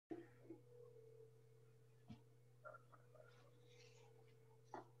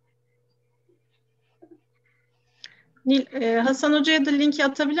Hasan Hoca'ya da linki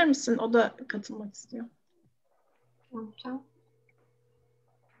atabilir misin? O da katılmak istiyor. Tamam.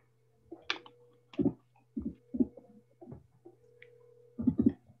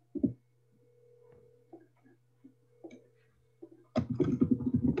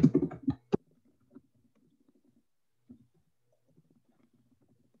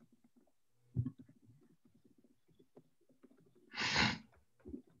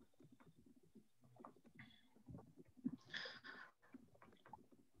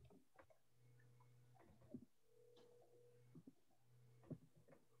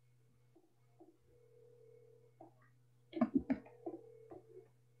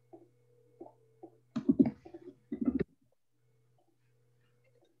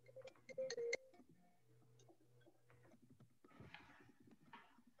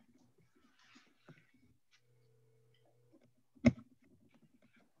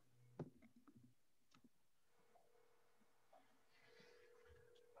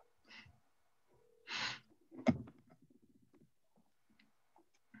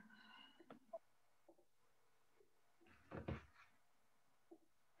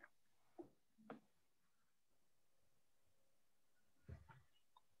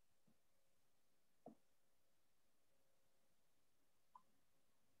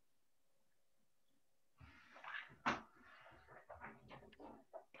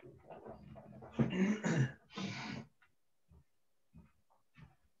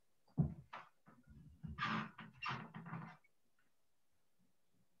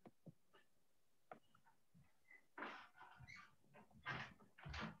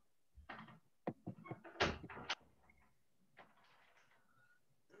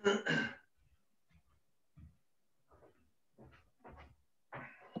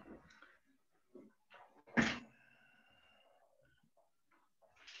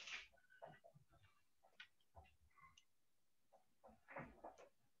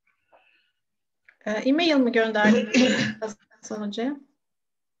 E-mail mi gönderdin Hasan Hoca'ya?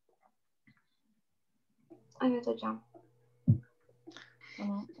 Evet hocam.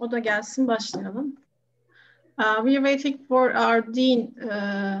 Tamam. O da gelsin, başlayalım. We are waiting for our dean,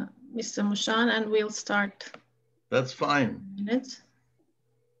 Mr. Mozhan, and we'll start. That's fine.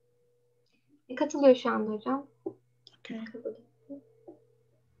 Katılıyor şu anda hocam. Okay.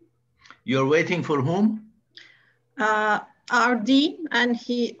 You're waiting for whom? Our dean, and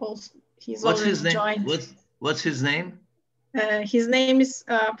he's What's already his name? joined. What's his name? His name is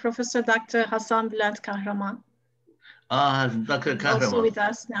Professor Dr. Hasan Bülent Kahraman. Dr. He's also Kahraman. with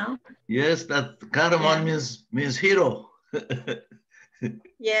us now. Yes, that Kahraman means hero.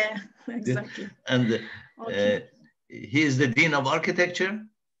 Yeah, exactly. And okay. He is the Dean of Architecture?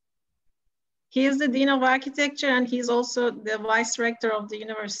 He is the Dean of Architecture, and he's also the Vice Rector of the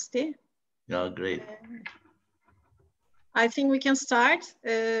university. Yeah, great. I think we can start.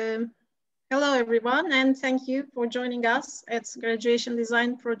 Hello, everyone, and thank you for joining us at Graduation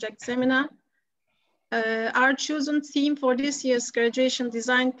Design Project Seminar. Our chosen theme for this year's Graduation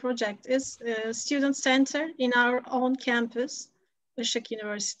Design Project is Student Center in our own campus, Işık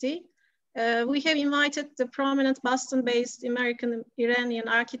University. We have invited the prominent Boston-based American-Iranian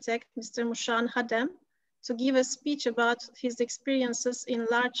architect, Mr. Mozhan Khadem, to give a speech about his experiences in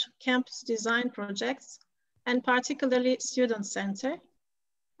large campus design projects, and particularly Student Center.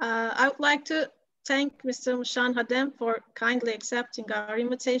 I would like to thank Mr. Mozhan Khadem for kindly accepting our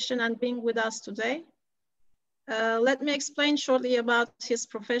invitation and being with us today. Let me explain shortly about his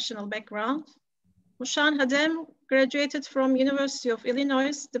professional background. Mozhan Khadem graduated from University of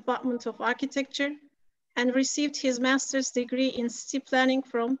Illinois Department of Architecture and received his master's degree in city planning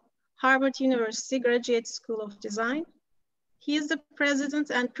from Harvard University Graduate School of Design. He is the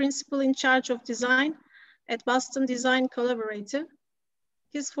president and principal in charge of design at Boston Design Collaborative.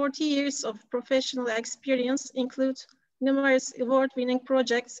 His 40 years of professional experience include numerous award-winning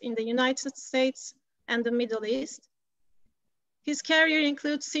projects in the United States and the Middle East. His career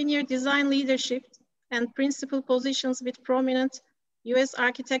includes senior design leadership and principal positions with prominent US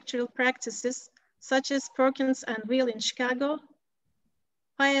architectural practices such as Perkins and Will in Chicago,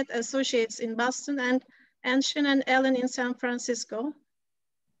 Hyatt Associates in Boston, and Anshin and Allen in San Francisco.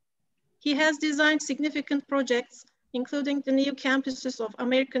 He has designed significant projects, including the new campuses of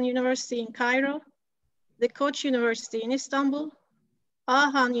American University in Cairo, the Koç University in Istanbul,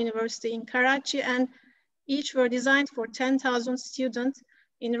 Ahan University in Karachi, and each were designed for 10,000 student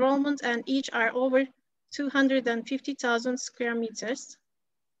enrollment, and each are over 250,000 square meters.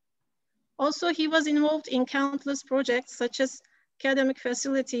 Also, he was involved in countless projects such as academic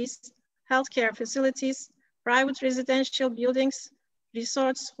facilities, healthcare facilities, private residential buildings,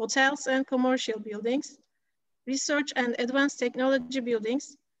 resorts, hotels, and commercial buildings. research and advanced technology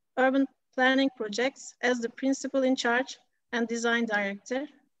buildings, urban planning projects as the principal in charge and design director.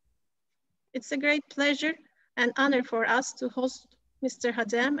 It's a great pleasure and honor for us to host Mr.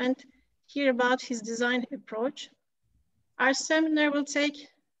 Khadem and hear about his design approach. Our seminar will take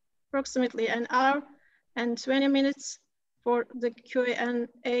approximately an hour and 20 minutes for the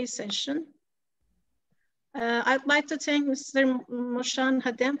Q&A session. I'd like to thank Mr. Mozhan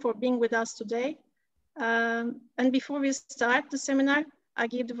Khadem for being with us today. And before we start the seminar, I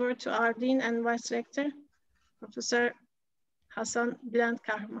give the word to our Dean and Vice Rector, Professor Hasan Bülent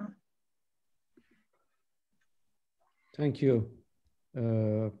Kahraman. Thank you,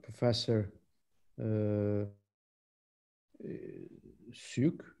 Professor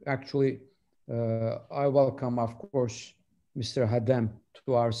Suk. Actually, I welcome, of course, Mr. Khadem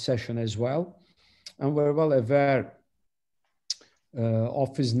to our session as well. And we're well aware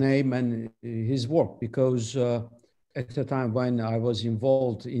of his name and his work because at the time when I was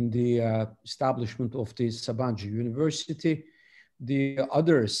involved in the establishment of the Sabancı University, the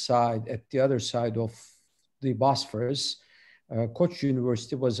other side of the Bosphorus, Koç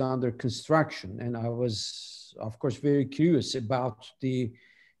University was under construction. And I was, of course, very curious about the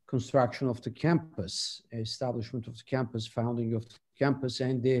construction of the campus, establishment of the campus, founding of the campus.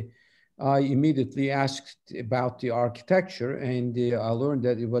 And I immediately asked about the architecture, and I learned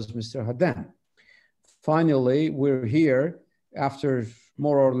that it was Mr. Khadem. Finally, we're here after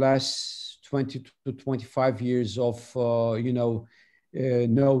more or less 20 to 25 years of,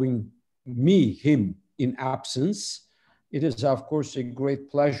 knowing him in absence. It is, of course, a great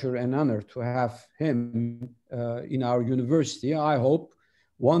pleasure and honor to have him in our university. I hope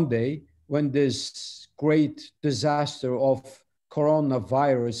one day when this great disaster of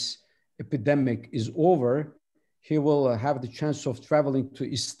coronavirus epidemic is over, he will have the chance of traveling to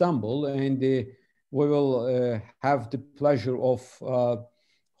Istanbul, and we will have the pleasure of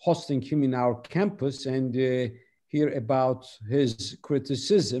hosting him in our campus and hear about his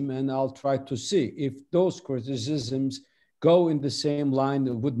criticism. And I'll try to see if those criticisms go in the same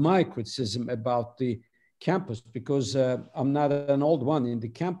line with my criticism about the campus, because I'm not an old one in the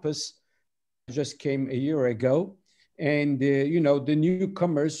campus. I just came a year ago. And, the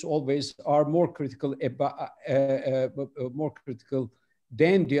newcomers always are more critical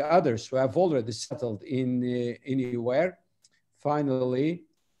than the others who have already settled in anywhere. Finally,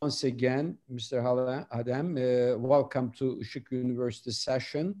 once again, Mr. Khadem, welcome to Işık University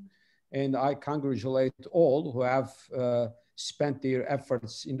session. And I congratulate all who have spent their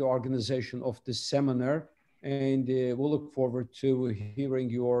efforts in the organization of this seminar. And we'll look forward to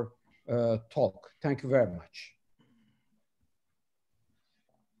hearing your talk. Thank you very much.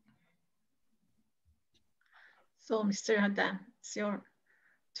 So, Mr. Khadem, it's your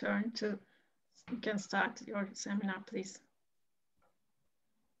turn you can start your seminar, please.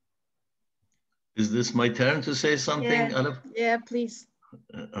 Is this my turn to say something? Yeah, please.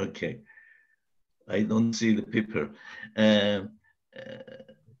 Okay. I don't see the paper.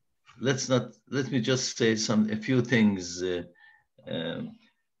 Let me just say a few things.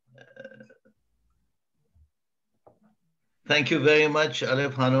 Thank you very much,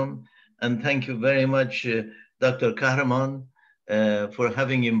 Alef Hanım, and thank you very much, Dr. Kahraman, for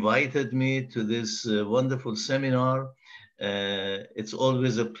having invited me to this wonderful seminar. It's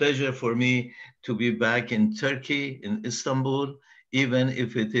always a pleasure for me to be back in Turkey, in Istanbul, even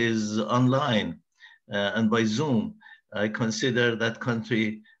if it is online and by Zoom. I consider that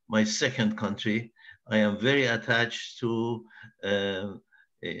country my second country. I am very attached to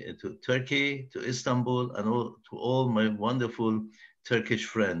Turkey, to Istanbul, and to all my wonderful Turkish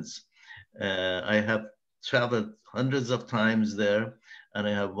friends. I have traveled hundreds of times there, and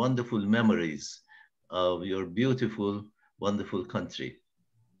I have wonderful memories of your beautiful, wonderful country.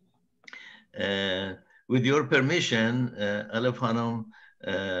 With your permission, Alef Hanım,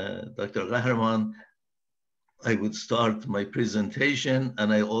 Dr. Kahraman, I would start my presentation,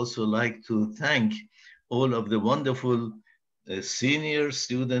 and I also like to thank all of the wonderful senior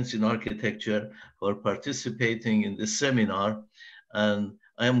students in architecture who are participating in this seminar. And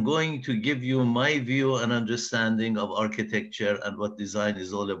I am going to give you my view and understanding of architecture and what design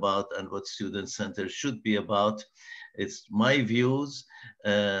is all about and what student center should be about. It's my views.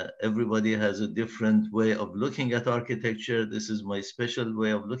 Everybody has a different way of looking at architecture. This is my special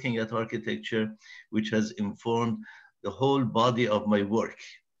way of looking at architecture, which has informed the whole body of my work,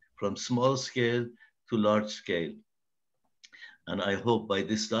 from small scale to large scale. And I hope by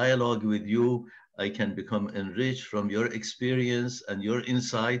this dialogue with you, I can become enriched from your experience and your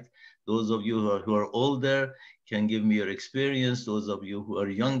insight. Those of you who are older can give me your experience. Those of you who are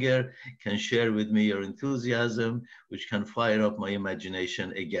younger can share with me your enthusiasm, which can fire up my imagination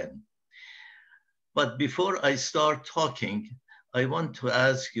again. But before I start talking, I want to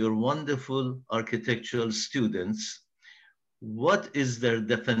ask your wonderful architectural students, what is their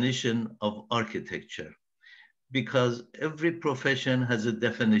definition of architecture? Because every profession has a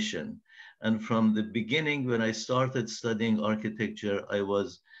definition. And from the beginning, when I started studying architecture, I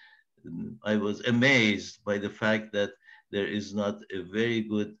was amazed by the fact that there is not a very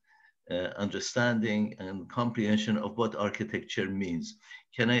good understanding and comprehension of what architecture means.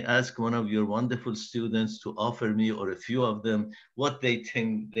 Can I ask one of your wonderful students to offer me, or a few of them, what they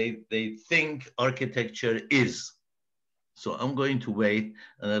think architecture is? So I'm going to wait,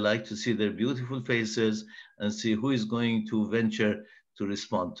 and I like to see their beautiful faces and see who is going to venture to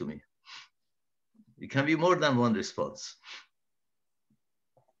respond to me. It can be more than one response.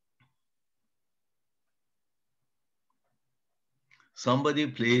 Somebody,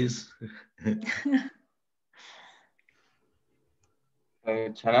 please.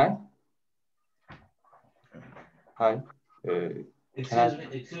 Can I? Hi.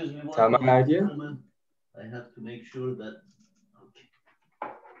 Excuse me. Tell my idea. I have to make sure that. Okay.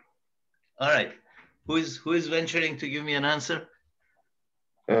 All right. Who is venturing to give me an answer?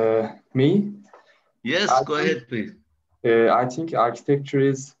 Me? Yes, go ahead, please. I think architecture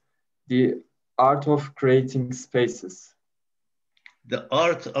is the art of creating spaces. The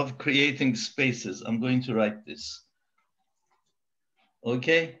art of creating spaces. I'm going to write this.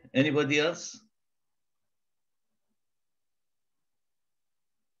 Okay, anybody else?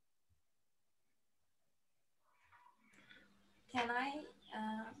 Can I?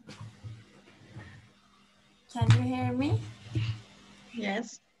 Can you hear me?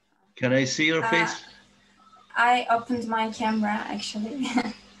 Yes. Can I see your face? I opened my camera actually.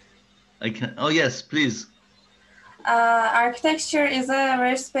 I can. Oh yes, please. Architecture is a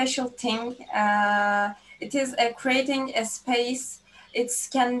very special thing. It is creating a space. It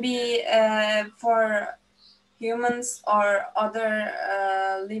can be for humans or other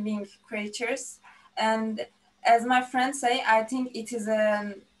living creatures. And as my friends say, I think it is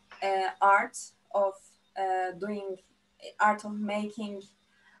an art of making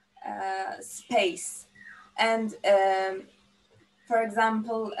space. And for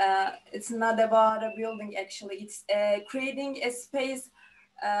example, it's not about a building actually, it's creating a space,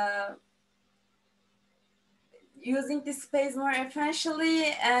 using this space more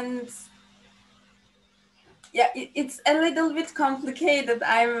efficiently. And yeah, it's a little bit complicated.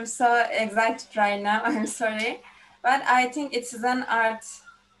 I'm so excited right now, I'm sorry. But I think it's an art,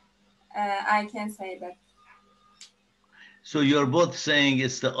 I can say that. So you're both saying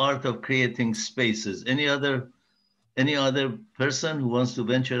it's the art of creating spaces. Any other person who wants to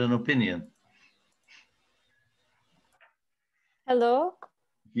venture an opinion? Hello.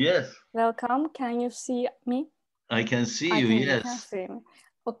 Yes. Welcome. Can you see me? I can see you, yes. You can see me.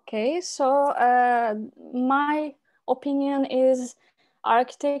 Okay, so my opinion is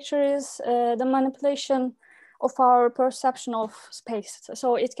architecture is the manipulation of our perception of space.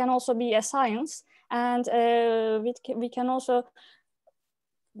 So it can also be a science, and we can also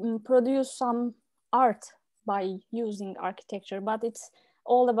produce some art by using architecture, but it's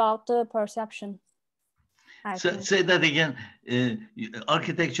all about the perception. Say that again.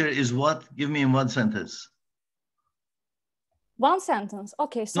 Architecture is what? Give me in one sentence. One sentence.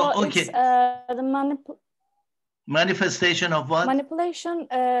 Okay, so no, okay. It's the manifestation of what? Manipulation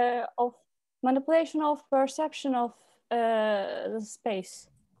of perception of the space.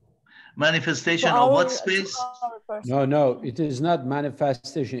 Manifestation of what space? No, it is not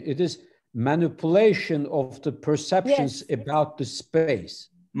manifestation. It is manipulation of the perceptions about the space.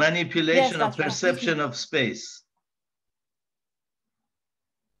 Manipulation of perception of space.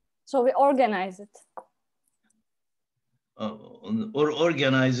 So we organize it. Or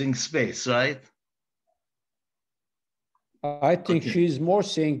organizing space, right? I think she's more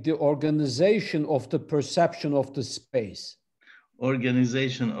saying the organization of the perception of the space.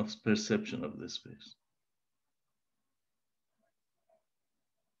 Organization of perception of the space.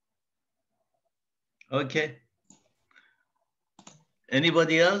 Okay.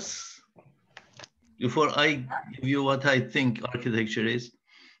 Anybody else? Before I give you what I think architecture is.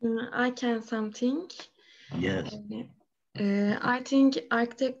 I can something. Yes. I think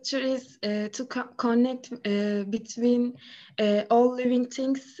architecture is to connect between all living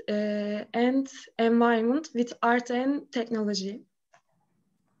things and environment with art and technology.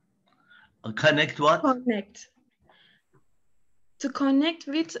 Connect what? Connect. To connect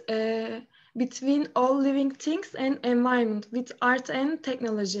with between all living things and environment with art and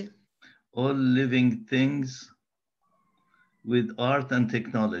technology. All living things with art and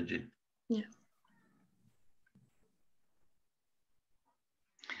technology. Yeah.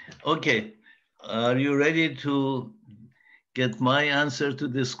 Okay, are you ready to get my answer to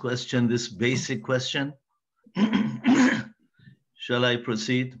this question, this basic question? Shall I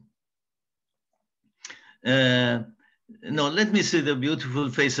proceed? No, let me see the beautiful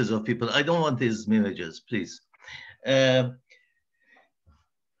faces of people. I don't want these images, please. I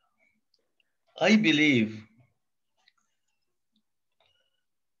believe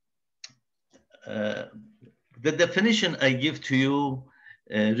the definition I give to you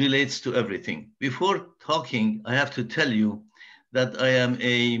relates to everything. Before talking, I have to tell you that I am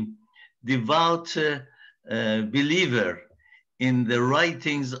a devout believer in the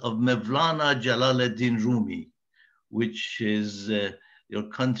writings of Mevlana Jalaluddin Rumi, which is your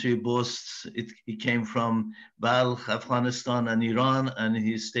country boasts. He came from Balkh, Afghanistan, and Iran, and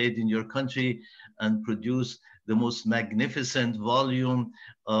he stayed in your country and produced the most magnificent volume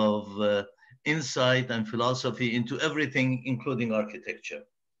of insight and philosophy into everything, including architecture.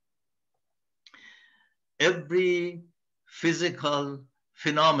 Every physical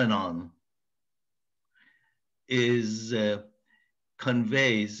phenomenon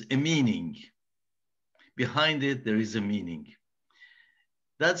conveys a meaning. Behind it, there is a meaning.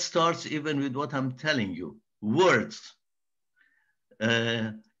 That starts even with what I'm telling you. Words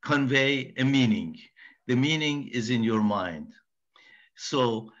convey a meaning. The meaning is in your mind.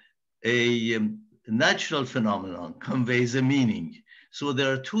 So a natural phenomenon conveys a meaning. So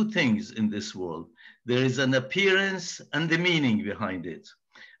there are two things in this world. There is an appearance and the meaning behind it.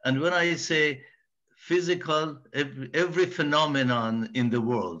 And when I say physical, every phenomenon in the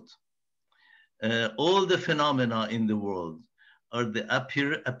world, all the phenomena in the world are the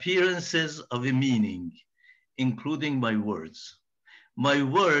appearances of a meaning, including my words. My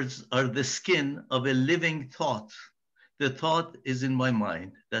words are the skin of a living thought. The thought is in my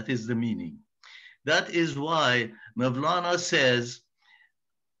mind. That is the meaning. That is why Mevlana says,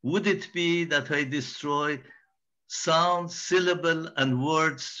 would it be that I destroy sound, syllable, and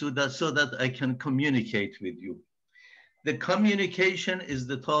words so that I can communicate with you? The communication is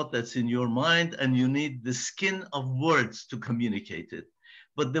the thought that's in your mind, and you need the skin of words to communicate it.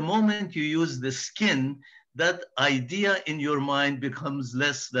 But the moment you use the skin, that idea in your mind becomes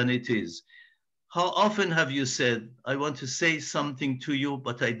less than it is. How often have you said, I want to say something to you,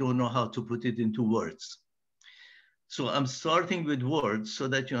 but I don't know how to put it into words? So I'm starting with words so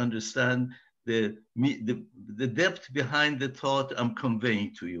that you understand the depth behind the thought I'm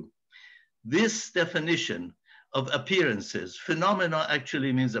conveying to you. This definition of appearances, phenomena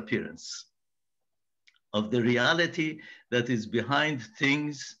actually means appearance, of the reality that is behind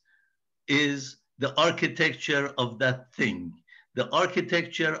things is the architecture of that thing. The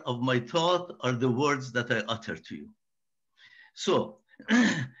architecture of my thought are the words that I utter to you. So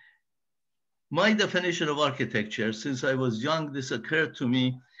my definition of architecture, since I was young, this occurred to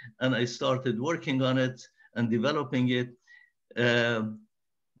me and I started working on it and developing it.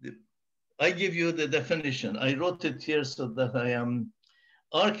 I give you the definition. I wrote it here so that I am.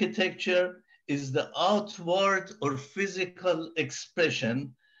 Architecture is the outward or physical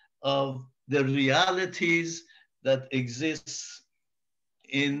expression of the realities that exists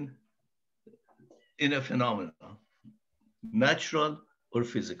in a phenomenon, natural or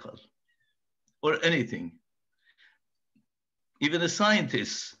physical, or anything. Even a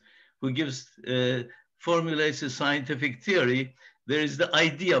scientist who formulates a scientific theory, there is the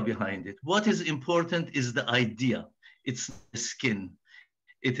idea behind it. What is important is the idea. It's the skin.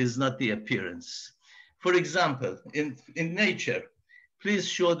 It is not the appearance. For example, in nature, please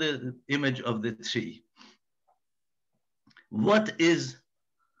show the image of the tree. What is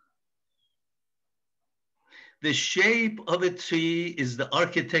the shape of a tree is the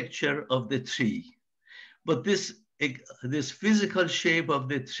architecture of the tree. But this physical shape of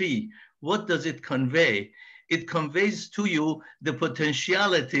the tree, what does it convey? It conveys to you the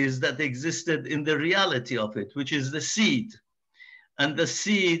potentialities that existed in the reality of it, which is the seed. And the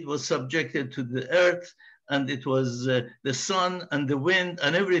seed was subjected to the earth, and it was the sun and the wind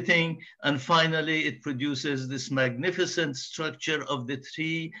and everything. And finally, it produces this magnificent structure of the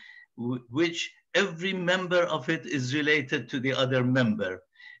tree, which every member of it is related to the other member.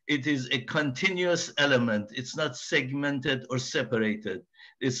 It is a continuous element. It's not segmented or separated.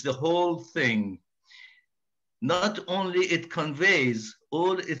 It's the whole thing. Not only it conveys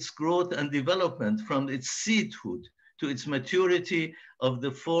all its growth and development from its seedhood to its maturity of the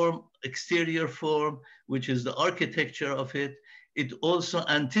form, exterior form, which is the architecture of it, it also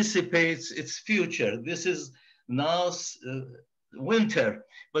anticipates its future. This is now winter.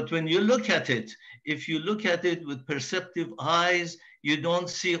 But when you look at it, if you look at it with perceptive eyes, you don't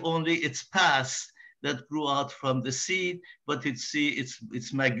see only its past that grew out from the seed, but see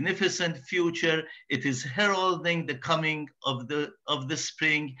its magnificent future. It is heralding the coming of the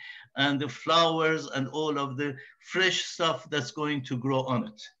spring and the flowers and all of the fresh stuff that's going to grow on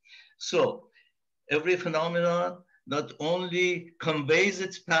it. So every phenomenon not only conveys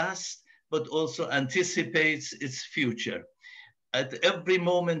its past, but also anticipates its future at every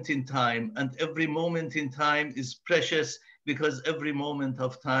moment in time, and every moment in time is precious because every moment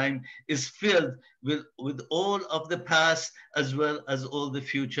of time is filled with all of the past as well as all the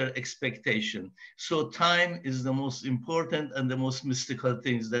future expectation. So time is the most important and the most mystical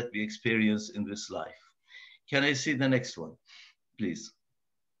things that we experience in this life. Can I see the next one, please?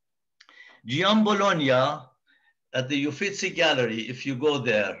 Gian Bologna at the Uffizi Gallery, if you go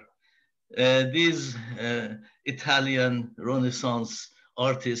there, these Italian Renaissance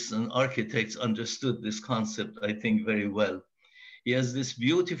artists and architects understood this concept, I think, very well. He has this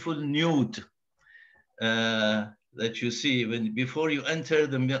beautiful nude that you see before you enter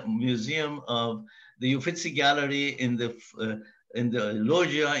the museum of the Uffizi Gallery. In the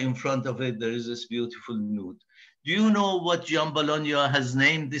loggia in front of it, there is this beautiful nude. Do you know what Gian Bologna has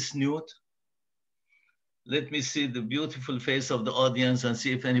named this nude? Let me see the beautiful face of the audience and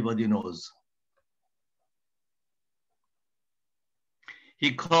see if anybody knows.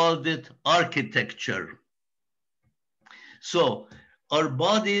 He called it architecture. So our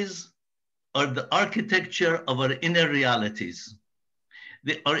bodies are the architecture of our inner realities.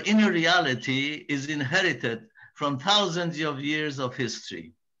 Our inner reality is inherited from thousands of years of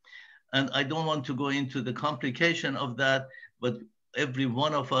history. And I don't want to go into the complication of that, but every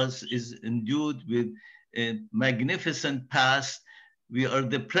one of us is endued with a magnificent past. We are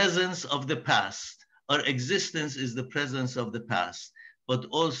the presence of the past. Our existence is the presence of the past, but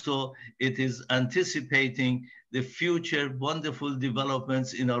also it is anticipating the future wonderful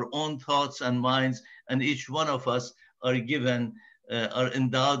developments in our own thoughts and minds. And each one of us are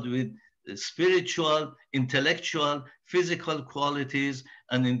endowed with spiritual, intellectual, physical qualities.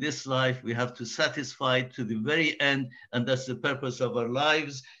 And in this life, we have to satisfy to the very end. And that's the purpose of our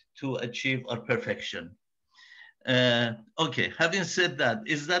lives, to achieve our perfection. Okay, having said that,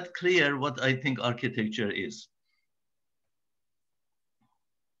 is that clear what I think architecture is?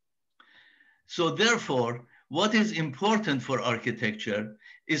 So therefore, what is important for architecture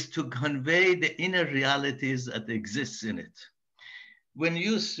is to convey the inner realities that exist in it. When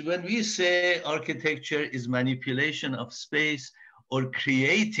we say architecture is manipulation of space or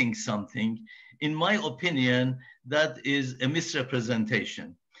creating something, in my opinion, that is a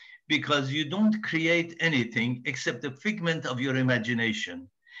misrepresentation, because you don't create anything except a figment of your imagination.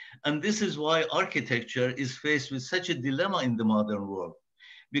 And this is why architecture is faced with such a dilemma in the modern world,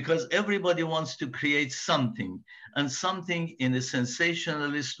 because everybody wants to create something, and something in a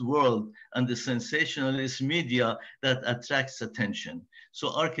sensationalist world and the sensationalist media that attracts attention.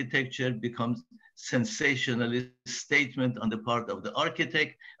 So architecture becomes sensationalist statement on the part of the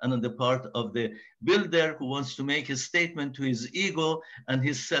architect and on the part of the builder who wants to make a statement to his ego and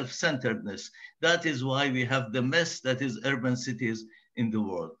his self-centeredness. That is why we have the mess that is urban cities in the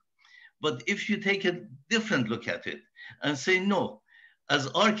world. But if you take a different look at it and say, no, as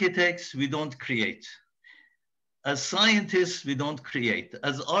architects, we don't create. As scientists, we don't create.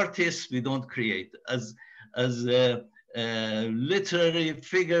 As artists, we don't create. As literary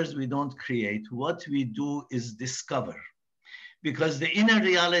figures, we don't create. What we do is discover, because the inner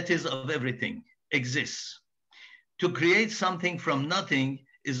realities of everything exist. To create something from nothing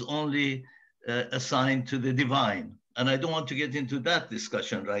is only assigned to the divine. And I don't want to get into that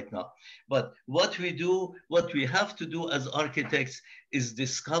discussion right now. But what we do, what we have to do as architects is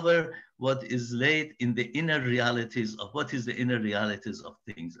discover what is laid in the inner realities of what is the inner realities of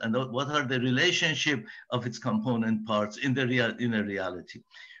things, and what are the relationship of its component parts in the inner reality.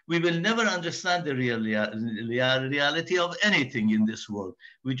 We will never understand the real reality of anything in this world.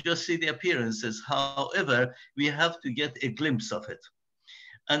 We just see the appearances. However, we have to get a glimpse of it.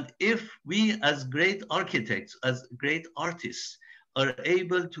 And if we as great architects, as great artists, are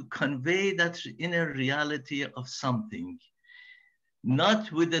able to convey that inner reality of something, not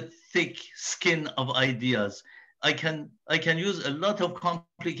with a thick skin of ideas. I can use a lot of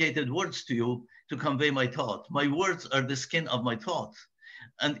complicated words to you to convey my thought. My words are the skin of my thought.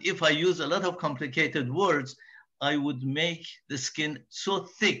 And if I use a lot of complicated words, I would make the skin so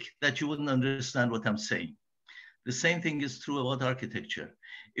thick that you wouldn't understand what I'm saying. The same thing is true about architecture.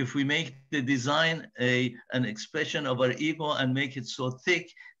 If we make the design an expression of our ego and make it so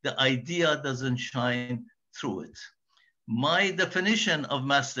thick, the idea doesn't shine through it. my definition of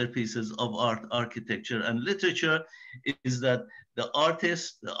masterpieces of art, architecture, and literature is that the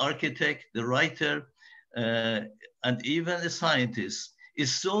artist, the architect, the writer, and even a scientist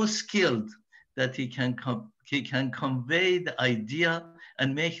is so skilled that he can convey the idea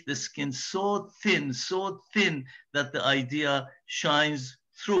and make the skin so thin that the idea shines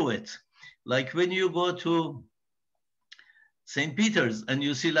through it. Like when you go to St. Peter's and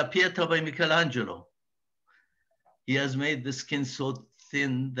you see La Pieta by Michelangelo, he has made the skin so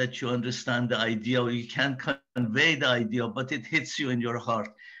thin that you understand the idea, or you can't convey the idea, but it hits you in your heart.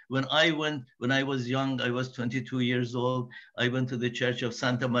 When I was young, I was 22 years old, I went to the Church of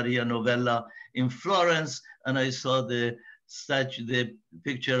Santa Maria Novella in Florence, and I saw the statue, the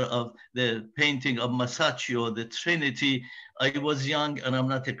picture of the painting of Masaccio, the Trinity. I was young and I'm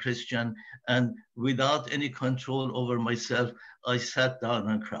not a Christian, and without any control over myself, I sat down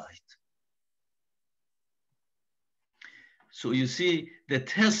and cried. So you see, the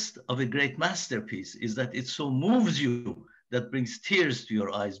test of a great masterpiece is that it so moves you that brings tears to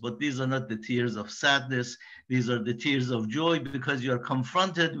your eyes. But these are not the tears of sadness. These are the tears of joy, because you are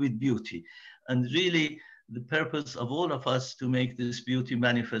confronted with beauty. And really, the purpose of all of us to make this beauty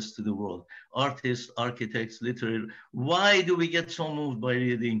manifest to the world. Artists, architects, literary. Why do we get so moved by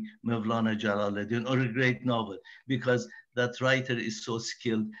reading Mevlana Jalaluddin or a great novel? Because that writer is so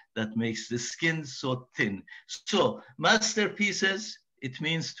skilled that makes the skin so thin. So masterpieces, it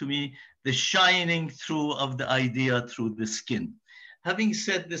means to me, the shining through of the idea through the skin. Having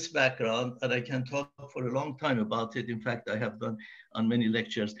said this background, and I can talk for a long time about it, in fact, I have done on many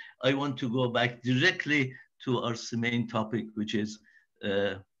lectures, I want to go back directly to our main topic, which is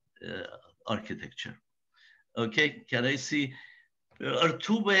architecture. Okay, can I see? There are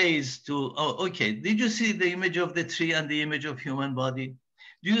two ways to, oh, okay. Did you see the image of the tree and the image of human body?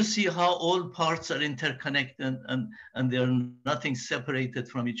 Do you see how all parts are interconnected and they're nothing separated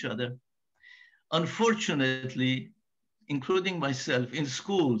from each other? Unfortunately, including myself, in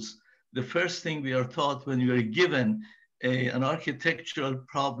schools, the first thing we are taught when we are given an architectural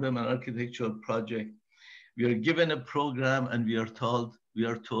problem, an architectural project, we are given a program and we are told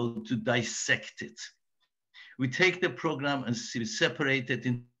to dissect it. We take the program and separate it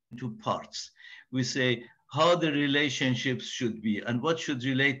into parts. We say how the relationships should be and what should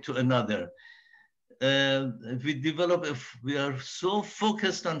relate to another. We are so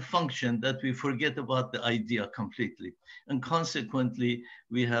focused on function that we forget about the idea completely. And consequently,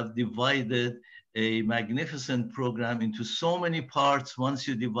 we have divided a magnificent program into so many parts. Once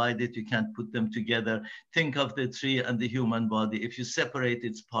you divide it, you can't put them together. Think of the tree and the human body. If you separate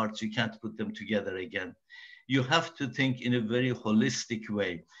its parts, you can't put them together again. You have to think in a very holistic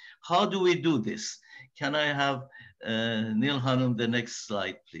way. How do we do this? Can I have Nil Hanum, the next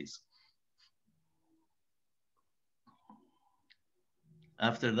slide, please?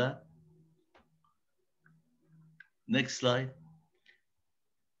 After that, next slide.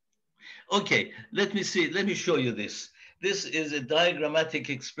 Okay, let me show you this. This is a diagrammatic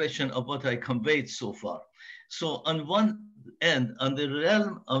expression of what I conveyed so far. So on one end, on the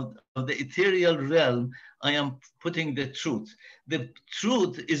realm of the ethereal realm, I am putting the truth. The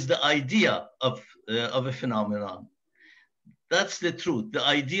truth is the idea of a phenomenon. That's the truth, the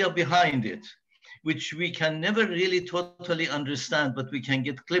idea behind it, which we can never really totally understand, but we can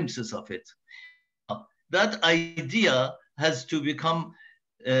get glimpses of it. That idea has to become,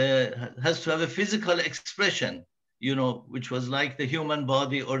 has to have a physical expression, you know, which was like the human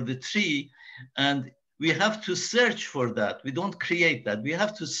body or the tree. And we have to search for that. We don't create that. We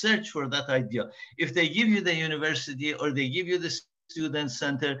have to search for that idea. If they give you the university or they give you the student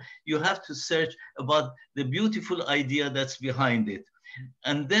center, you have to search about the beautiful idea that's behind it.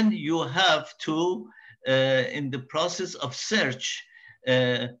 And then you have to, in the process of search,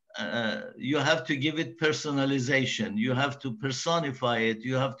 you have to give it personalization. You have to personify it.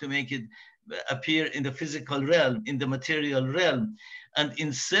 You have to make it appear in the physical realm, in the material realm. And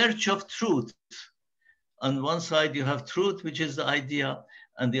in search of truth, on one side you have truth, which is the idea,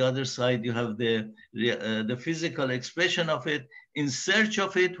 and the other side you have the physical expression of it. In search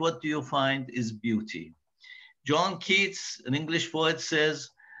of it, what do you find is beauty. John Keats, an English poet, says,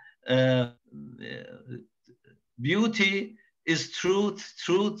 beauty is truth,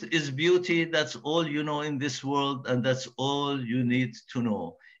 truth is beauty. That's all you know in this world, and that's all you need to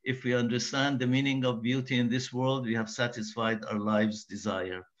know. If we understand the meaning of beauty in this world, we have satisfied our life's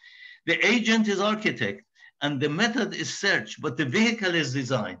desire. The agent is architect, and the method is search, but the vehicle is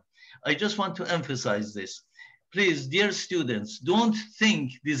design. I just want to emphasize this. Please, dear students, don't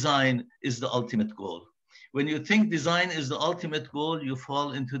think design is the ultimate goal. When you think design is the ultimate goal, you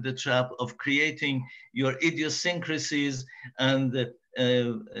fall into the trap of creating your idiosyncrasies, and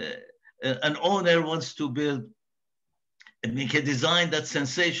an owner wants to build and make a design that's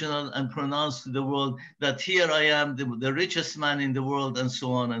sensational and pronounce to the world that here I am, the richest man in the world, and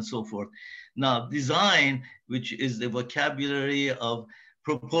so on and so forth. Now, design, which is the vocabulary of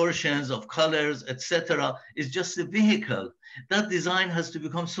proportions, of colors, etc., is just a vehicle. That design has to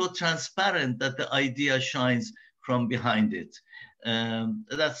become so transparent that the idea shines from behind it.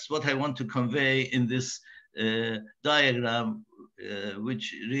 That's what I want to convey in this diagram,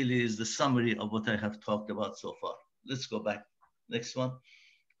 which really is the summary of what I have talked about so far. Let's go back. Next one.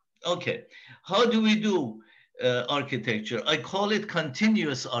 Okay. How do we do architecture? I call it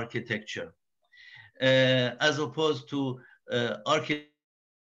continuous architecture, as opposed to architecture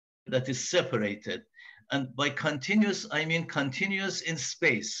that is separated. And by continuous, I mean continuous in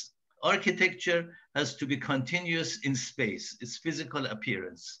space. Architecture has to be continuous in space, its physical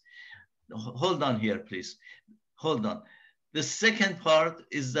appearance. Hold on here, please. Hold on. The second part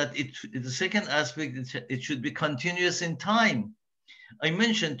is that the second aspect, it should be continuous in time. I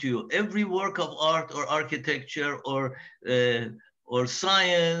mentioned to you, every work of art or architecture or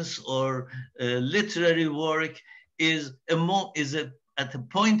science or literary work is at a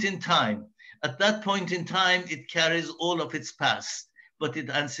point in time. At that point in time, it carries all of its past, but it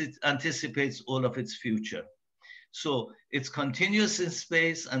anticipates all of its future. So it's continuous in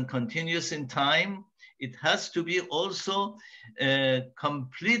space and continuous in time. It has to be also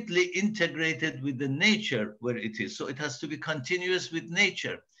completely integrated with the nature where it is. So it has to be continuous with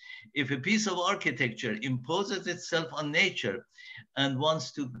nature. If a piece of architecture imposes itself on nature and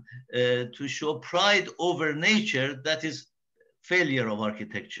wants to show pride over nature, that is failure of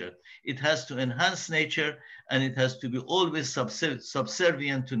architecture. It has to enhance nature, and it has to be always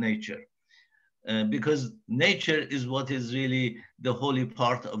subservient to nature. Because nature is what is really the holy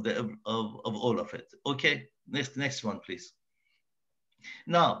part of all of it. Okay, next one, please.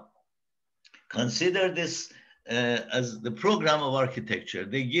 Now, consider this as the program of architecture.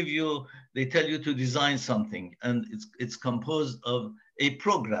 They tell you to design something, and it's composed of a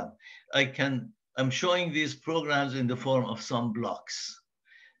program. I'm showing these programs in the form of some blocks.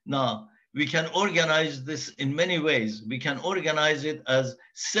 Now, we can organize this in many ways. We can organize it as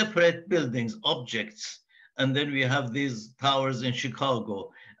separate buildings, objects. And then we have these towers in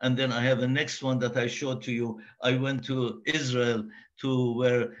Chicago. And then I have the next one that I showed to you. I went to Israel, to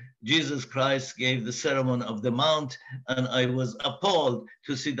where Jesus Christ gave the Sermon of the Mount. And I was appalled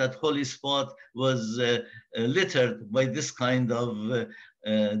to see that holy spot was littered by this kind of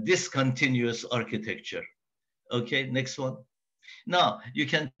discontinuous architecture. Okay, next one. Now, you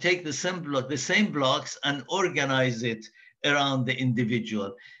can take the same blocks and organize it around the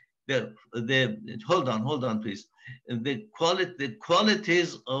individual. Hold on, please. The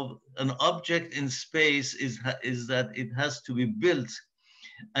qualities of an object in space is that it has to be built,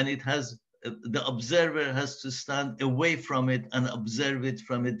 and the observer has to stand away from it and observe it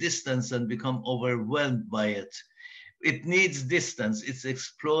from a distance and become overwhelmed by it. It needs distance. It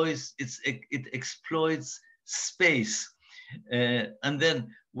exploits space. And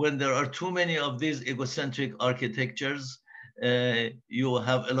then when there are too many of these egocentric architectures, you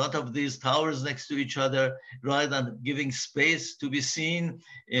have a lot of these towers next to each other. Rather than giving space to be seen,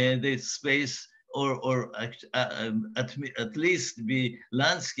 the space or at least be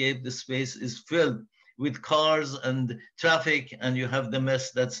landscape, the space is filled with cars and traffic, and you have the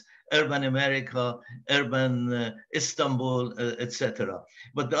mess that's urban America, urban Istanbul, etc.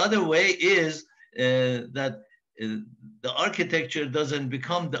 But the other way is that the architecture doesn't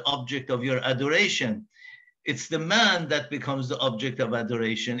become the object of your adoration. It's the man that becomes the object of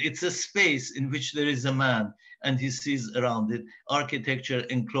adoration. It's a space in which there is a man and he sees around it. Architecture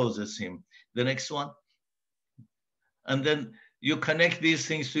encloses him. The next one. And then you connect these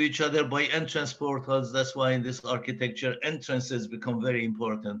things to each other by entrance portals. That's why in this architecture, entrances become very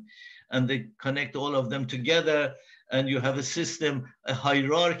important. And they connect all of them together, and you have a system, a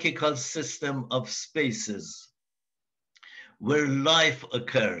hierarchical system of spaces where life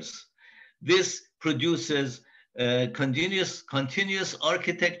occurs. This produces continuous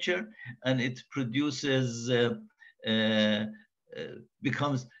architecture, and it produces,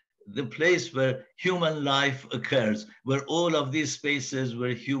 becomes the place where human life occurs, where all of these spaces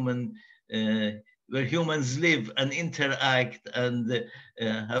where humans live and interact and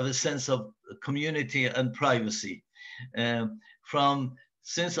have a sense of community and privacy.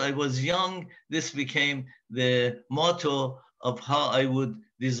 Since I was young, this became the motto of how I would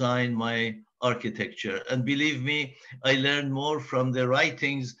design my architecture. And believe me, I learned more from the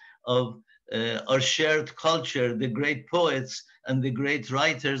writings of our shared culture, the great poets and the great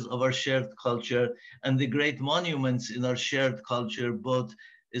writers of our shared culture, and the great monuments in our shared culture, both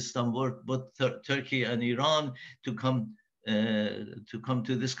Istanbul, both Turkey and Iran, to come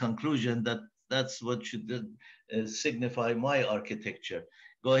to this conclusion that that's what should signify my architecture.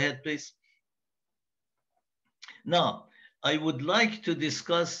 Go ahead, please. Now, I would like to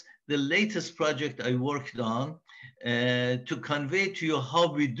discuss the latest project I worked on to convey to you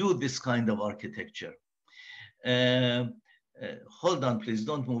how we do this kind of architecture. Hold on, please,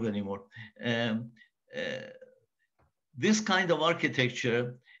 don't move anymore. This kind of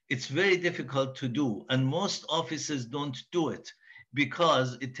architecture, it's very difficult to do, and most offices don't do it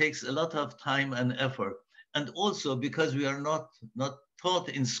because it takes a lot of time and effort, and also because we are not taught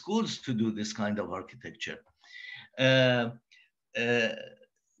in schools to do this kind of architecture.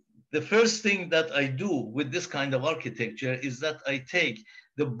 The first thing that I do with this kind of architecture is that I take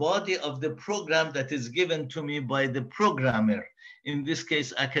the body of the program that is given to me by the programmer, in this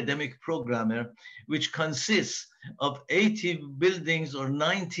case, academic programmer, which consists of 80 buildings or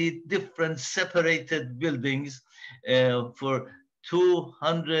 90 different separated buildings for 2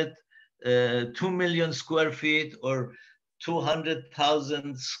 million square feet or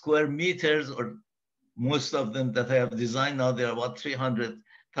 200,000 square meters, or most of them that I have designed now, they're about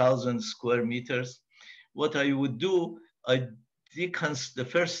 300,000 square meters. What I would do, the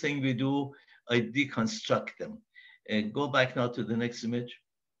first thing we do, I deconstruct them. Go back now to the next image.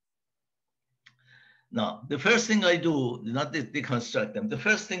 Now, the first thing I do, not deconstruct them, the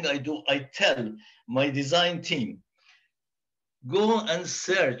first thing I do, I tell my design team, go and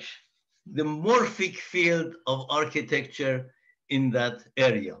search the morphic field of architecture in that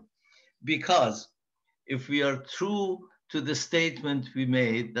area. Because if we are true to the statement we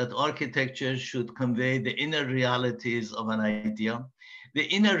made that architecture should convey the inner realities of an idea, the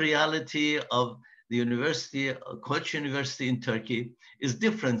inner reality of the university, Koç University in Turkey, is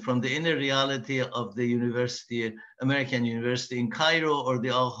different from the inner reality of the university, American University in Cairo, or the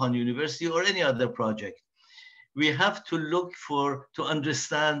Al Khan University, or any other project. We have to look to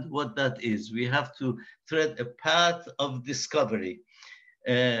understand what that is. We have to tread a path of discovery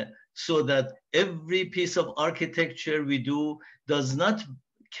so that every piece of architecture we do does not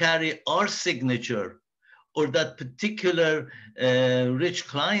carry our signature or that particular rich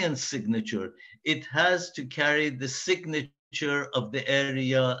client's signature. It has to carry the signature of the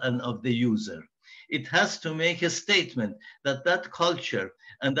area and of the user. It has to make a statement that that culture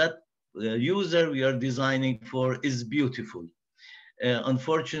and that user we are designing for is beautiful.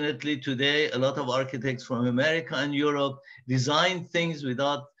 Unfortunately, today, a lot of architects from America and Europe design things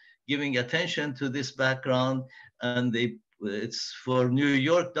without giving attention to this background, and it's for New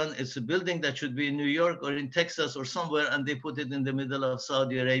York done. It's a building that should be in New York or in Texas or somewhere, and they put it in the middle of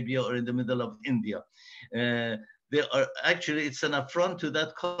Saudi Arabia or in the middle of India. Actually, it's an affront to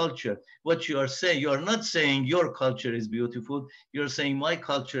that culture. What you are saying, you are not saying your culture is beautiful. You're saying my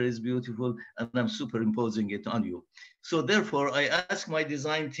culture is beautiful, and I'm superimposing it on you. So therefore, I ask my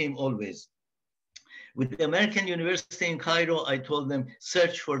design team always. With the American University in Cairo, I told them,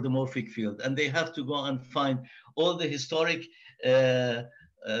 search for the morphic field, and they have to go and find all the historic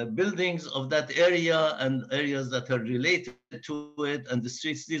buildings of that area and areas that are related to it, and the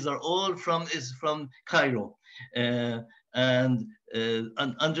streets. These are all from Cairo, and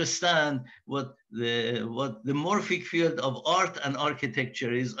understand what the morphic field of art and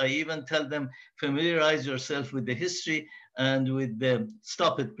architecture is. I even tell them, familiarize yourself with the history and with the,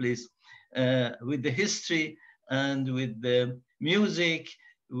 stop it please, with the history and with the music,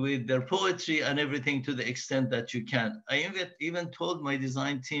 with their poetry and everything to the extent that you can. I even told my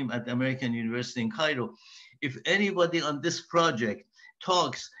design team at the American University in Cairo, if anybody on this project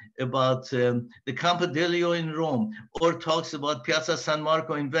talks about the Campo Delio in Rome or talks about Piazza San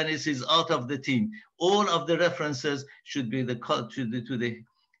Marco in Venice, is out of the team. All of the references should be to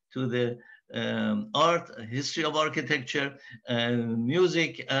the art, history of architecture,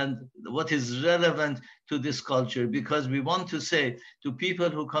 music, and what is relevant to this culture, because we want to say to people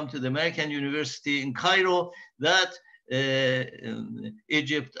who come to the American University in Cairo that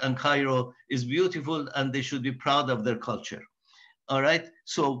Egypt and Cairo is beautiful and they should be proud of their culture. All right,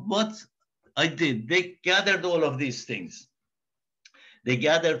 so what I did, they gathered all of these things. They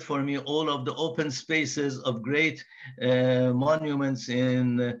gathered for me all of the open spaces of great monuments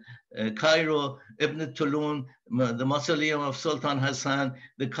in Cairo, Ibn Tulun, the Mausoleum of Sultan Hassan,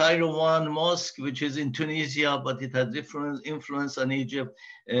 the Cairo One Mosque, which is in Tunisia, but it has different influence on Egypt,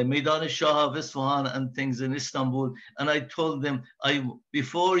 Meydan Shah of Isfahan and things in Istanbul. And I told them,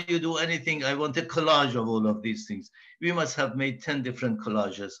 before you do anything, I want a collage of all of these things. We must have made 10 different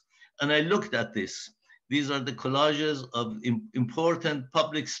collages. And I looked at this. These are the collages of important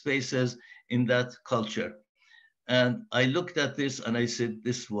public spaces in that culture. And I looked at this and I said,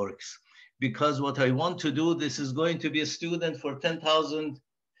 this works. Because what I want to do, this is going to be a student for 10,000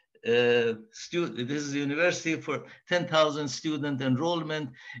 students. This is a university for 10,000 student enrollment.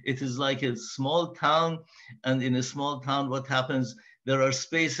 It is like a small town. And in a small town, what happens? There are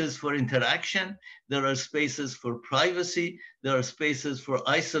spaces for interaction. There are spaces for privacy. There are spaces for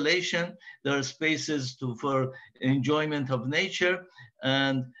isolation. There are spaces for enjoyment of nature.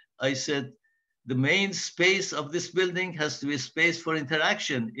 And I said, the main space of this building has to be a space for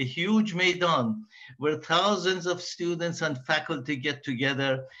interaction, a huge maidan where thousands of students and faculty get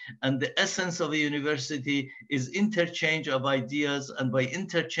together. And the essence of a university is interchange of ideas. And by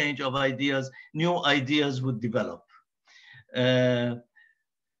interchange of ideas, new ideas would develop. And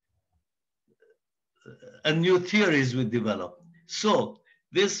new theories would develop. So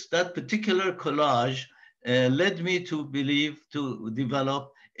that particular collage led me to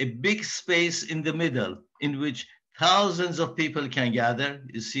develop a big space in the middle in which thousands of people can gather.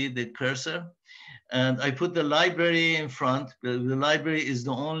 You see the cursor? And I put the library in front. The library is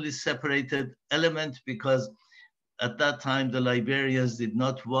the only separated element because at that time, the librarians did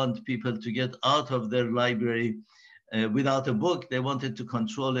not want people to get out of their library without a book. They wanted to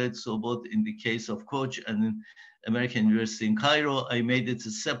control it. So both in the case of Koç and in American University in Cairo, I made it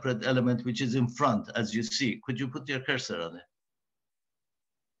a separate element, which is in front, as you see. Could you put your cursor on it?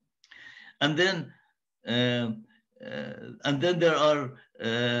 And then there are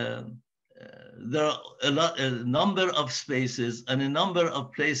a number of spaces and a number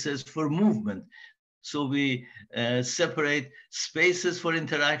of places for movement. So we separate spaces for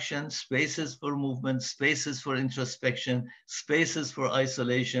interaction, spaces for movement, spaces for introspection, spaces for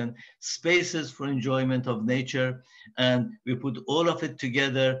isolation, spaces for enjoyment of nature. And we put all of it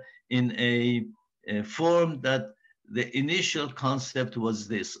together in a form that the initial concept was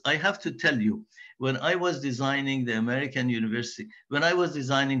this. I have to tell you, when I was designing the American University, when I was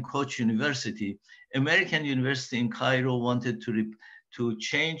designing Koç University, American University in Cairo wanted to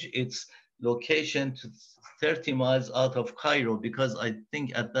change its location to 30 miles out of Cairo because I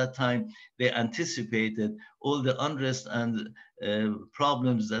think at that time they anticipated all the unrest and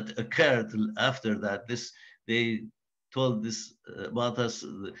problems that occurred after that. They told this about us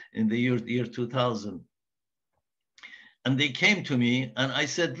in the year 2000. And they came to me and I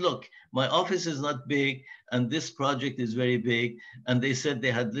said, look, my office is not big and this project is very big. And they said they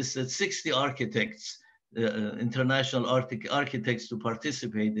had listed 60 architects, international architects to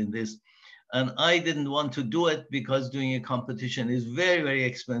participate in this. And I didn't want to do it because doing a competition is very, very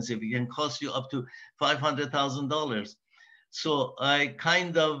expensive. It can cost you up to $500,000. So I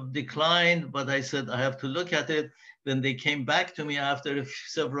kind of declined, but I said, I have to look at it. Then they came back to me after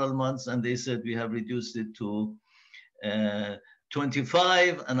several months and they said, we have reduced it to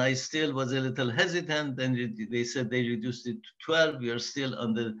 25, and I still was a little hesitant. Then they said they reduced it to 12. We are still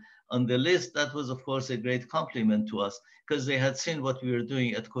on the list. That was, of course, a great compliment to us because they had seen what we were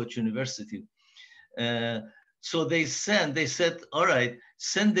doing at Koç University. So they said, all right,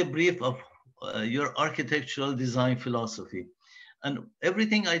 send the brief of your architectural design philosophy. And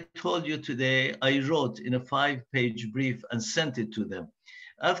everything I told you today, I wrote in a 5-page brief and sent it to them.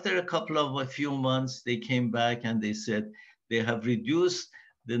 After a few months, they came back and they said they have reduced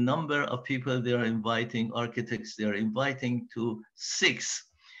the number of people they are inviting, architects they are inviting to 6.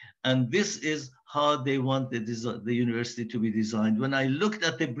 And this is how they want the university to be designed. When I looked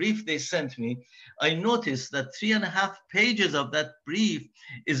at the brief they sent me, I noticed that 3.5 pages of that brief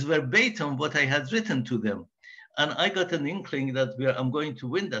is verbatim what I had written to them. And I got an inkling that I'm going to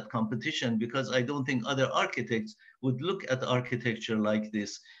win that competition because I don't think other architects would look at architecture like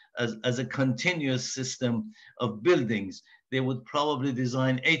this as a continuous system of buildings. They would probably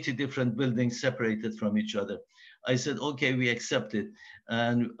design 80 different buildings separated from each other. I said, okay, we accept it.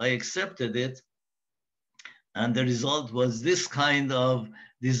 And I accepted it. And the result was this kind of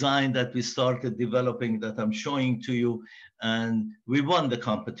design that we started developing that I'm showing to you. And we won the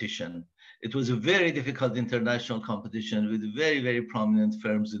competition. It was a very difficult international competition with very, very prominent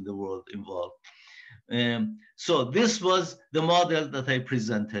firms in the world involved. So this was the model that I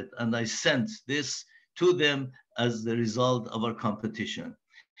presented, and I sent this to them as the result of our competition.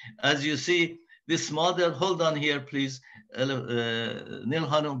 As you see, this model, hold on here, please, Nil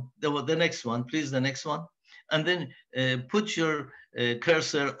Hanum, the next one, please, the next one. And then put your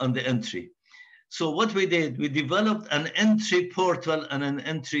cursor on the entry. So what we did, we developed an entry portal and an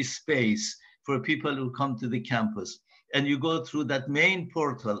entry space for people who come to the campus. And you go through that main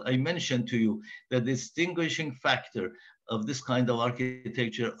portal. I mentioned to you the distinguishing factor of this kind of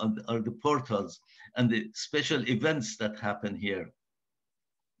architecture are the portals and the special events that happen here.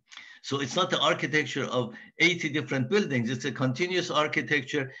 So it's not the architecture of 80 different buildings. It's a continuous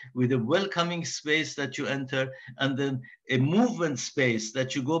architecture with a welcoming space that you enter and then a movement space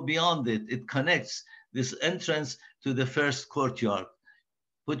that you go beyond it. It connects this entrance to the first courtyard.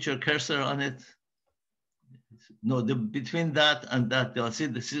 Put your cursor on it. No, between that and that,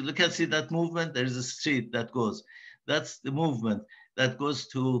 look at, see that movement? There is a street that goes. That's the movement that goes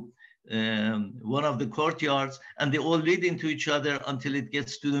to one of the courtyards, and they all lead into each other until it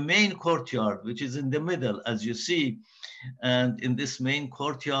gets to the main courtyard, which is in the middle, as you see. And in this main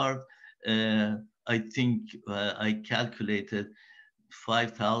courtyard, I think I calculated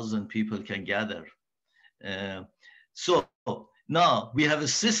 5,000 people can gather. So now we have a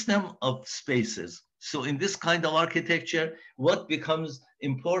system of spaces. So in this kind of architecture, what becomes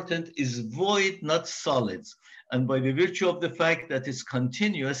important is void, not solids. And by the virtue of the fact that it's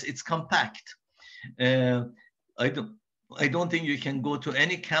continuous, it's compact. I don't think you can go to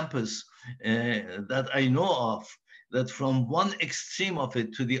any campus that I know of that from one extreme of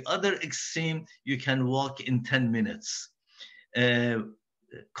it to the other extreme, you can walk in 10 minutes.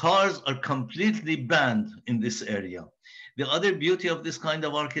 Cars are completely banned in this area. The other beauty of this kind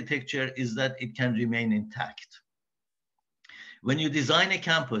of architecture is that it can remain intact. When you design a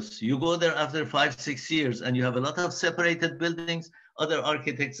campus, you go there after 5, 6 years and you have a lot of separated buildings. Other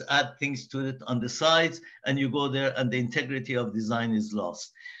architects add things to it on the sides and you go there and the integrity of design is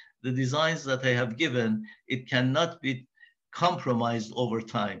lost. The designs that I have given, it cannot be compromised over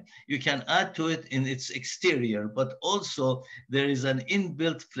time. You can add to it in its exterior, but also there is an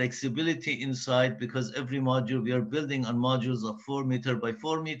inbuilt flexibility inside because every module we are building on modules of 4 meter by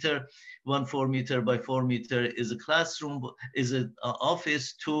 4 meter. 1 4 meter by 4 meter is a classroom, is an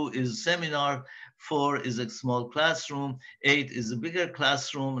office, 2 is seminar, 4 is a small classroom, 8 is a bigger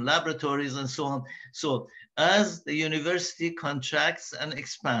classroom, laboratories and so on. So as the university contracts and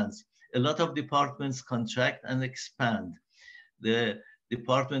expands, a lot of departments contract and expand. The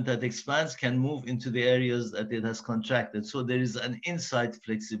department that expands can move into the areas that it has contracted. So there is an inside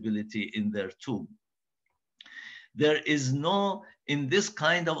flexibility in there too. There is no, in this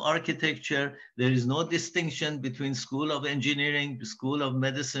kind of architecture, there is no distinction between School of Engineering, School of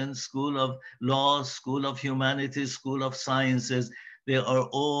Medicine, School of Law, School of Humanities, School of Sciences. They are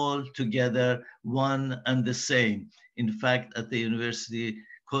all together one and the same. In fact, at the university,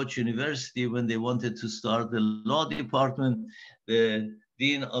 Koç University, when they wanted to start the law department, the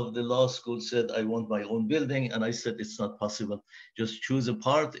dean of the law school said, I want my own building. And I said, it's not possible. Just choose a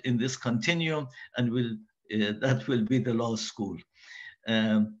part in this continuum and that will be the law school.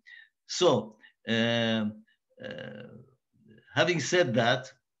 Having said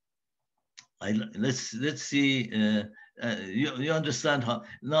that, let's see, you understand how,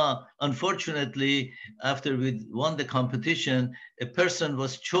 now, unfortunately, after we won the competition, a person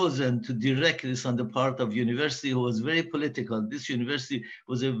was chosen to direct this on the part of university who was very political. This university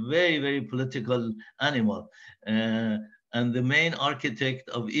was a very, very political animal. And the main architect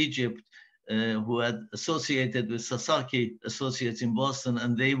of Egypt, who had associated with Sasaki Associates in Boston,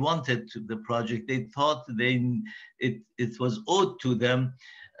 and they wanted the project. They thought it was owed to them.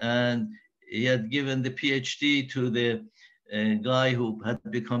 And he had given the PhD to the guy who had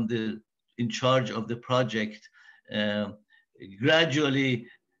become in charge of the project. Gradually,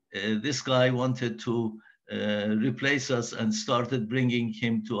 this guy wanted to replace us and started bringing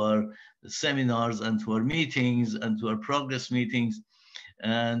him to our seminars and to our meetings and to our progress meetings.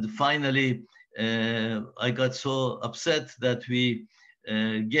 And finally, I got so upset that we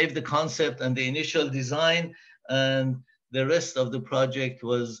gave the concept and the initial design, and the rest of the project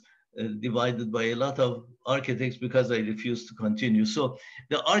was divided by a lot of architects because I refused to continue. So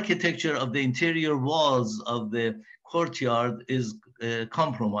the architecture of the interior walls of the courtyard is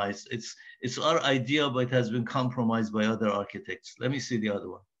compromised. It's our idea, but it has been compromised by other architects. Let me see the other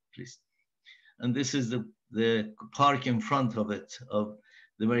one, please. And this is the park in front of it, of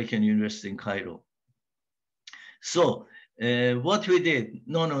the American University in Cairo. So what we did,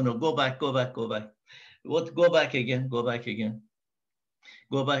 no, go back. Go back again.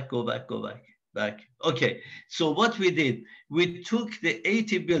 Back. Okay, so what we did, we took the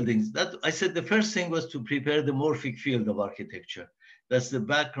 80 buildings. That I said the first thing was to prepare the morphic field of architecture. That's the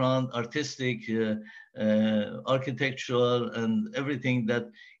background, artistic, architectural, and everything that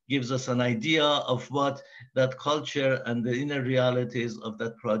gives us an idea of what that culture and the inner realities of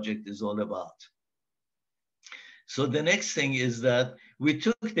that project is all about. So the next thing is that we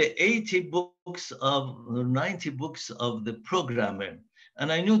took the 80 books of, 90 books of the programmer,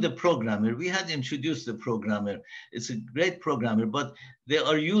 And I knew the programmer. We had introduced the programmer. It's a great programmer, but they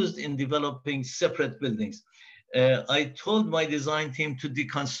are used in developing separate buildings. I told my design team to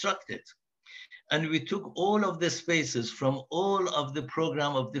deconstruct it. And we took all of the spaces from all of the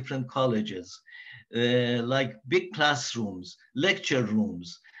program of different colleges, like big classrooms, lecture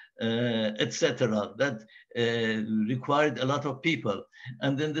rooms, etc., that required a lot of people.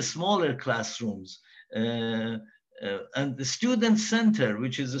 And then the smaller classrooms, and the student center,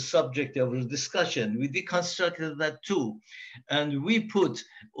 which is the subject of our discussion, we deconstructed that too. And we put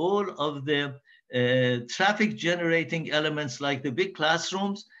all of the traffic generating elements like the big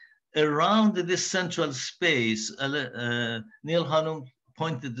classrooms around this central space. Neil Hanum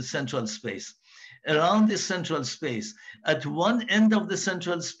pointed the central space. Around this central space, at one end of the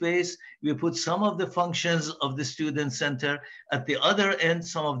central space, we put some of the functions of the student center. At the other end,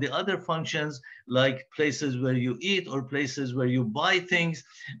 some of the other functions, like places where you eat or places where you buy things.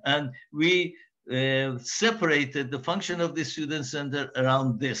 And we separated the function of the student center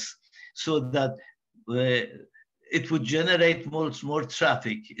around this, so that it would generate more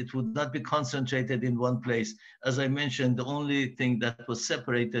traffic. It would not be concentrated in one place. As I mentioned, the only thing that was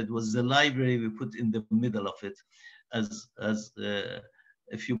separated was the library we put in the middle of it.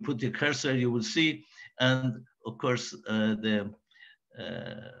 If you put your cursor, you will see. And of course, the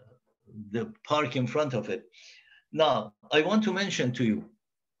park in front of it. Now, I want to mention to you,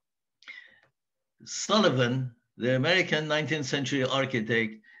 Sullivan, the American 19th century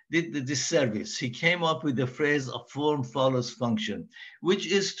architect, did the disservice. He came up with the phrase of form follows function, which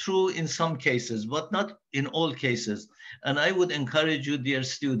is true in some cases, but not in all cases. And I would encourage you, dear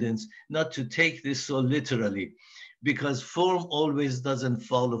students, not to take this so literally, because form always doesn't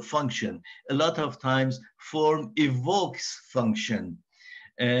follow function. A lot of times form evokes function.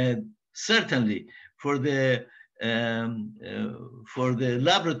 Certainly for the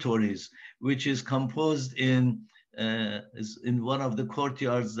laboratories, which is composed in one of the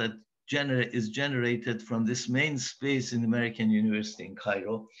courtyards that is generated from this main space in American University in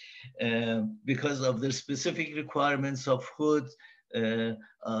Cairo, because of the specific requirements of Hood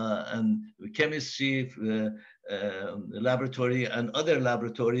and chemistry laboratory and other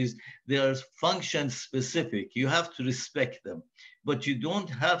laboratories. They are function specific. You have to respect them, but you don't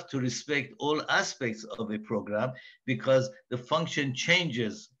have to respect all aspects of a program, because the function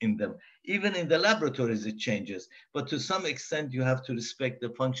changes in them. Even in the laboratories, it changes. But to some extent, you have to respect the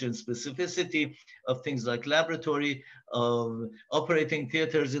function specificity of things like laboratory, of operating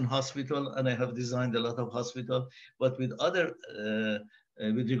theaters in hospital, and I have designed a lot of hospital. But with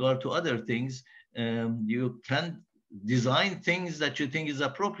regard to other things, you can design things that you think is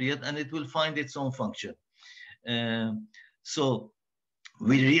appropriate, and it will find its own function. So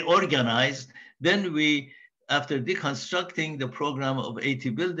we reorganized. Then we, after deconstructing the program of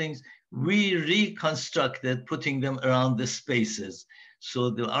 80 buildings, we reconstructed, putting them around the spaces. So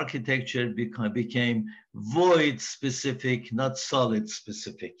the architecture became void specific, not solid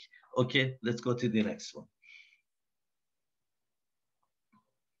specific. Okay, let's go to the next one.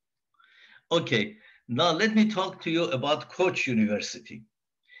 Okay, now let me talk to you about Koç University.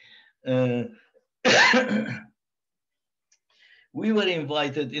 We were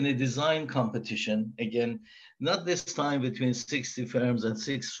invited in a design competition, again, not this time between 60 firms and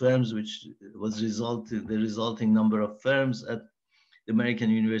 6 firms, which was the resulting number of firms at the American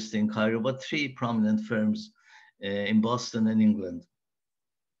University in Cairo, but 3 prominent firms in Boston and England.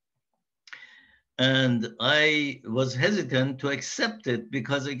 And I was hesitant to accept it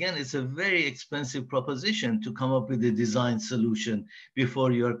because, again, it's a very expensive proposition to come up with a design solution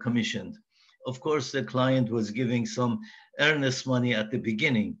before you're commissioned. Of course, the client was giving some earnest money at the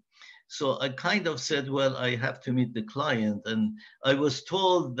beginning. So I kind of said, well, I have to meet the client. And I was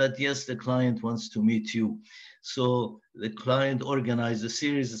told that, yes, the client wants to meet you. So the client organized a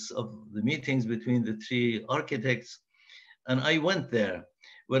series of the meetings between the 3 architects. And I went there.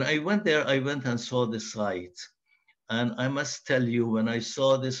 When I went there, I went and saw the site. And I must tell you, when I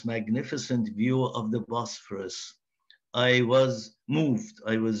saw this magnificent view of the Bosphorus, I was moved.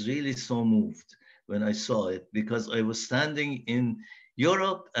 I was really so moved when I saw it, because I was standing in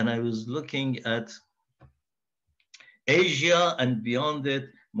Europe and I was looking at Asia, and beyond it,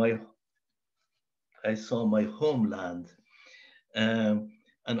 I saw my homeland.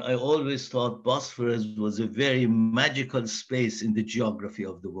 And I always thought Bosphorus was a very magical space in the geography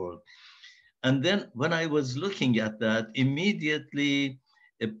of the world. And then when I was looking at that, immediately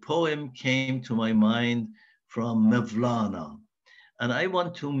a poem came to my mind from Mevlana. And I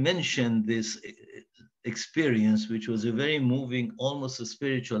want to mention this experience, which was a very moving, almost a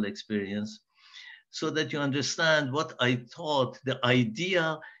spiritual experience. so that you understand what I thought the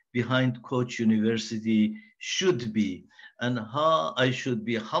idea behind Koç University should be, and how I should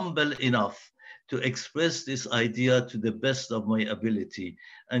be humble enough to express this idea to the best of my ability.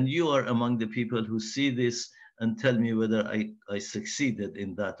 And you are among the people who see this and tell me whether I succeeded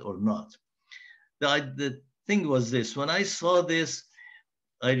in that or not. The thing was this: when I saw this,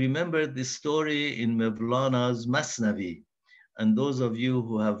 I remembered this story in Mevlana's Masnavi. And those of you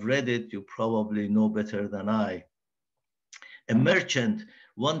who have read it, you probably know better than I. A merchant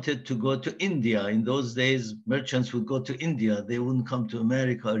wanted to go to India. In those days, merchants would go to India. They wouldn't come to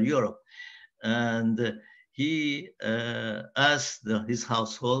America or Europe. And he asked his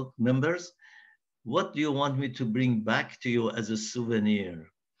household members, what do you want me to bring back to you as a souvenir?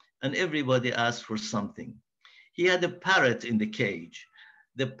 And everybody asked for something. He had a parrot in the cage.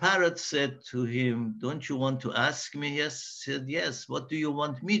 The parrot said to him, don't you want to ask me? Yes, he said, yes. What do you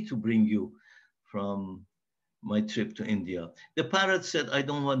want me to bring you from my trip to India? The parrot said, I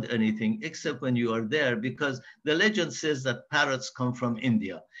don't want anything except when you are there, because the legend says that parrots come from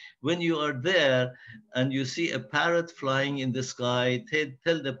India. When you are there and you see a parrot flying in the sky,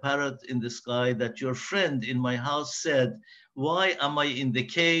 tell the parrot in the sky that your friend in my house said, why am I in the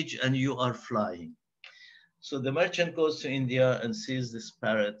cage and you are flying? So the merchant goes to India and sees this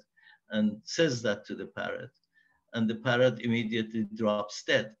parrot and says that to the parrot. And the parrot immediately drops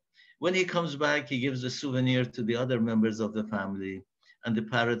dead. When he comes back, he gives a souvenir to the other members of the family. And the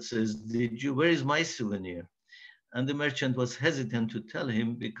parrot says, where is my souvenir? And the merchant was hesitant to tell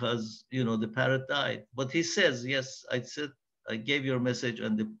him because, you know, the parrot died. But he says, yes, I gave your message,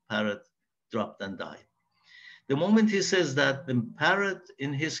 and the parrot dropped and died. The moment he says that, the parrot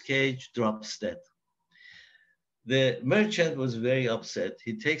in his cage drops dead. The merchant was very upset.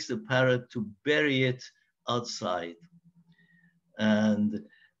 He takes the parrot to bury it outside. And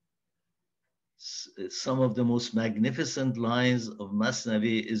some of the most magnificent lines of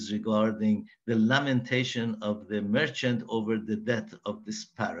Masnavi is regarding the lamentation of the merchant over the death of this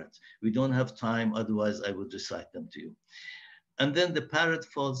parrot. We don't have time, otherwise I would recite them to you. And then the parrot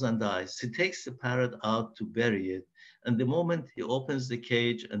falls and dies. He takes the parrot out to bury it. And the moment he opens the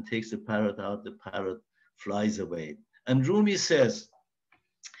cage and takes the parrot out, the parrot flies away. And Rumi says,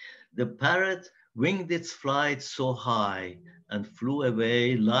 the parrot winged its flight so high and flew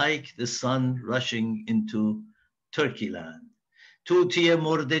away like the sun rushing into Turkey land. Tuti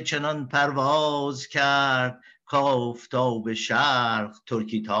murde chanan parvaz kard, kaftab sharq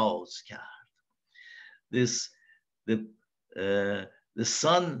Turki taz kard. The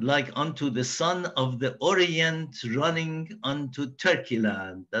sun, like unto the sun of the Orient running unto Turkey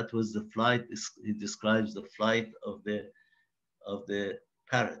land. That was the flight. He describes the flight of the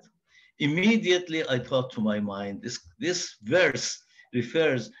parrot. Immediately I thought to my mind, this verse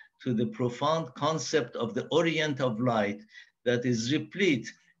refers to the profound concept of the Orient of light that is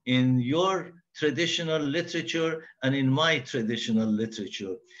replete in your traditional literature and in my traditional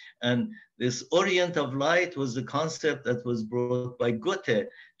literature. And this Orient of light was the concept that was brought by Goethe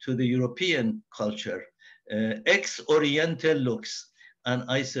to the European culture, ex oriente lux. And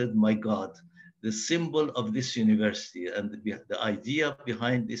I said, my God, the symbol of this university and the idea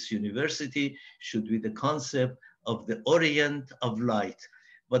behind this university should be the concept of the Orient of light.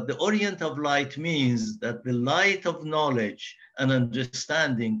 But the Orient of light means that the light of knowledge and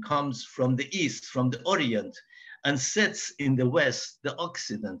understanding comes from the East, from the Orient, and sets in the West, the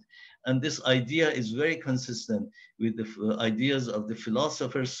Occident. And this idea is very consistent with the ideas of the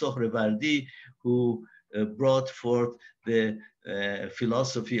philosopher Sohrawardi, who brought forth the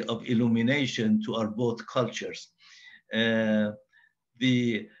philosophy of illumination to our both cultures. Now,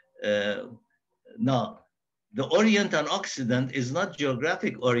 the Orient and Occident is not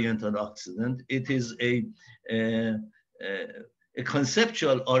geographic Orient and Occident. It is a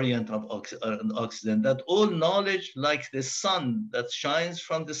conceptual Orient of Occident, that all knowledge, like the sun that shines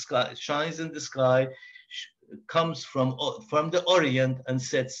from the sky, shines in the sky, comes from the Orient and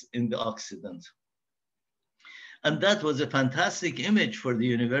sets in the Occident. And that was a fantastic image for the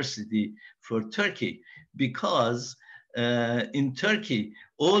university, for Turkey, because in Turkey,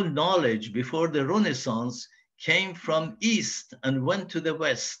 all knowledge before the Renaissance came from East and went to the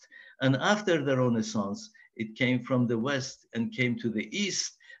West. And after the Renaissance, it came from the West and came to the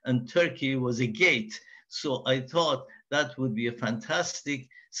East, and Turkey was a gate. So I thought that would be a fantastic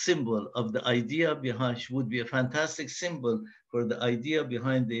symbol of the idea behind, would be a fantastic symbol for the idea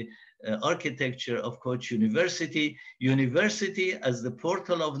behind the architecture of Koç University. University as the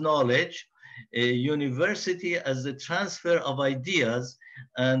portal of knowledge, a university as the transfer of ideas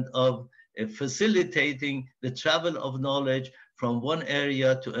and of facilitating the travel of knowledge from one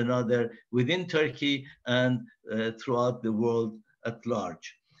area to another within Turkey and throughout the world at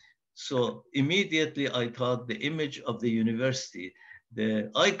large. So immediately I thought the image of the university, the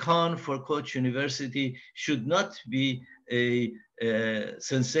icon for Koç University should not be a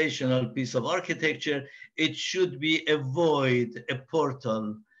sensational piece of architecture. It should be a void, a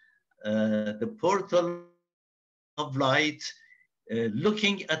portal, the portal of light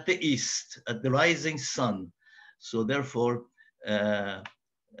looking at the east, at the rising sun. So therefore,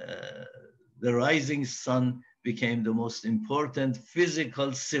 the rising sun became the most important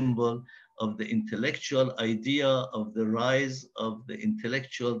physical symbol of the intellectual idea of the rise of the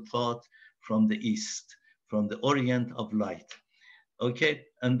intellectual thought from the east, from the orient of light. Okay,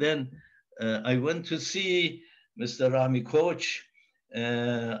 and then I went to see Mr. Rami Koç.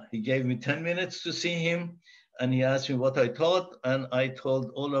 He gave me 10 minutes to see him, and he asked me what I thought, and I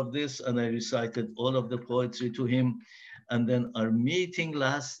told all of this, and I recited all of the poetry to him. And then our meeting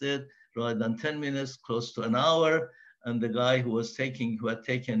lasted rather than 10 minutes, close to an hour. And the guy who had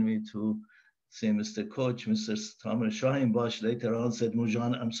taken me to see Mr. Koç, Mr. Tamer Shahinbash, later on said,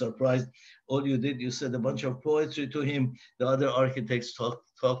 Muzhan, I'm surprised. All you did, you said a bunch of poetry to him. The other architects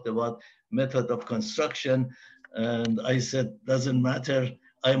talked about method of construction. And I said, doesn't matter.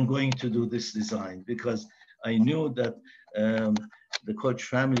 I'm going to do this design, because I knew that the Koç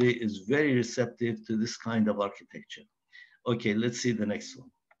family is very receptive to this kind of architecture. Okay, let's see the next one.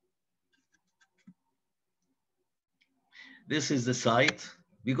 This is the site.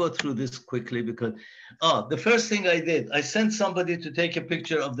 We go through this quickly because, the first thing I did, I sent somebody to take a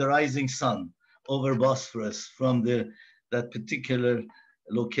picture of the rising sun over Bosphorus from that particular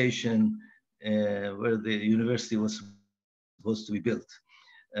location where the university was supposed to be built.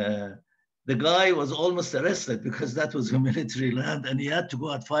 The guy was almost arrested because that was a military land, and he had to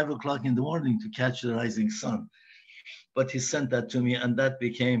go at 5 o'clock in the morning to catch the rising sun. But he sent that to me, and that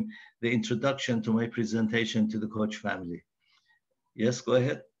became the introduction to my presentation to the Koç family. Yes, go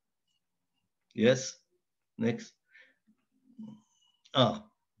ahead. Yes, next.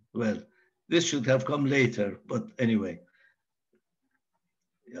 Well, this should have come later, but anyway.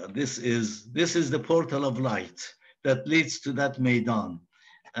 Yeah, this is the portal of light that leads to that Meydan,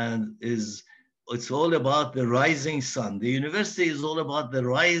 and it's all about the rising sun. The university is all about the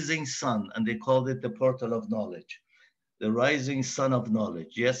rising sun, and they called it the portal of knowledge, the rising sun of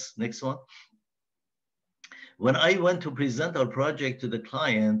knowledge. Yes, next one. When I went to present our project to the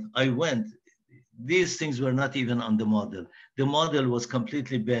client, these things were not even on the model. The model was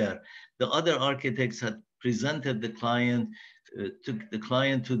completely bare. The other architects had presented the client, took the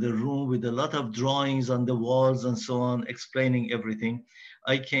client to the room with a lot of drawings on the walls and so on, explaining everything.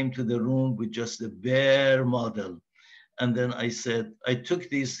 I came to the room with just a bare model. And then I said, I took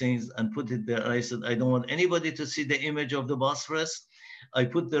these things and put it there. I said, I don't want anybody to see the image of the Bosphorus. I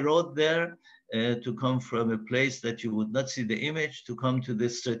put the road there to come from a place that you would not see the image, to come to the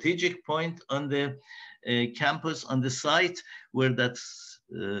strategic point on the campus, on the site where that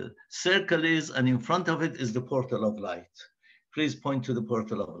circle is, and in front of it is the portal of light. Please point to the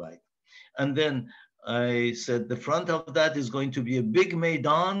portal of light. And then I said the front of that is going to be a big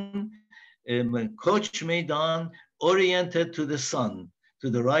Meydan, Koç Meydan, oriented to the sun, to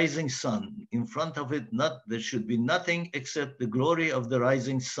the rising sun. In front of it, there should be nothing except the glory of the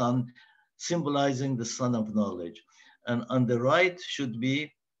rising sun, symbolizing the sun of knowledge. And on the right should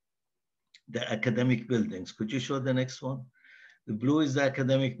be the academic buildings. Could you show the next one? The blue is the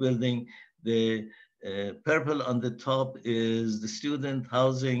academic building. The purple on the top is the student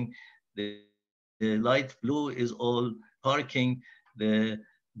housing. The light blue is all parking. The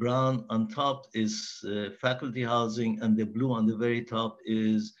brown on top is faculty housing, and the blue on the very top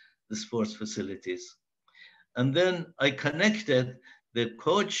is the sports facilities. And then I connected the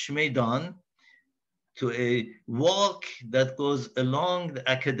Koç Meydan to a walk that goes along the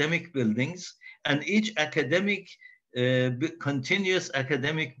academic buildings, and each academic, continuous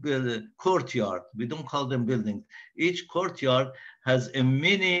academic courtyard, we don't call them buildings, each courtyard has a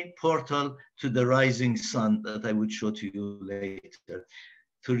mini portal to the rising sun that I would show to you later,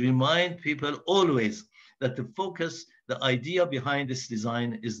 to remind people always that the focus, the idea behind this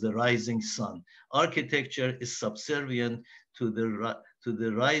design is the rising sun. Architecture is subservient to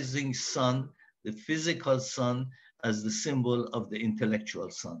the rising sun, the physical sun, as the symbol of the intellectual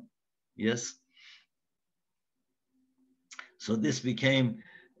sun. Yes? So this became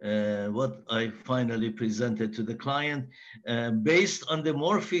what I finally presented to the client. Based on the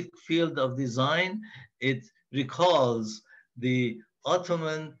morphic field of design, it recalls the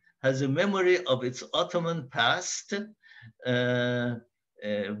Ottoman, has a memory of its Ottoman past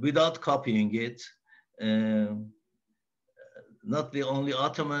without copying it. not the only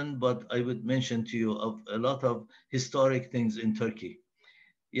Ottoman, but I would mention to you of a lot of historic things in Turkey.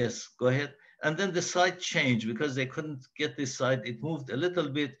 Yes, go ahead. And then the site changed because they couldn't get this site. It moved a little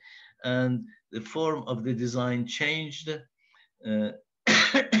bit and the form of the design changed.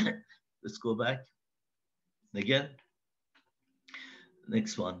 Let's go back again.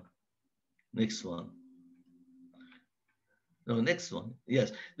 Next one. Next one. No, next one.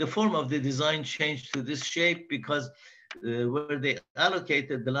 Yes, the form of the design changed to this shape because where they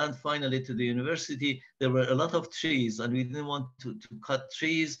allocated the land finally to the university, there were a lot of trees and we didn't want to cut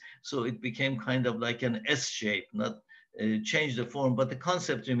trees. So it became kind of like an S shape, not change the form, but the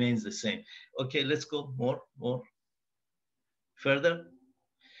concept remains the same. Okay, let's go more. Further.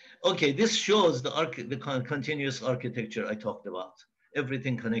 Okay, this shows the continuous architecture I talked about.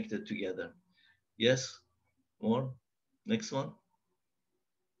 Everything connected together. Yes, more. Next one.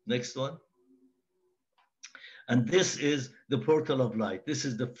 Next one. And this is the portal of light. This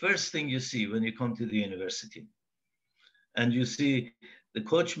is the first thing you see when you come to the university. And you see the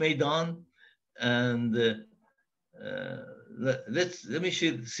Koç Meydan and let me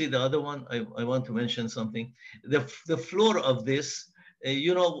see the other one. I want to mention something. The floor of this,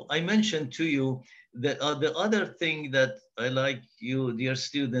 you know, I mentioned to you that the other thing that I like you, dear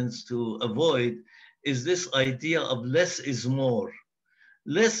students, to avoid is this idea of less is more.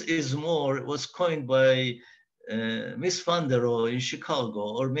 Less is more was coined by Miss Van der Rohe in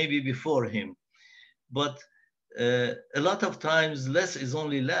Chicago, or maybe before him. But a lot of times less is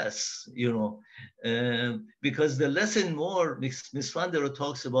only less, you know, because the less and more Miss Van der Rohe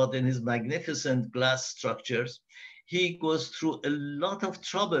talks about in his magnificent glass structures. He goes through a lot of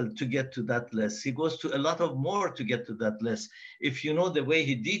trouble to get to that less. He goes to a lot of more to get to that less. If you know the way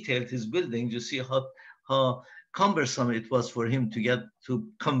he detailed his buildings, you see how cumbersome it was for him to get to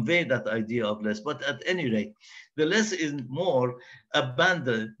convey that idea of less. But at any rate, the less is more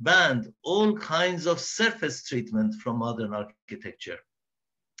banned all kinds of surface treatment from modern architecture.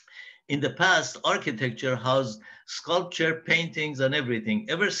 In the past, architecture housed sculpture, paintings, and everything.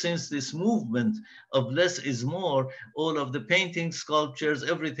 Ever since this movement of less is more, all of the paintings, sculptures,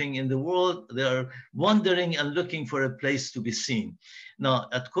 everything in the world, they are wandering and looking for a place to be seen. Now,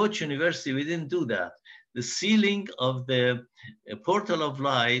 at Koç University, we didn't do that. The ceiling of the portal of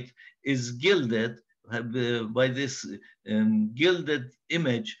light is gilded by this gilded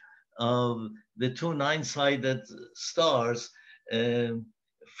image of the two nine-sided stars.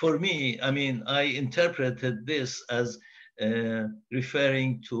 For me, I mean, I interpreted this as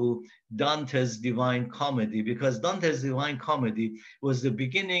referring to Dante's Divine Comedy, because Dante's Divine Comedy was the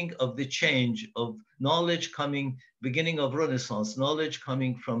beginning of the change of knowledge coming, beginning of Renaissance, knowledge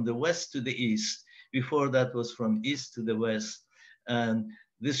coming from the West to the East. Before that was from East to the West. And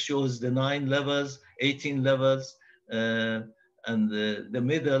this shows the 9 levels, 18 levels, and the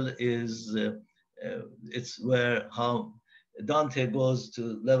middle is, it's where how Dante goes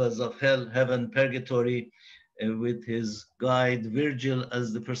to levels of hell, heaven, purgatory, with his guide Virgil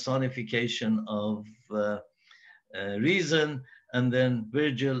as the personification of reason. And then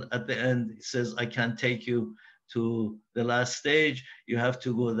Virgil at the end says, I can't take you to the last stage. You have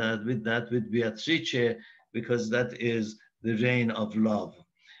to go with Beatrice, because that is the reign of love.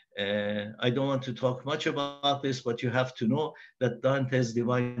 I don't want to talk much about this, but you have to know that Dante's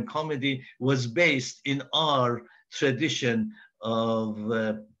Divine Comedy was based in our tradition of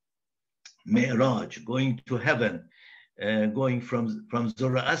Mi'raj, going to heaven, going from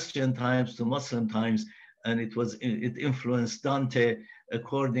Zoroastrian times to Muslim times, and it influenced Dante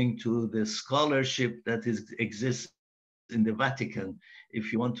according to the scholarship that exists in the Vatican.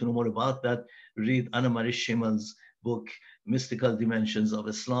 If you want to know more about that, read Anna Marie Schimmel's book, Mystical Dimensions of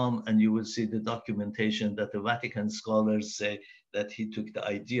Islam, and you will see the documentation that the Vatican scholars say that he took the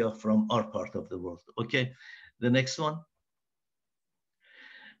idea from our part of the world. Okay, the next one.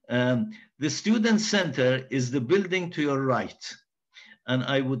 The Student Center is the building to your right, and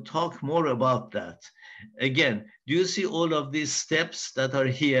I would talk more about that. Again, do you see all of these steps that are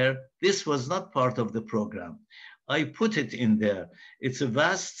here? This was not part of the program. I put it in there. It's a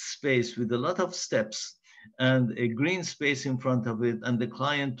vast space with a lot of steps and a green space in front of it. And the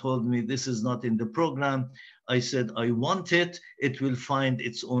client told me, this is not in the program. I said, I want it. It will find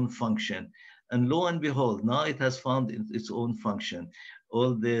its own function. And lo and behold, now it has found its own function.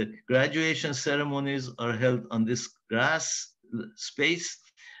 All the graduation ceremonies are held on this grass space.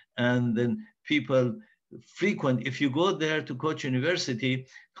 And then people frequent, if you go there to Koç University,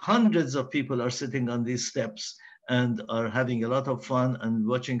 hundreds of people are sitting on these steps and are having a lot of fun and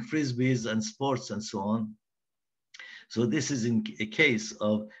watching frisbees and sports and so on. So this is in a case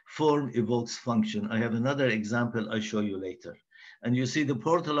of form evokes function. I have another example I'll show you later. And you see the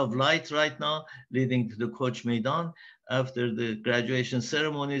portal of light right now leading to the Koç Meydan. After the graduation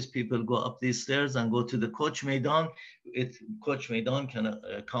ceremonies, people go up these stairs and go to the Koç Meydan. Koç Meydan can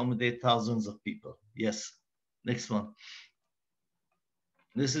accommodate thousands of people. Yes, next one.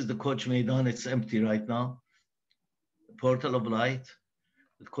 This is the Koç Meydan. It's empty right now. The portal of light,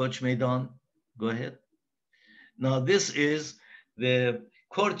 the Koç Meydan. Go ahead. Now this is the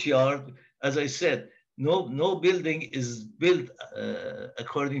courtyard. As I said, no building is built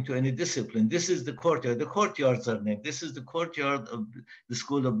according to any discipline. This is the courtyard. The courtyards are named. This is the courtyard of the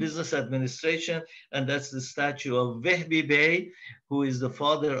School of Business Administration, and that's the statue of Vehbi Bey, who is the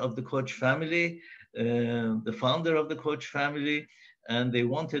father of the Koç family, the founder of the Koç family, and they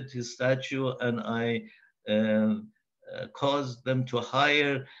wanted his statue, and I caused them to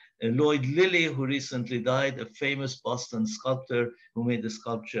hire Lloyd Lilly, who recently died, a famous Boston sculptor who made the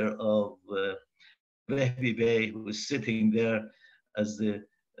sculpture of Vehbi Bey, who is sitting there as the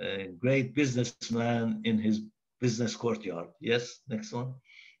great businessman in his business courtyard. Yes, next one.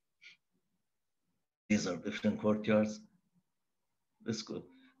 These are different courtyards. That's good.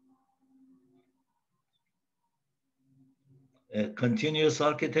 Continuous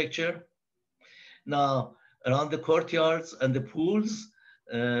architecture. Now, around the courtyards and the pools,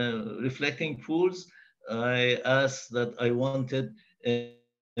 reflecting pools, I asked that I wanted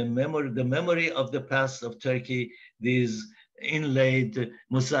the memory of the past of Turkey, these inlaid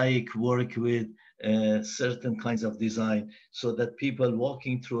mosaic work with certain kinds of design, so that people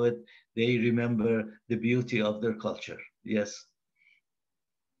walking through it, they remember the beauty of their culture. Yes.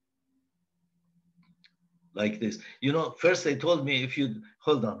 Like this. You know, first they told me if you,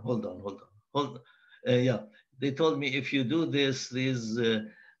 hold on. Yeah, they told me if you do this, these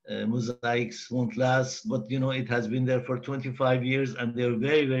mosaics won't last, but you know, it has been there for 25 years and they're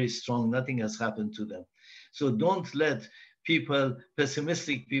very, very strong. Nothing has happened to them. So don't let people,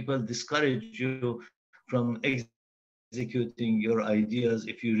 pessimistic people, discourage you from executing your ideas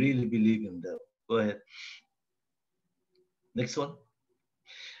if you really believe in them. Go ahead. Next one.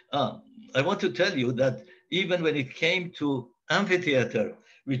 I want to tell you that even when it came to amphitheater,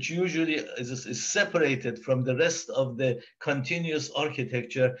 which usually is separated from the rest of the continuous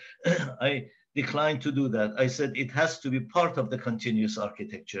architecture, I declined to do that. I said it has to be part of the continuous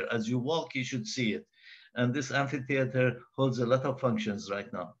architecture. As you walk, you should see it. And this amphitheater holds a lot of functions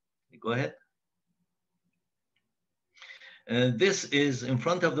right now. Go ahead. This is in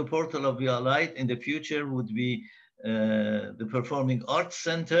front of the portal of Via Light. In the future would be the Performing Arts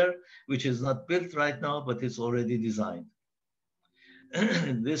Center, which is not built right now, but it's already designed.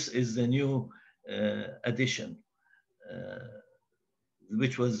 This is the new addition,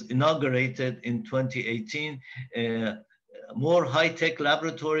 which was inaugurated in 2018. More high-tech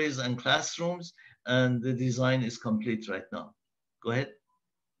laboratories and classrooms, and the design is complete right now. Go ahead.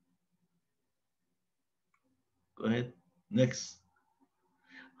 Go ahead. Next.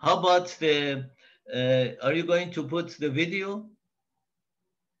 How about the, are you going to put the video?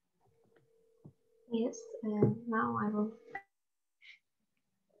 Yes, now I will.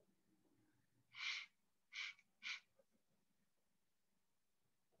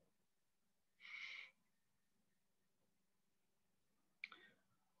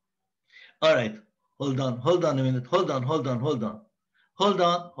 All right, hold on a minute. Hold on.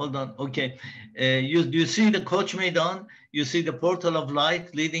 Okay, you see the Koç Meydan, you see the portal of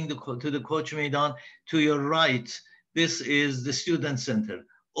light leading to the Koç Meydan. To your right, this is the student center.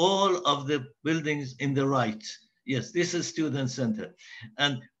 All of the buildings in the right. Yes, this is student center.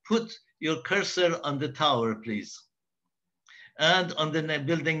 And put your cursor on the tower, please. And on the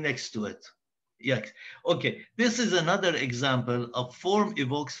building next to it. Yes, okay. This is another example of form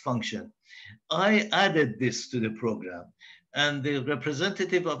evokes function. I added this to the program, and the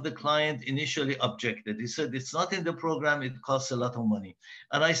representative of the client initially objected. He said, it's not in the program, it costs a lot of money.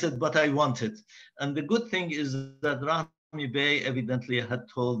 And I said, but I want it. And the good thing is that Rahmi Bey evidently had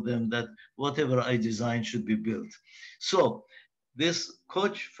told them that whatever I design should be built. So this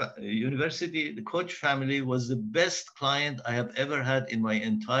Koç University, the Koç family was the best client I have ever had in my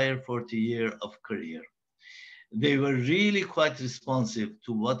entire 40 years of career. They were really quite responsive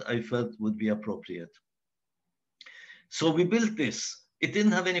to what I felt would be appropriate. So we built this. It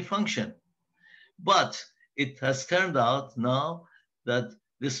didn't have any function, but it has turned out now that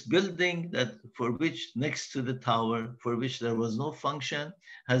this building that for which next to the tower, for which there was no function,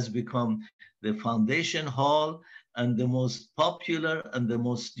 has become the foundation hall and the most popular and the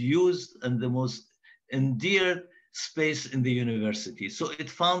most used and the most endeared space in the university. So it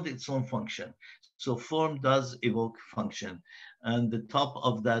found its own function. So form does evoke function. And the top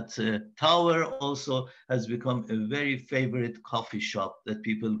of that tower also has become a very favorite coffee shop that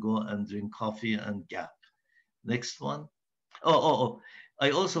people go and drink coffee and gap. Next one. Oh. I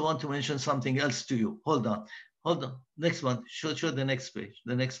also want to mention something else to you. Hold on. Next one. Show the next page.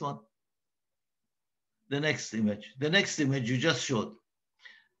 The next one. The next image. The next image you just showed.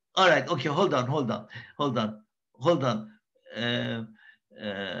 All right. Okay. Hold on.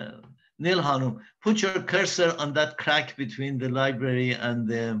 Nil Hanum, put your cursor on that crack between the library and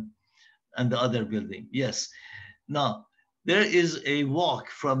the other building. Yes. Now, there is a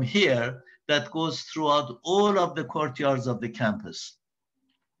walk from here that goes throughout all of the courtyards of the campus.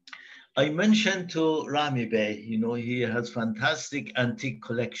 I mentioned to Rami Bey, you know, he has fantastic antique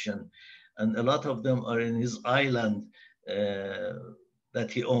collection, and a lot of them are in his island that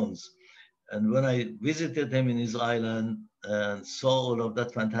he owns. And when I visited him in his island and saw all of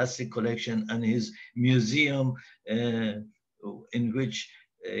that fantastic collection and his museum in which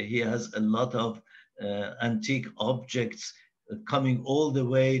he has a lot of antique objects coming all the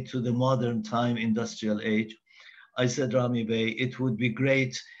way to the modern time industrial age, I said, Rami Bey, it would be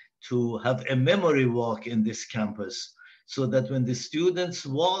great to have a memory walk in this campus so that when the students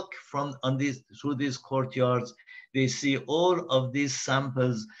walk through these courtyards, they see all of these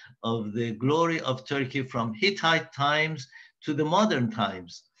samples of the glory of Turkey from Hittite times to the modern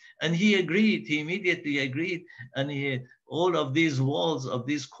times. And he agreed, he immediately agreed. And all of these walls of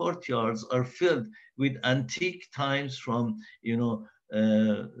these courtyards are filled with antique times from, you know,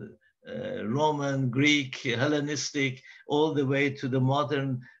 Roman, Greek, Hellenistic, all the way to the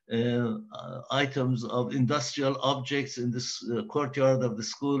modern items of industrial objects in this courtyard of the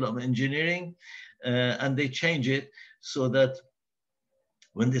School of Engineering. And they change it so that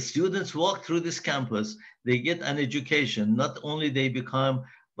when the students walk through this campus, they get an education. Not only they become,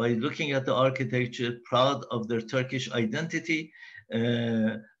 by looking at the architecture, proud of their Turkish identity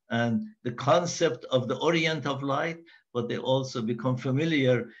and the concept of the Orient of light, but they also become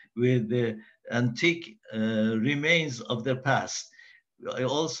familiar with the antique remains of their past. I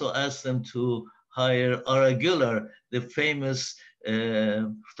also asked them to hire Ara Güler, the famous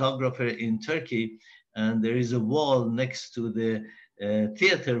photographer in Turkey, and there is a wall next to the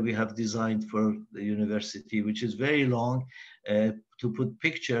theater we have designed for the university, which is very long, to put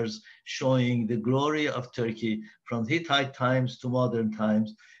pictures showing the glory of Turkey from Hittite times to modern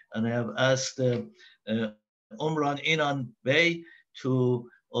times. And I have asked Umran Inan Bey to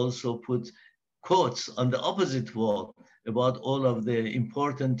also put quotes on the opposite wall about all of the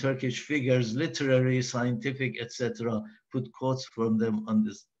important Turkish figures, literary, scientific, etc., put quotes from them on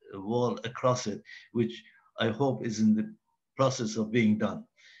this wall across it, which I hope is in the process of being done.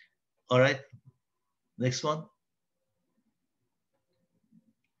 All right, next one.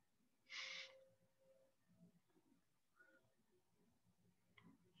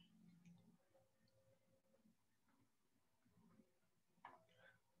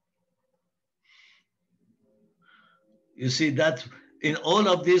 You see that in all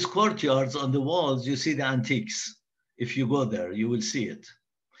of these courtyards on the walls, you see the antiques. If you go there, you will see it.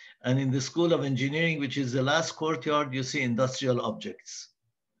 And in the School of Engineering, which is the last courtyard, you see industrial objects.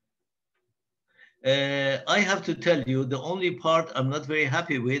 I have to tell you, the only part I'm not very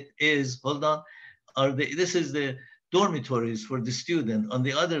happy with is, hold on, this is the dormitories for the student on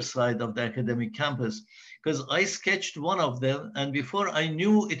the other side of the academic campus, because I sketched one of them, and before I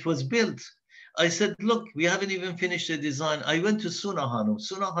knew it was built, I said, look, we haven't even finished the design. I went to Suna Hanum.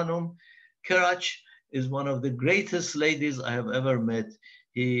 Suna Hanum Karac is one of the greatest ladies I have ever met.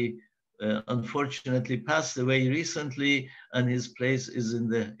 He unfortunately passed away recently, and his place is in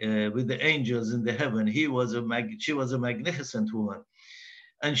the with the angels in the heaven. She was a magnificent woman.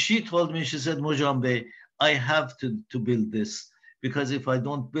 And she told me, she said, Mozhan Bey, I have to build this, because if I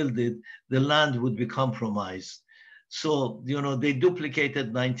don't build it, the land would be compromised. So, you know, they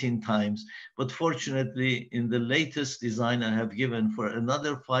duplicated 19 times, but fortunately in the latest design I have given for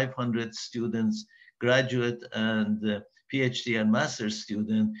another 500 students, graduate and PhD and master's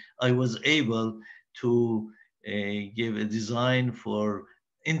student, I was able to give a design for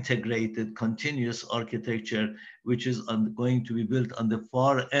integrated continuous architecture, which is going to be built on the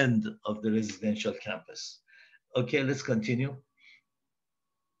far end of the residential campus. Okay, let's continue.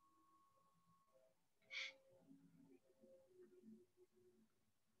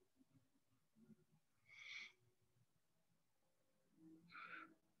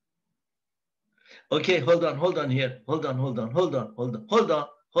 Okay, hold on here. Hold on.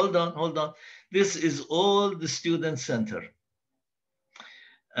 This is all the student center.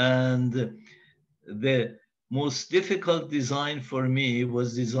 And the most difficult design for me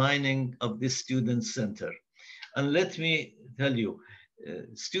was designing of this student center. And let me tell you,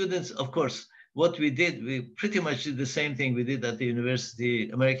 students, of course, what we did, we pretty much did the same thing we did at the university,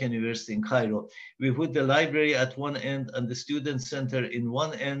 American University in Cairo. We put the library at one end and the student center in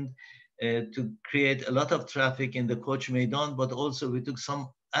one end to create a lot of traffic in the Koch Maidan, but also we took some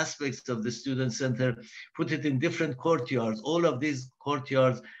aspects of the student center, put it in different courtyards. All of these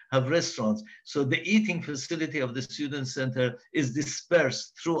courtyards have restaurants. So the eating facility of the student center is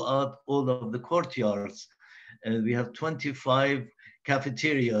dispersed throughout all of the courtyards. We have 25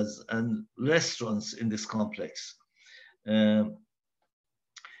 cafeterias and restaurants in this complex. But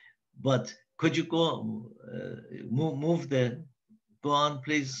could you go, go on,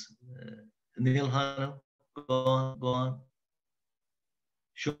 please, Neil Hanna, go on.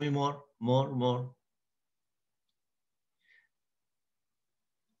 Show me more.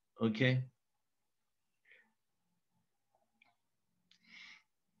 Okay.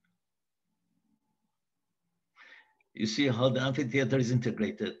 You see how the amphitheater is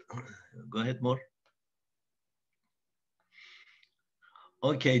integrated. Go ahead, more.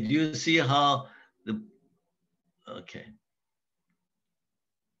 Okay, do you see how the, okay.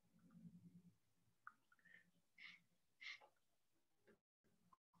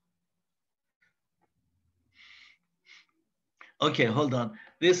 Okay, hold on.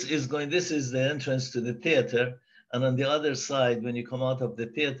 This is the entrance to the theater. And on the other side, when you come out of the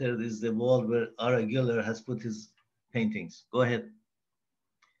theater, this is the wall where Ara Güler has put his paintings. Go ahead.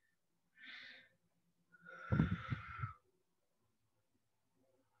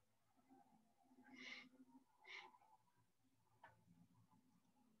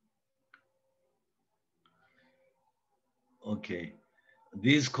 Okay.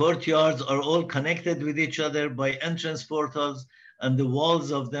 These courtyards are all connected with each other by entrance portals, and the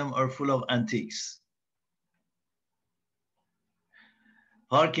walls of them are full of antiques.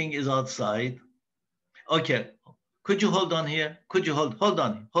 Parking is outside. Okay, could you hold on here? Could you hold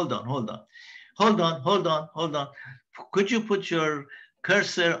on. Could you put your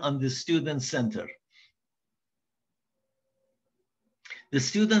cursor on the student center? The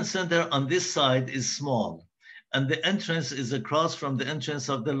student center on this side is small, and the entrance is across from the entrance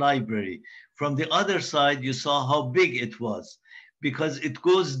of the library. From the other side, you saw how big it was because it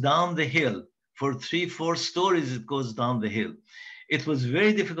goes down the hill. For 3-4 stories, it goes down the hill. It was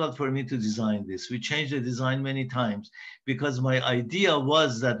very difficult for me to design this. We changed the design many times because my idea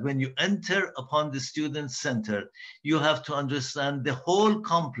was that when you enter upon the student center, you have to understand the whole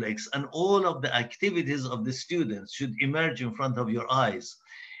complex and all of the activities of the students should emerge in front of your eyes.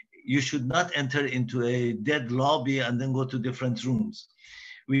 You should not enter into a dead lobby and then go to different rooms.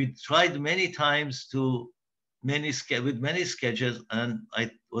 We tried many times with many sketches, and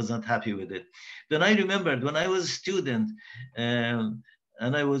I was not happy with it. Then I remembered when I was a student and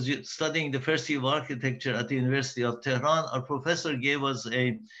I was studying the first year of architecture at the University of Tehran, our professor gave us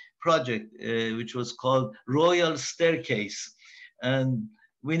a project which was called Royal Staircase. And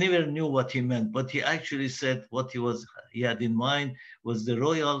we never knew what he meant, but he actually said what he had in mind was the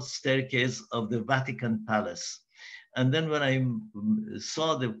Royal Staircase of the Vatican Palace. And then when I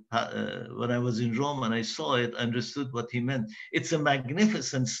saw when I was in Rome and I saw it, I understood what he meant. It's a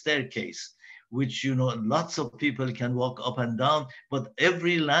magnificent staircase, which, you know, lots of people can walk up and down, but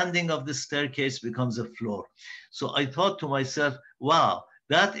every landing of the staircase becomes a floor. So I thought to myself, wow,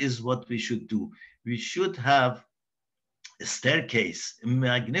 that is what we should do. We should have a staircase, a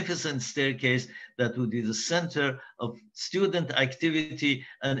magnificent staircase that would be the center of student activity,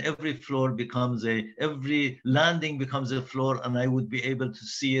 and every landing becomes a floor, and I would be able to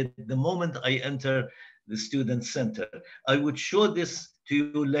see it the moment I enter the student center. I would show this to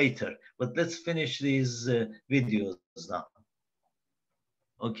you later, but let's finish these videos now.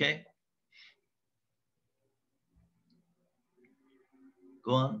 Okay?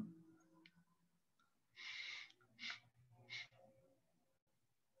 Go on.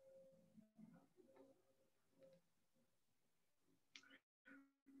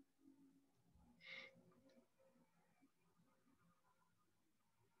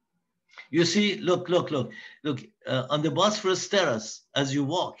 You see, look, on the Bosphorus Terrace, as you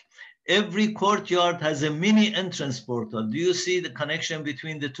walk, every courtyard has a mini entrance portal. Do you see the connection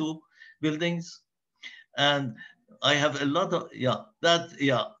between the two buildings? And I have a lot of,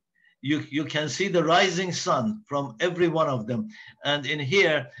 you can see the rising sun from every one of them. And in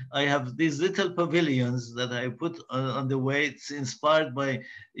here, I have these little pavilions that I put on the way. It's inspired by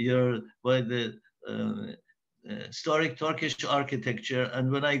the historic Turkish architecture.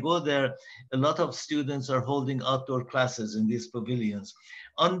 And when I go there, a lot of students are holding outdoor classes in these pavilions.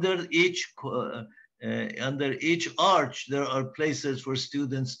 Under each Under each arch, there are places for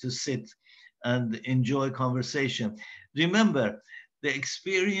students to sit and enjoy conversation. Remember, the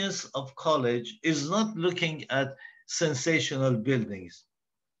experience of college is not looking at sensational buildings.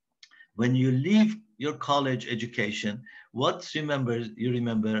 When you leave your college education, what you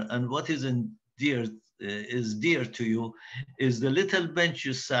remember, and what is dear to you is the little bench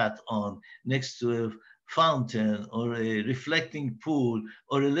you sat on next to a fountain or a reflecting pool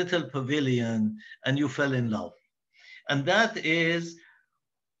or a little pavilion, and you fell in love. And that is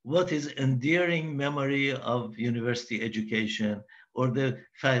what is endearing memory of university education, or the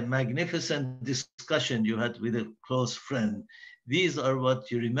magnificent discussion you had with a close friend. These are what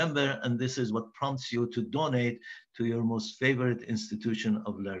you remember, and this is what prompts you to donate to your most favorite institution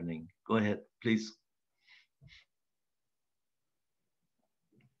of learning. Go ahead, please.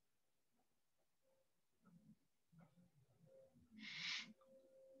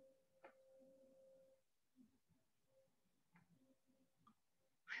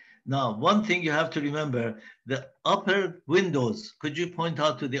 Now, one thing you have to remember, the upper windows, could you point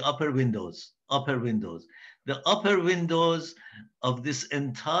out to the upper windows? Upper windows. The upper windows of this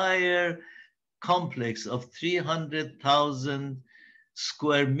entire complex of 300,000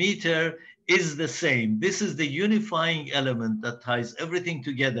 square meter is the same. This is the unifying element that ties everything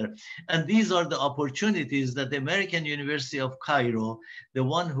together. And these are the opportunities that the American University of Cairo, the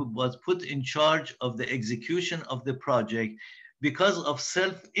one who was put in charge of the execution of the project, because of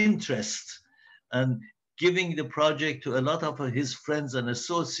self-interest and giving the project to a lot of his friends and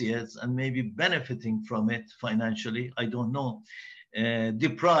associates and maybe benefiting from it financially, I don't know,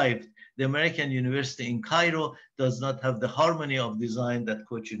 deprived. The American University in Cairo does not have the harmony of design that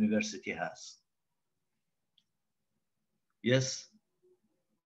Koç University has. Yes?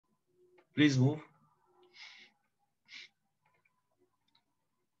 Please move.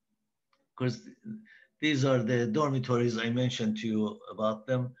 Of course, these are the dormitories I mentioned to you about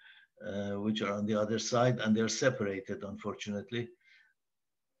them, which are on the other side, and they're separated, unfortunately.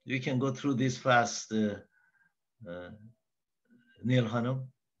 We can go through this fast, Neil Hanum.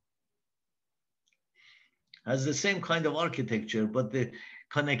 Has the same kind of architecture, but the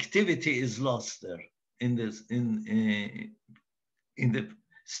connectivity is lost there in this in the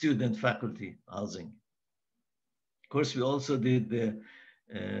student faculty housing. Of course, we also did the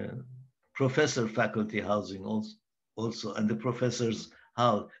professor faculty housing also, and the professor's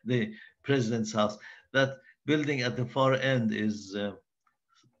house, the president's house. That building at the far end is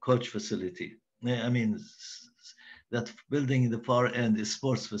coach facility. I mean, that building in the far end is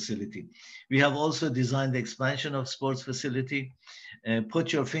sports facility. We have also designed the expansion of sports facility.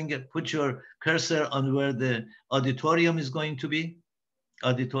 Put your cursor on where the auditorium is going to be.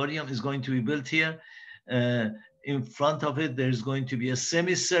 Auditorium is going to be built here. In front of it, there's going to be a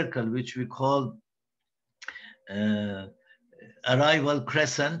semicircle, which we call arrival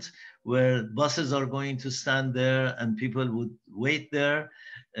crescent, where buses are going to stand there and people would wait there.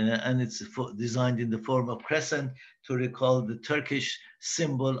 And it's designed in the form of crescent to recall the Turkish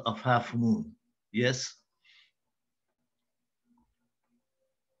symbol of half moon. Yes?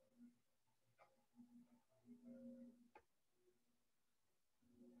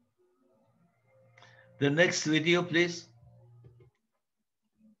 The next video, please.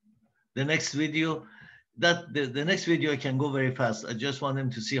 The next video, the next video I can go very fast. I just want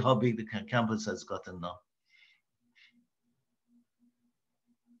them to see how big the campus has gotten now.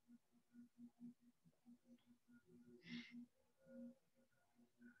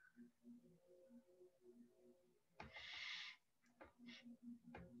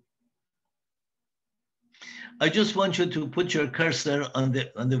 I just want you to put your cursor on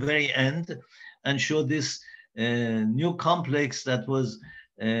the very end and show this new complex that was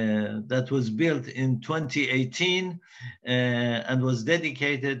built in 2018 and was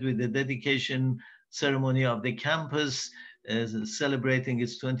dedicated with the dedication ceremony of the campus, celebrating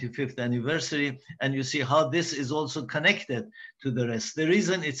its 25th anniversary. And you see how this is also connected to the rest. The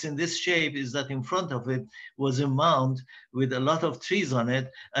reason it's in this shape is that in front of it was a mound with a lot of trees on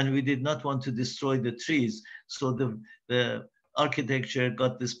it, and we did not want to destroy the trees. So the architecture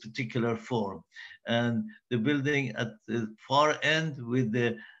got this particular form. And the building at the far end with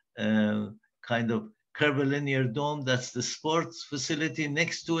the kind of curvilinear dome, that's the sports facility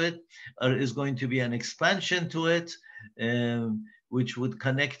next to it, is going to be an expansion to it, which would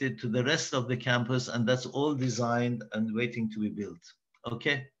connect it to the rest of the campus, and that's all designed and waiting to be built.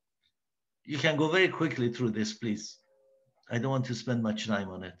 Okay? You can go very quickly through this, please. I don't want to spend much time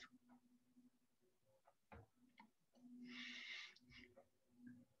on it.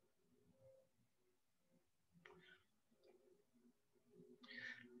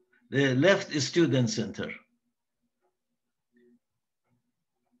 The left is student center.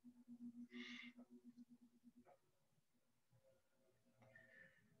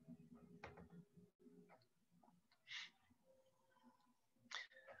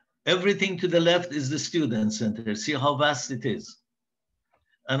 Everything to the left is the student center. See how vast it is.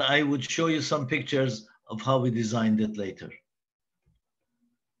 And I would show you some pictures of how we designed it later.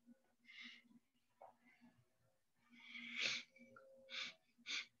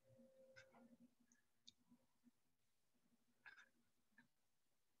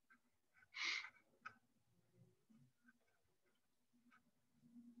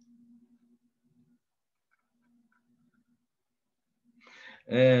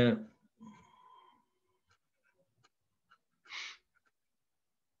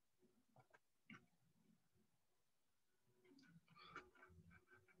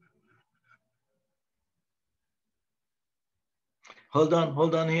 Hold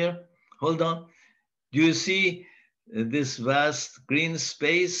on here, hold on. Do you see this vast green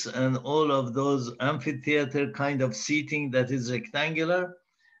space and all of those amphitheater kind of seating that is rectangular?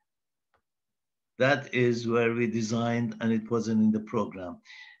 That is where we designed, and it wasn't in the program.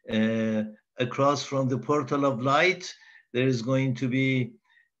 Across from the Portal of Light, there is going to be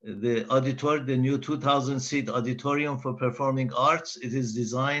the auditorium, the new 2,000-seat auditorium for performing arts. It is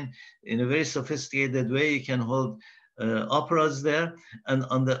designed in a very sophisticated way. You can hold operas there. And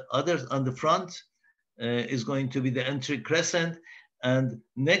on the front is going to be the entry crescent. And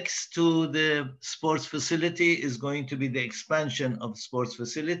next to the sports facility is going to be the expansion of sports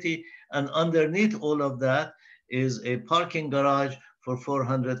facility. And underneath all of that is a parking garage for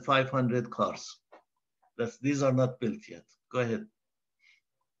 400, 500 cars. These are not built yet. Go ahead.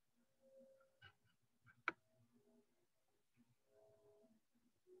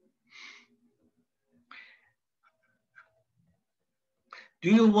 Do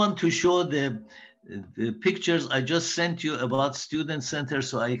you want to show the pictures I just sent you about student center?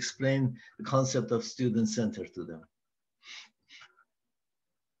 So I explained the concept of student center to them.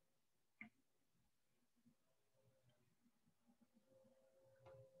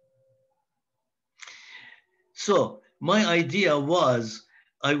 So my idea was,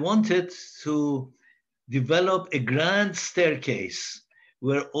 I wanted to develop a grand staircase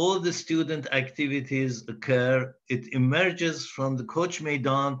where all the student activities occur. It emerges from the Coach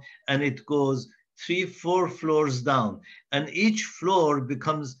Maidan and it goes 3-4 floors down. And each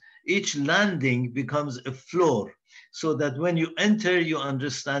landing becomes a floor, so that when you enter, you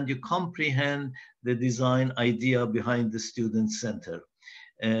understand, you comprehend the design idea behind the student center.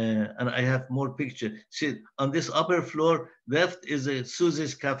 And I have more pictures. See, on this upper floor, left is a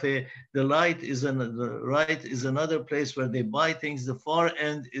Susie's Cafe. The right is another place where they buy things. The far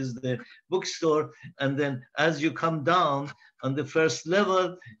end is the bookstore. And then as you come down on the first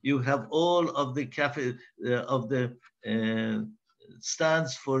level, you have all of the cafe,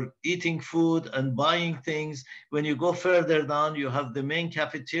 stands for eating food and buying things. When you go further down, you have the main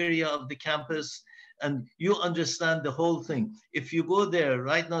cafeteria of the campus. And you understand the whole thing. If you go there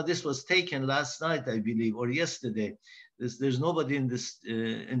right now, this was taken last night, I believe, or yesterday. There's nobody in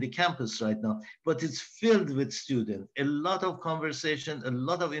the campus right now, but it's filled with students. A lot of conversation, a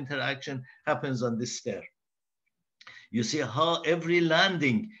lot of interaction happens on this stair. You see how every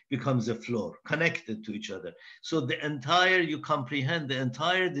landing becomes a floor connected to each other. So you comprehend the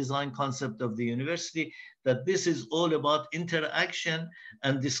entire design concept of the university, that this is all about interaction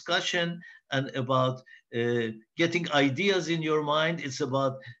and discussion and about getting ideas in your mind. It's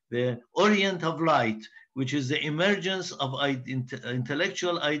about the orient of light, which is the emergence of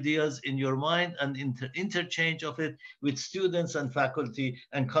intellectual ideas in your mind and interchange of it with students and faculty,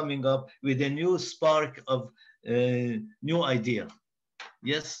 and coming up with a new spark of new idea.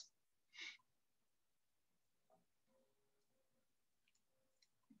 Yes?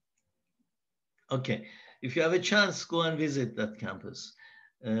 Okay, if you have a chance, go and visit that campus.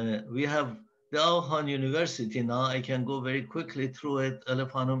 We have the Auhan University now. I can go very quickly through it, Elif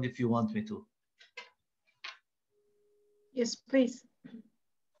Hanım, if you want me to. Yes, please.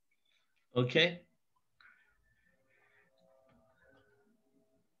 Okay.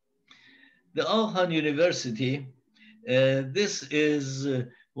 The Auhan University, this is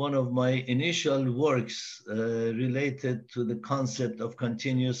one of my initial works related to the concept of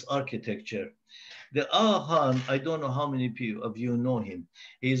continuous architecture. The Auhan, I don't know how many of you know him.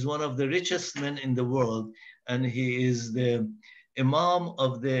 He is one of the richest men in the world, and he is the Imam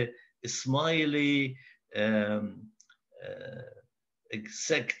of the Ismaili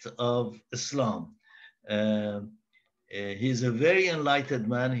sect of Islam. He's a very enlightened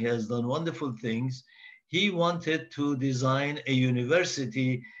man. He has done wonderful things. He wanted to design a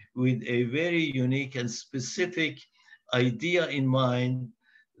university with a very unique and specific idea in mind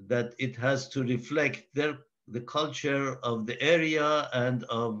that it has to reflect the culture of the area and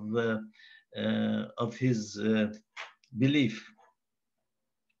of his belief.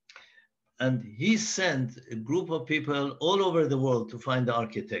 And he sent a group of people all over the world to find the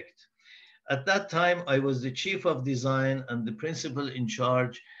architect. At that time, I was the chief of design and the principal in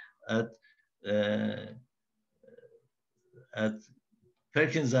charge at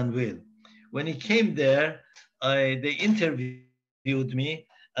Perkins and Will. When he came there, they interviewed me,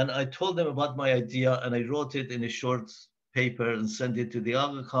 and I told them about my idea, and I wrote it in a short paper and sent it to the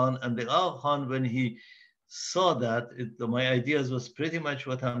Aga Khan. And the Aga Khan, when he saw that, my ideas was pretty much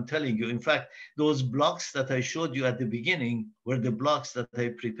what I'm telling you. In fact, those blocks that I showed you at the beginning were the blocks that I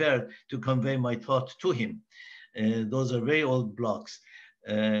prepared to convey my thought to him. Those are very old blocks.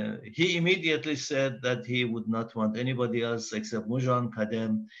 He immediately said that he would not want anybody else except Mozhan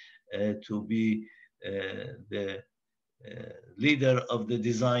Khadem to be the leader of the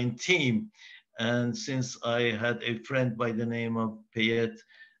design team. And since I had a friend by the name of Payet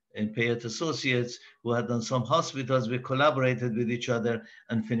and Payet Associates who had done some hospitals, we collaborated with each other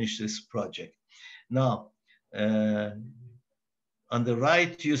and finished this project. Now, on the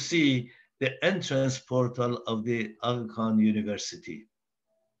right, you see the entrance portal of the Aga Khan University.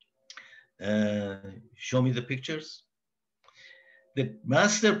 Show me the pictures. The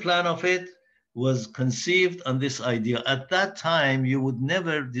master plan of it was conceived on this idea. At that time, you would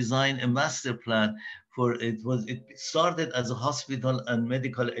never design a master plan for it. It started as a hospital and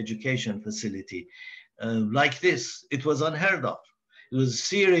medical education facility. Like this, it was unheard of. It was a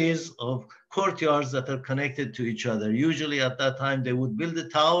series of courtyards that are connected to each other. Usually at that time, they would build a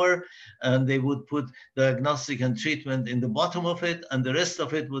tower and they would put diagnostic and treatment in the bottom of it, and the rest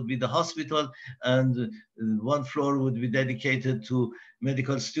of it would be the hospital, and one floor would be dedicated to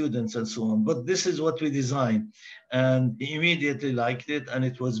medical students and so on. But this is what we designed, and he immediately liked it, and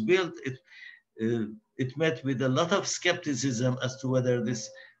it was built. It met with a lot of skepticism as to whether this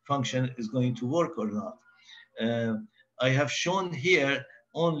function is going to work or not. I have shown here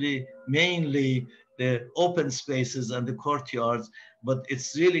only mainly the open spaces and the courtyards, but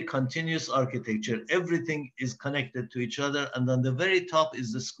it's really continuous architecture. Everything is connected to each other, and on the very top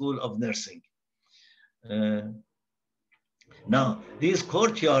is the School of Nursing. Now, these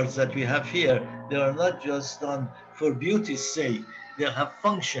courtyards that we have here, they are not just done for beauty's sake, they have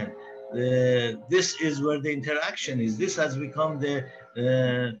function. This is where the interaction is. This has become the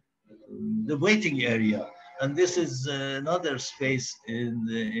waiting area. And this is another space in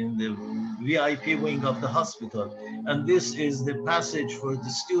the VIP wing of the hospital. And this is the passage for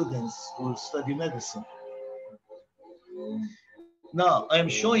the students who study medicine. Now, I'm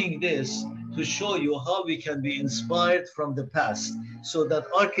showing this to show you how we can be inspired from the past, so that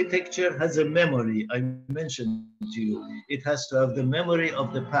architecture has a memory. I mentioned to you, it has to have the memory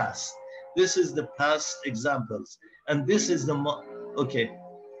of the past. This is the past examples. And this is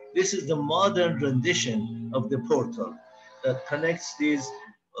this is the modern rendition of the portal that connects these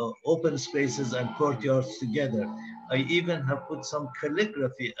open spaces and courtyards together. I even have put some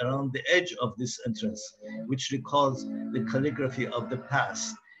calligraphy around the edge of this entrance, which recalls the calligraphy of the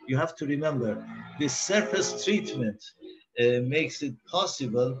past. You have to remember, this surface treatment makes it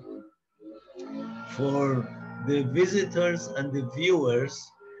possible for the visitors and the viewers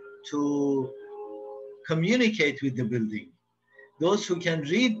to communicate with the building. Those who can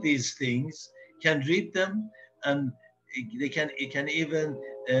read these things can read them, and it can even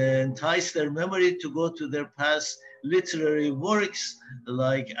entice their memory to go to their past literary works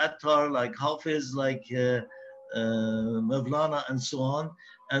like Attar, like Hafiz, like Mevlana, and so on,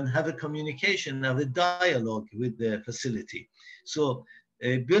 and have a communication, have a dialogue with the facility. So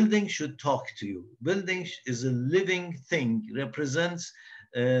a building should talk to you. Building is a living thing, represents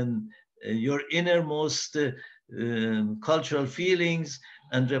your innermost cultural feelings,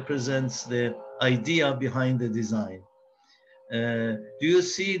 and represents the idea behind the design. Do you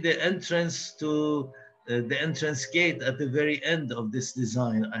see the entrance to the entrance gate at the very end of this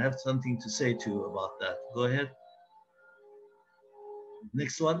design? I have something to say to you about that. Go ahead.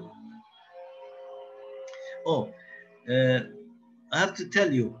 Next one. Oh, I have to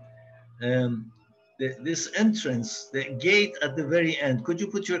tell you, this entrance, the gate at the very end, could you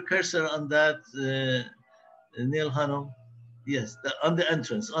put your cursor on that, Neil Hanum? Yes, on the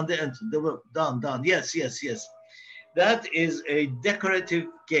entrance, down, yes. That is a decorative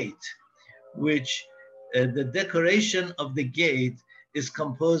gate, which the decoration of the gate is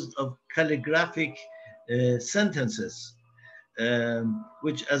composed of calligraphic sentences,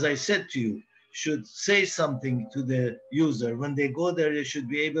 which, as I said to you, should say something to the user. When they go there, they should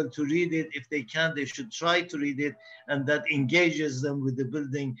be able to read it. If they can't, they should try to read it, and that engages them with the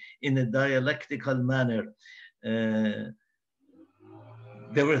building in a dialectical manner. There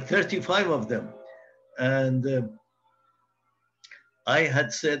were 35 of them, and I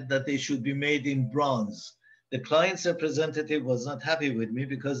had said that they should be made in bronze. The client's representative was not happy with me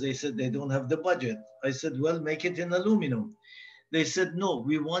because they said they don't have the budget. I said, well, make it in aluminum. They said, no,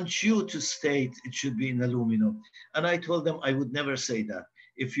 we want you to state it should be in aluminum. And I told them I would never say that.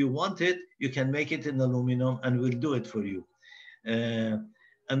 If you want it, you can make it in aluminum and we'll do it for you.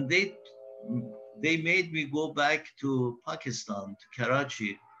 And they made me go back to Pakistan, to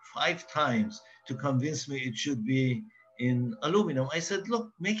Karachi, 5 times to convince me it should be in aluminum. I said,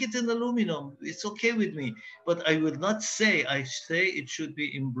 look, make it in aluminum. It's okay with me. But I would not say, I say it should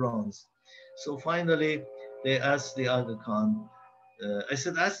be in bronze. So finally, they asked the Aga Khan. I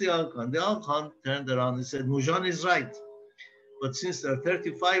said, ask the Aga Khan. The Aga Khan turned around and said, Mozhan is right. But since there are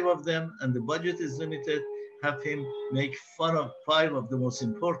 35 of them and the budget is limited, have him make fun of 5 of the most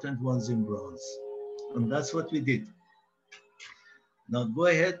important ones in bronze. And that's what we did. Now go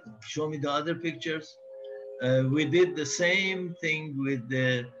ahead, show me the other pictures. We did the same thing with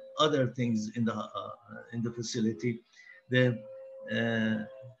the other things in the facility. The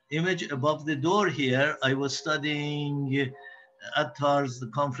image above the door here, I was studying Attar's The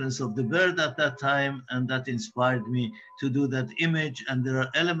Conference of the Bird at that time, and that inspired me to do that image. And there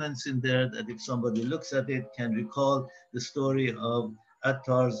are elements in there that if somebody looks at it can recall the story of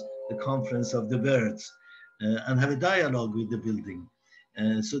Attar's The Conference of the Birds and have a dialogue with the building.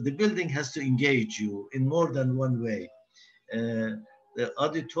 So the building has to engage you in more than one way. The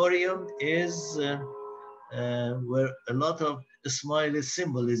auditorium is where a lot of Ismaili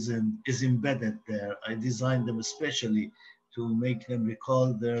symbolism is embedded there. I designed them especially to make them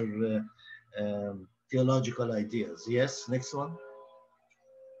recall their theological ideas. Yes, next one.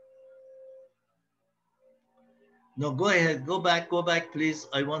 No, go ahead, go back, please.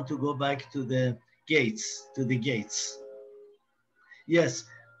 I want to go back to the gates, Yes,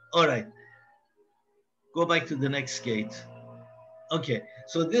 all right. Go back to the next gate. Okay,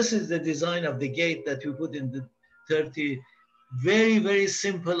 so this is the design of the gate that we put in the 30 very, very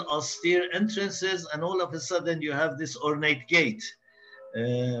simple, austere entrances, and all of a sudden you have this ornate gate.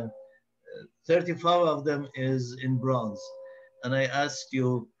 35 of them is in bronze. And I asked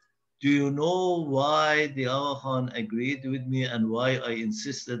you, do you know why the Aga Khan agreed with me and why I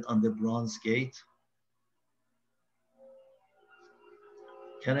insisted on the bronze gate?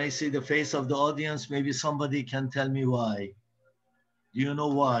 Can I see the face of the audience? Maybe somebody can tell me why. Do you know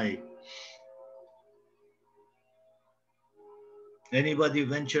why? Anybody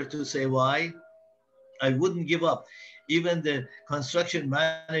venture to say why? I wouldn't give up. Even the construction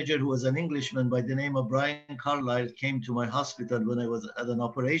manager, who was an Englishman by the name of Brian Carlisle, came to my hospital when I was at an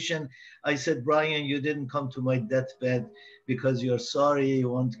operation. I said, Brian, you didn't come to my deathbed because you're sorry, you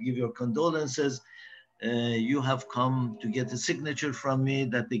want to give your condolences. You have come to get a signature from me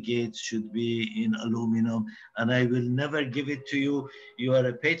that the gates should be in aluminum, and I will never give it to you. You are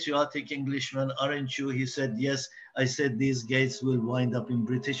a patriotic Englishman, aren't you? He said, yes. I said, these gates will wind up in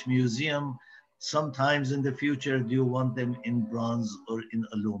British Museum sometimes in the future. Do you want them in bronze or in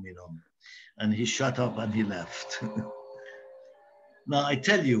aluminum? And he shut up and he left. Now I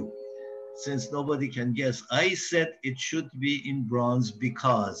tell you, since nobody can guess, I said it should be in bronze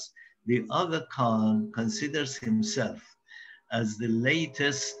because the Aga Khan considers himself as the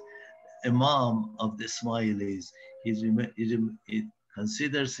latest Imam of the Ismailis. He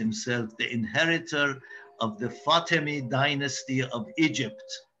considers himself the inheritor of the Fatimi dynasty of Egypt.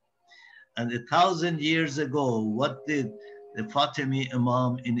 And 1,000 years ago, what did the Fatimi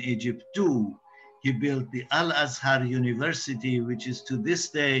Imam in Egypt do? He built the Al-Azhar University, which is to this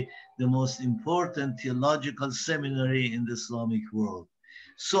day the most important theological seminary in the Islamic world.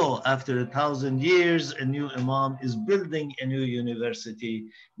 So after 1,000 years, a new Imam is building a new university,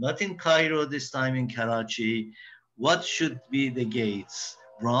 not in Cairo, this time in Karachi. What should be the gates,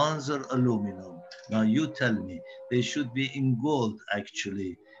 bronze or aluminum? Now you tell me. They should be in gold,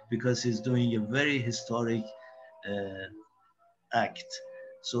 actually, because he's doing a very historic act.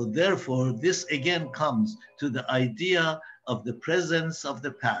 So therefore, this again comes to the idea of the presence of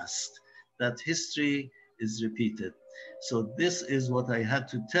the past, that history is repeated. So this is what I had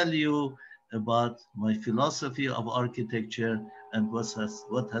to tell you about my philosophy of architecture and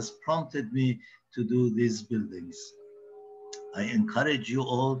what has prompted me to do these buildings. I encourage you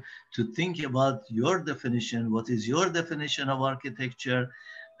all to think about your definition. What is your definition of architecture?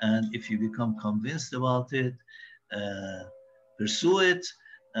 And if you become convinced about it, pursue it.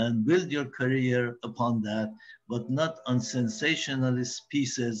 and build your career upon that, but not on sensationalist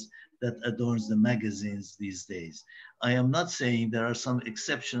pieces that adorns the magazines these days. I am not saying there are some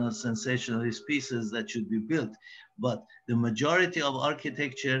exceptional sensationalist pieces that should be built, but the majority of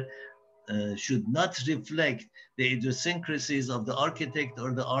architecture should not reflect the idiosyncrasies of the architect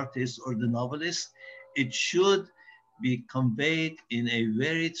or the artist or the novelist. It should be conveyed in a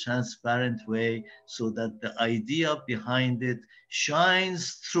very transparent way so that the idea behind it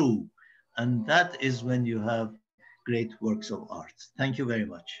shines through. And that is when you have great works of art. Thank you very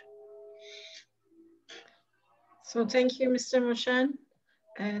much. So thank you, Mr. Mozhan.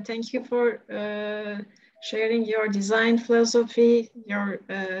 Thank you for sharing your design philosophy, your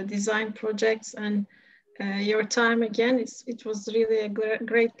design projects, and your time again. It was really a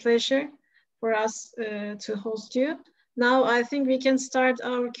great pleasure for us to host you. Now I think we can start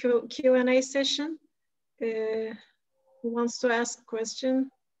our Q&A session. Who wants to ask a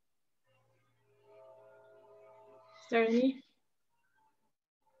question? Is there any?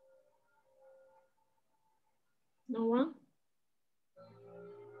 No one?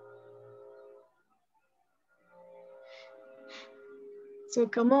 So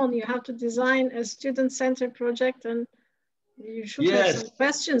come on, you have to design a student-centered project and you should have some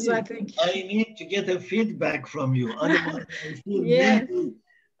questions, I think. I need to get a feedback from you. Otherwise, I feel yes. Can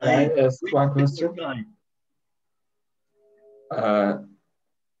I ask one question?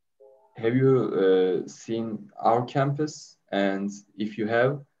 Have you seen our campus? And if you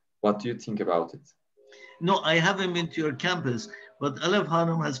have, what do you think about it? No, I haven't been to your campus, but Alef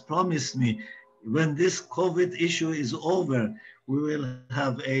Hanım has promised me when this COVID issue is over, we will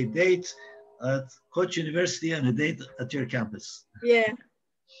have a date at Koç University and a date at your campus. Yeah,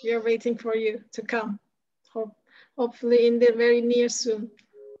 we are waiting for you to come. Hopefully in the very near soon.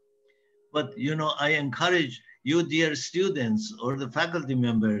 But you know, I encourage you, dear students or the faculty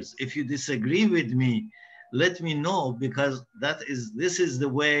members, if you disagree with me, let me know, because this is the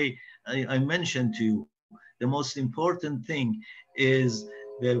way I mentioned to you. The most important thing is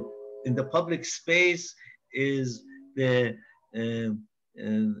in the public space is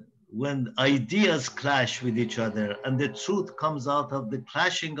when ideas clash with each other, and the truth comes out of the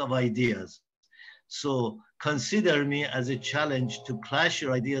clashing of ideas. So consider me as a challenge to clash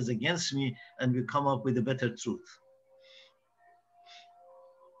your ideas against me, and we come up with a better truth.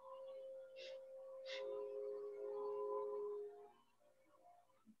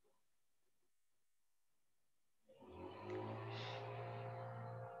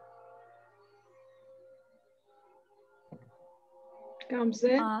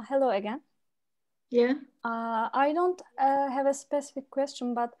 Hello again. Yeah. I don't have a specific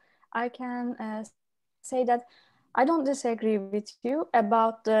question, but I can say that I don't disagree with you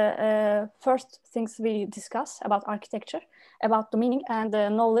about the first things we discuss about architecture, about the meaning and the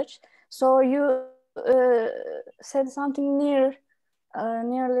knowledge. So you said something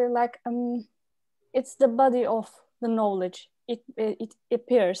nearly like it's the body of the knowledge. It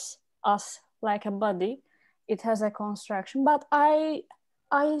appears us like a body. It has a construction, but I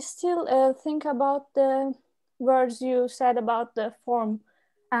still think about the words you said about the form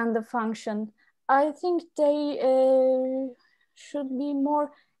and the function. I think they should be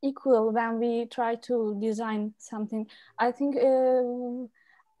more equal when we try to design something. I think,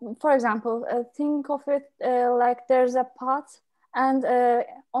 for example, think of it like there's a path, and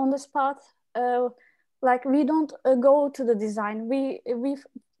on this path, like we don't go to the design. We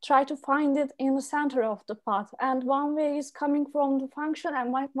try to find it in the center of the path, and one way is coming from the function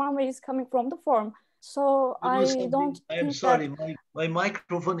and one way is coming from the form. So I'm sorry, my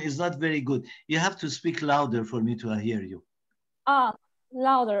microphone is not very good. You have to speak louder for me to hear you.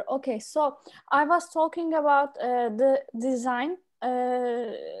 Louder. Okay, so I was talking about the design,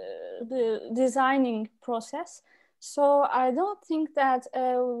 the designing process. So I don't think that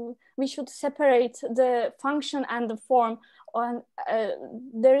we should separate the function and the form. And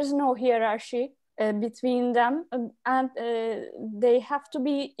there is no hierarchy between them, and they have to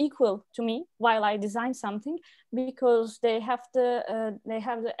be equal to me while I design something, because they have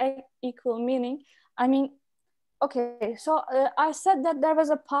the equal meaning. I mean, okay, so I said that there was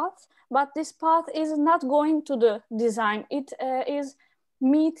a path, but this path is not going to the design. It is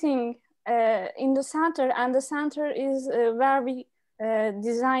meeting in the center, and the center is where we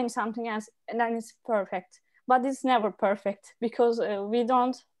design something else, and then it's perfect. But it's never perfect, because we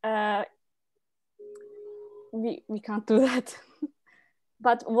don't, we can't do that.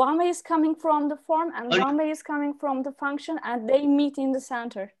 But one way is coming from the form, and one way is coming from the function, and they meet in the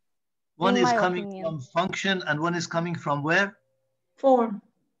center. One is coming from function, and one is coming from where? Form.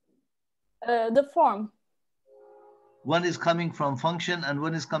 The form. One is coming from function and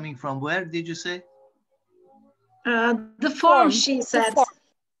one is coming from where, did you say? The form, she said.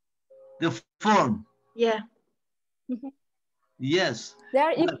 The form. Yeah. Yes. They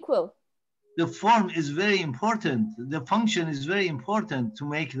are equal. The form is very important. The function is very important to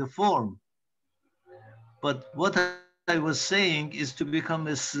make the form. But what I was saying is to become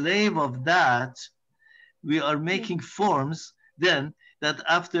a slave of that, we are making forms then that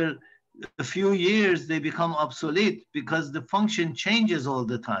after a few years, they become obsolete because the function changes all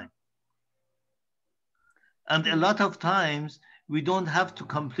the time. And a lot of times, we don't have to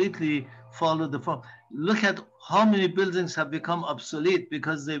completely follow the form. Look at how many buildings have become obsolete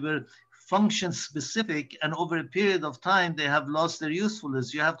because they were function specific, and over a period of time, they have lost their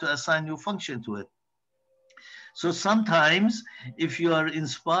usefulness. You have to assign new function to it. So sometimes if you are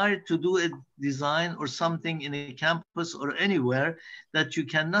inspired to do a design or something in a campus or anywhere that you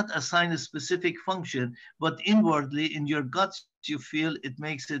cannot assign a specific function, but inwardly in your guts, you feel it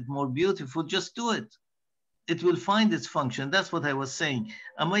makes it more beautiful, just do it. It will find its function. That's what I was saying.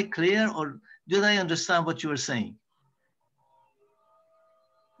 Am I clear, or did I understand what you were saying?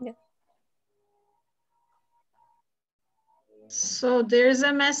 Yeah. So there is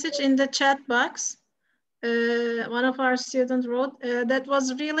a message in the chat box. One of our students wrote, that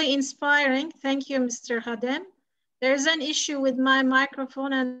was really inspiring. Thank you, Mr. Khadem. There is an issue with my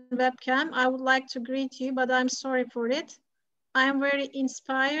microphone and webcam. I would like to greet you, but I'm sorry for it. I am very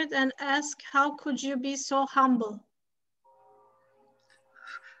inspired and ask, how could you be so humble?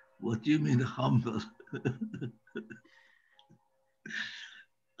 What do you mean humble?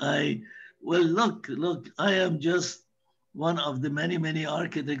 Well, look, I am just one of the many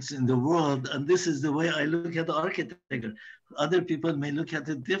architects in the world, and this is the way I look at architecture. Other people may look at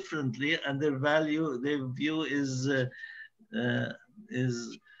it differently, and their view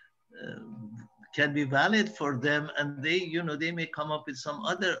can be valid for them, and they may come up with some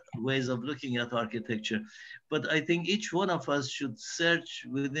other ways of looking at architecture. But I think each one of us should search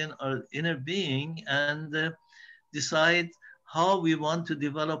within our inner being and decide how we want to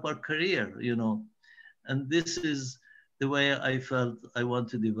develop our career, and this is the way I felt I want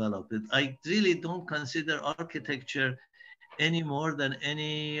to develop it. I really don't consider architecture any more than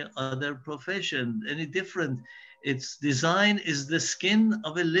any other profession, any different. Its design is the skin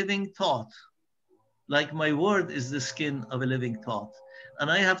of a living thought, like my word is the skin of a living thought. And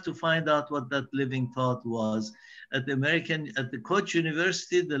I have to find out what that living thought was. At the Koç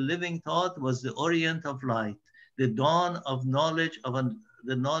University, the living thought was the Orient of light, the dawn of knowledge,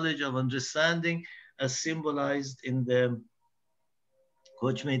 the knowledge of understanding, as symbolized in the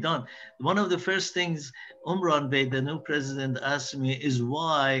Koç Meydan. One of the first things Umran Bey, the new president, asked me is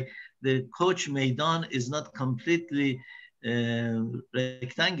why the Koç Meydan is not completely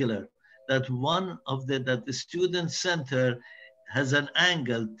rectangular. That the student center has an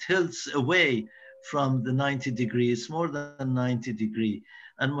angle, tilts away from the 90 degrees, more than 90 degrees.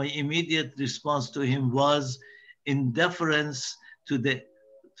 And my immediate response to him was in deference to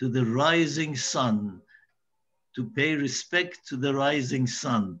the rising sun, to pay respect to the rising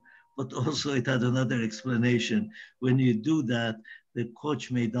sun. But also it had another explanation. When you do that, the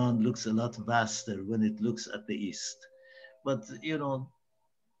Koç Meydan looks a lot vaster when it looks at the east. But,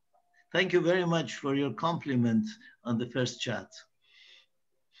 thank you very much for your compliment on the first chat.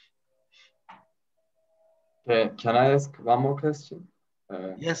 Okay, can I ask one more question?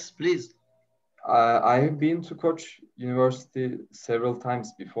 Yes, please. I've been to Koç University several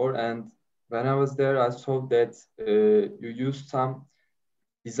times before, and when I was there, I saw that you used some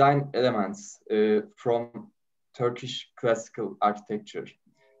design elements from Turkish classical architecture.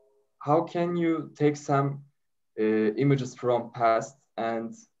 How can you take some images from past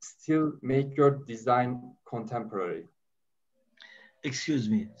and still make your design contemporary? Excuse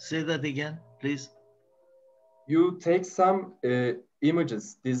me, say that again, please. You take some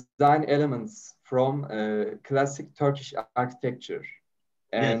images, design elements from classic Turkish architecture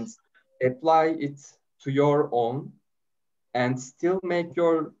and yes, apply it to your own and still make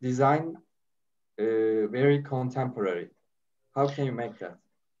your design very contemporary. How can you make that?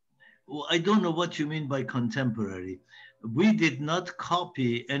 Well, I don't know what you mean by contemporary. We did not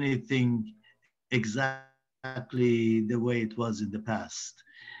copy anything exactly the way it was in the past.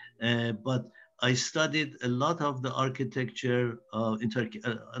 But I studied a lot of the architecture in Turkey,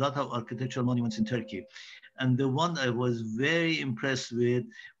 a lot of architectural monuments in Turkey. And the one I was very impressed with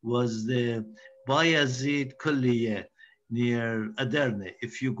was the Bayezid Külliye near Edirne.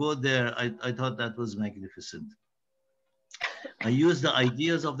 If you go there, I thought that was magnificent. I used the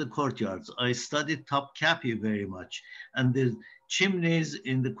ideas of the courtyards. I studied Topkapi very much. And the chimneys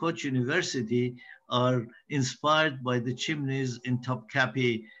in the Koç University are inspired by the chimneys in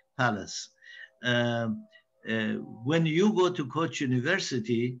Topkapi Palace. When you go to Koç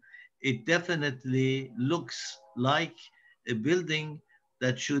University, it definitely looks like a building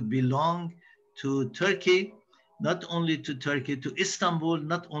that should belong to Turkey, not only to Turkey, to Istanbul,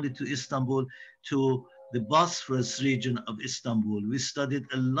 not only to Istanbul, to the Bosphorus region of Istanbul. We studied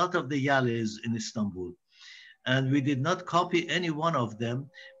a lot of the yales in Istanbul. And we did not copy any one of them,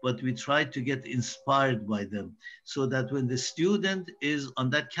 but we tried to get inspired by them so that when the student is on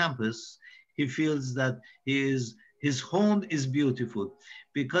that campus, he feels that his home is beautiful.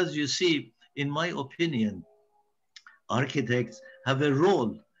 Because you see, in my opinion, architects have a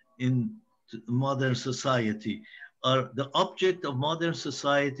role in modern society. The object of modern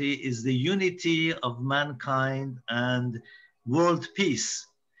society is the unity of mankind and world peace.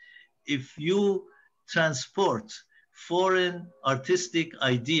 If you transport foreign artistic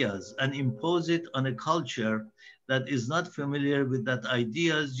ideas and impose it on a culture that is not familiar with that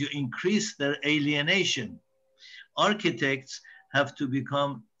ideas, you increase their alienation. Architects have to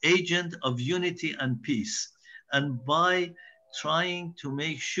become agent of unity and peace. And by trying to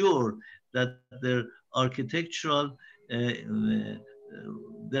make sure that their architectural, the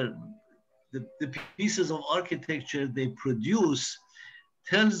pieces of architecture they produce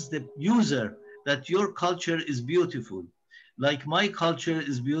tells the user that your culture is beautiful. Like my culture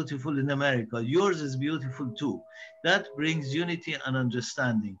is beautiful in America, yours is beautiful too. That brings unity and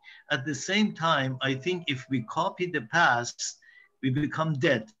understanding. At the same time, I think if we copy the past, we become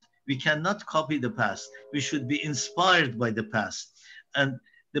dead. We cannot copy the past. We should be inspired by the past. And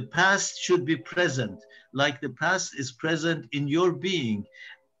the past should be present, like the past is present in your being.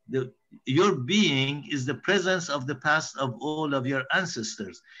 Your being is the presence of the past of all of your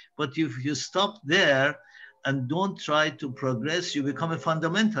ancestors. But if you stop there and don't try to progress, you become a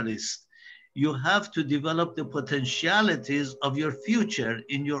fundamentalist. You have to develop the potentialities of your future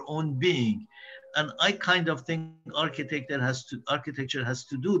in your own being. And I kind of think architecture has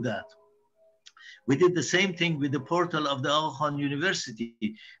to do that. We did the same thing with the portal of the Aga Khan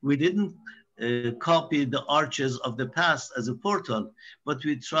University. We didn't copy the arches of the past as a portal, but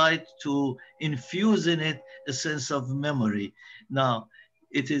we tried to infuse in it a sense of memory. Now,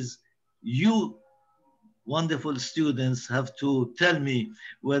 it is you, wonderful students, have to tell me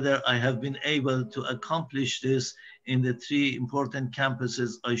whether I have been able to accomplish this in the 3 important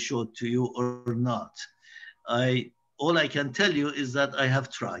campuses I showed to you or not. All I can tell you is that I have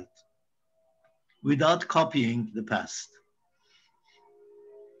tried without copying the past.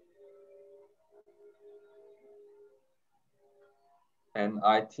 And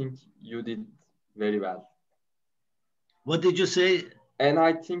I think you did very well. What did you say? And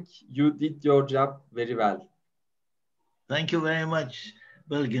I think you did your job very well. Thank you very much,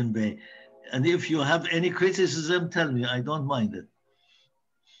 Belgin Bey. And if you have any criticism, tell me, I don't mind it.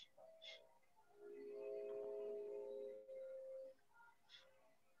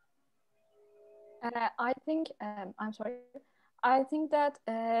 I think, I'm sorry, I think that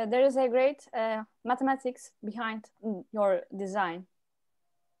there is a great mathematics behind your design.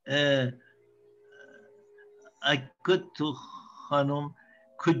 Hanum,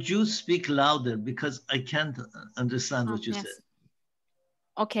 could you speak louder because I can't understand what you said.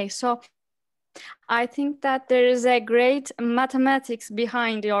 Okay, so I think that there is a great mathematics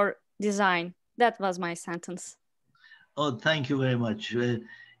behind your design. That was my sentence. Oh, thank you very much.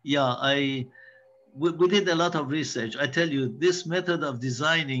 Yeah, we did a lot of research. I tell you, this method of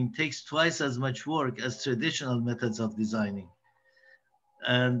designing takes twice as much work as traditional methods of designing.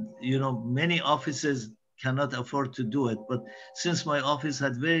 And, you know, many offices cannot afford to do it. But since my office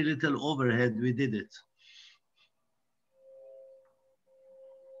had very little overhead, we did it.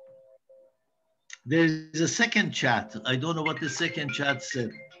 There is a second chat. I don't know what the second chat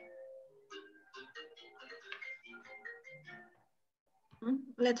said.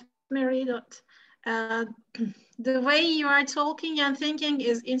 Let me read it. The way you are talking and thinking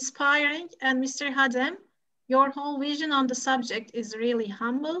is inspiring, and Mr. Khadem, your whole vision on the subject is really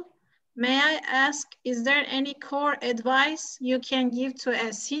humble. May I ask, is there any core advice you can give to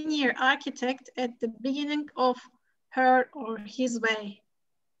a senior architect at the beginning of her or his way?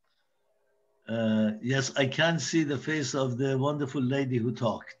 Yes, I can see the face of the wonderful lady who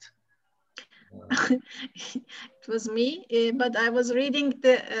talked. It was me, but I was reading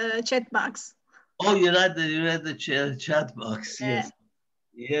the chat box. Oh, you read the chat box, yes.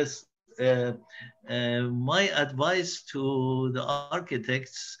 Yes, my advice to the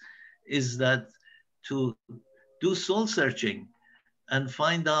architects is that to do soul searching and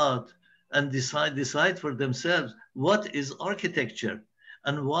find out and decide for themselves what is architecture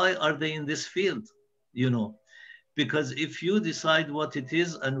and why are they in this field. you know, because if you decide what it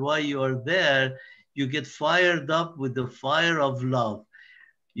is and why you are there, you get fired up with the fire of love.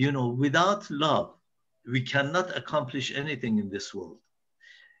 You know, without love, we cannot accomplish anything in this world.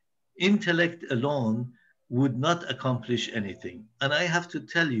 Intellect alone would not accomplish anything. And I have to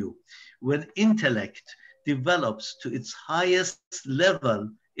tell you, when intellect develops to its highest level,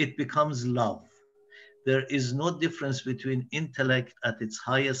 it becomes love. There is no difference between intellect at its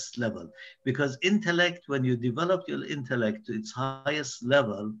highest level, because intellect, when you develop your intellect to its highest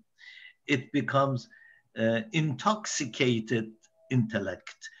level, it becomes intoxicated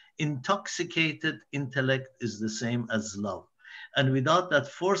intellect. Intoxicated intellect is the same as love. And without that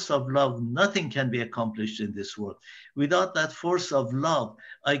force of love, nothing can be accomplished in this world. Without that force of love,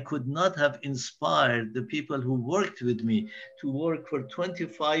 I could not have inspired the people who worked with me to work for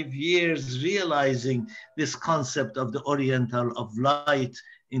 25 years, realizing this concept of the Oriental of light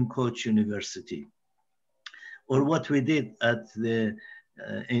in Koç University. Or what we did at the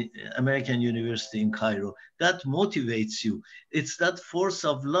American University in Cairo. That motivates you. It's that force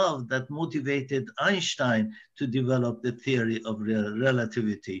of love that motivated Einstein to develop the theory of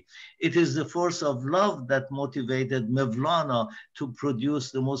relativity. It is the force of love that motivated Mevlana to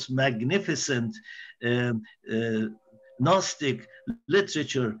produce the most magnificent Gnostic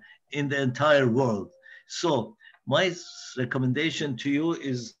literature in the entire world. So my recommendation to you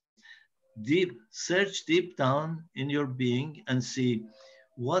is search deep down in your being and see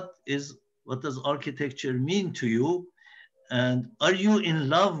what does architecture mean to you, and are you in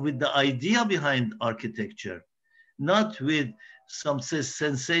love with the idea behind architecture, not with some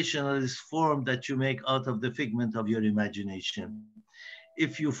sensationalist form that you make out of the figment of your imagination.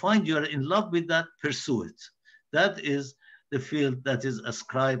 If you find you're in love with that, pursue it. That is the field that is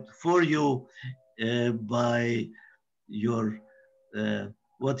ascribed for you by your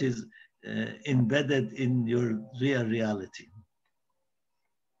what is embedded in your real reality.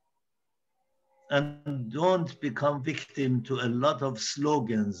 And don't become victim to a lot of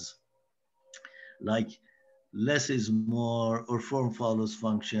slogans like less is more or form follows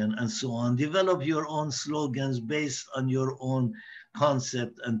function and so on. Develop your own slogans based on your own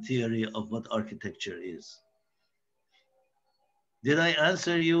concept and theory of what architecture is. Did I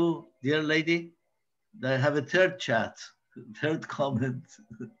answer you, dear lady? I have a third chat, third comment.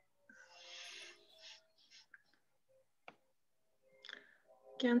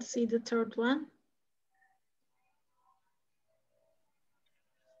 Can't see the third one.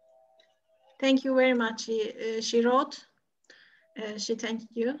 Thank you very much. She wrote. She thanked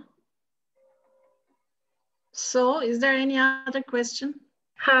you. So, is there any other question?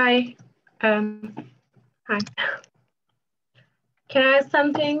 Hi. Hi. Can I ask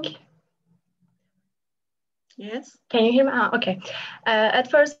something? Yes. Can you hear me? Okay.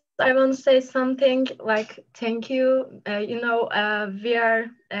 At first, I want to say something like thank you. We are,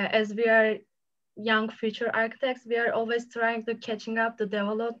 as we are young future architects, we are always trying to catching up the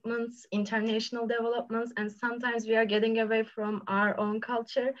developments, international developments, and sometimes we are getting away from our own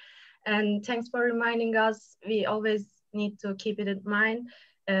culture. And thanks for reminding us, we always need to keep it in mind.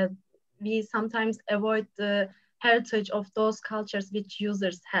 We sometimes avoid the heritage of those cultures which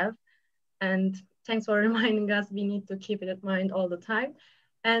users have. And thanks for reminding us, we need to keep it in mind all the time.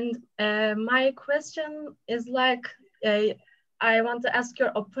 And my question is like, I want to ask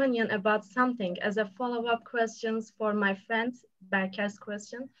your opinion about something as a follow-up questions for my friend Berker's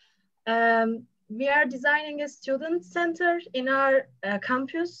question. We are designing a student center in our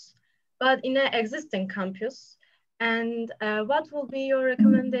campus, but in an existing campus. And what will be your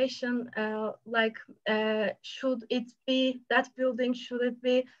recommendation? Should it be that building? Should it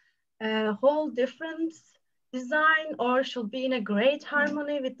be a whole different design, or should be in a great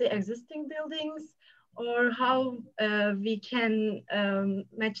harmony with the existing buildings? Or how we can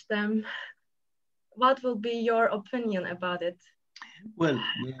match them? What will be your opinion about it? Well,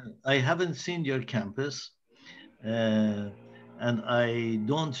 I haven't seen your campus, and I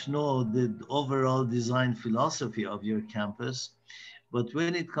don't know the overall design philosophy of your campus. But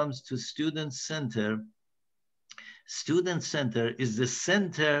when it comes to student center is the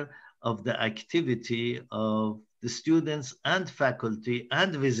center of the activity of the students and faculty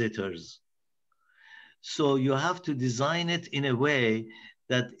and visitors. So you have to design it in a way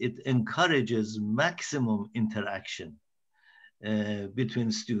that it encourages maximum interaction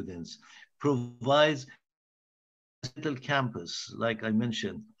between students, provides a little campus, like I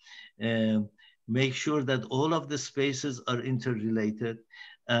mentioned, make sure that all of the spaces are interrelated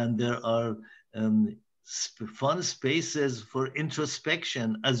and there are fun spaces for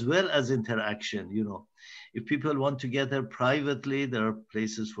introspection as well as interaction. You know, If people want to gather privately, there are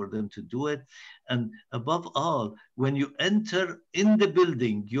places for them to do it. And above all, when you enter in the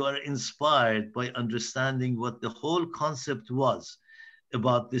building, you are inspired by understanding what the whole concept was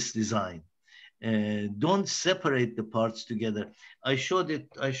about this design. Don't separate the parts together. I showed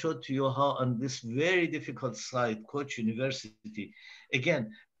to you how on this very difficult site, Koç University,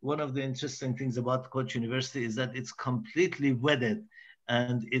 again, one of the interesting things about Koç University is that it's completely weathered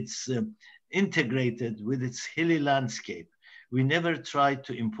and it's integrated with its hilly landscape. We never tried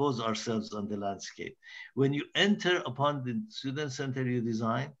to impose ourselves on the landscape. When you enter upon the student-centered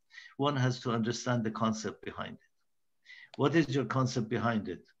design, one has to understand the concept behind it. What is your concept behind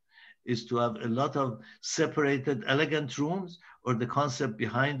it? Is to have a lot of separated, elegant rooms, or the concept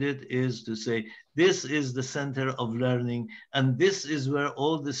behind it is to say, this is the center of learning, and this is where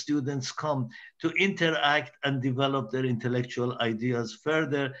all the students come to interact and develop their intellectual ideas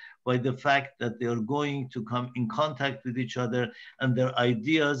further by the fact that they are going to come in contact with each other, and their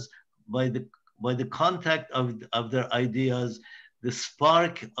ideas, by the contact of their ideas, the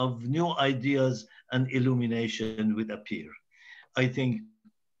spark of new ideas and illumination would appear. I think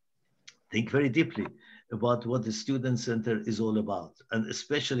very deeply about what the Student Center is all about, and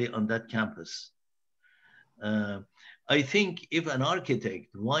especially on that campus. I think if an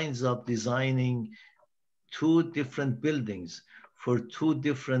architect winds up designing 2 different buildings for 2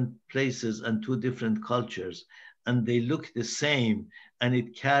 different places and 2 different cultures, and they look the same, and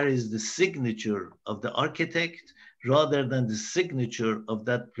it carries the signature of the architect rather than the signature of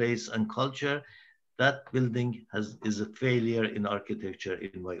that place and culture, that building is a failure in architecture,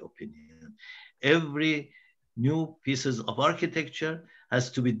 in my opinion. Every new pieces of architecture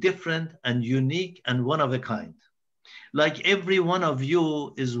has to be different and unique and one of a kind. Like every one of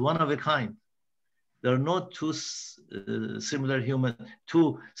you is one of a kind. There are not 2 similar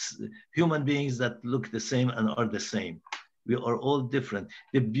two human beings that look the same and are the same. We are all different.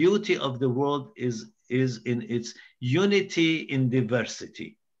 The beauty of the world is in its unity in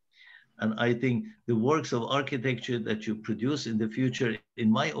diversity. And I think the works of architecture that you produce in the future, in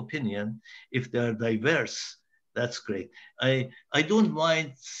my opinion, if they're diverse, that's great. I don't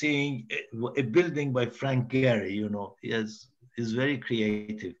mind seeing a building by Frank Gehry, you know, he's very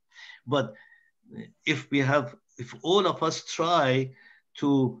creative. But if all of us try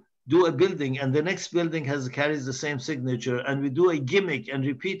to do a building and the next building carries the same signature, and we do a gimmick and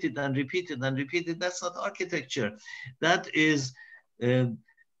repeat it and repeat it and repeat it, that's not architecture. That is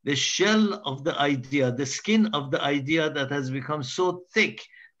the shell of the idea, the skin of the idea that has become so thick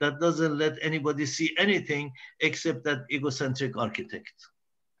that doesn't let anybody see anything except that egocentric architect.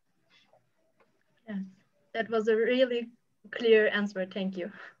 Yes, that was a really clear answer. Thank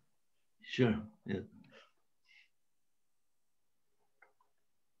you. Sure. Yeah.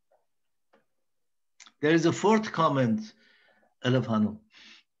 There is a 4th comment, Elif Hanım.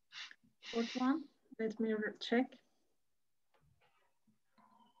 4th one, let me check.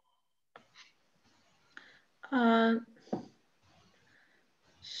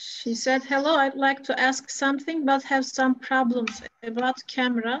 She said, hello, I'd like to ask something, but have some problems about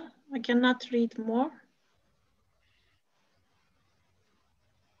camera. I cannot read more.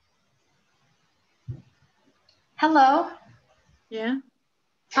 Hello. Yeah.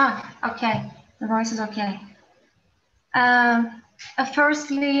 Okay. The voice is okay.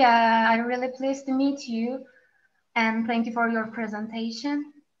 Firstly, I'm really pleased to meet you, and thank you for your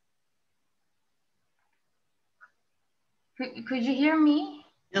presentation. Could you hear me?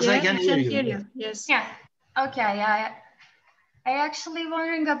 Yes, yeah, I can hear you. Yes. Yeah. Okay. I actually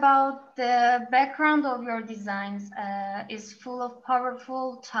wondering about the background of your designs. Is full of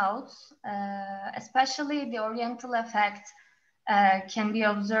powerful thoughts, especially the Oriental effect can be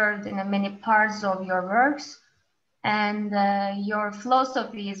observed in many parts of your works, and your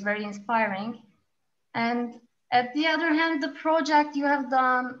philosophy is very inspiring. And at the other hand, the project you have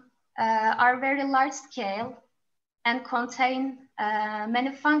done are very large scale and contain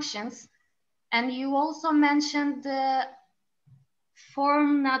many functions. And you also mentioned the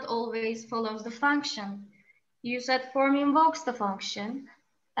form not always follows the function. You said form invokes the function.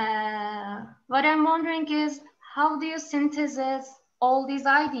 What I'm wondering is, how do you synthesize all these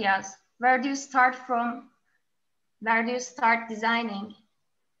ideas? Where do you start from? Where do you start designing?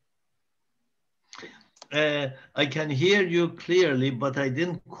 I can hear you clearly, but I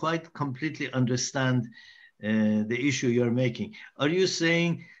didn't quite completely understand the issue you're making. Are you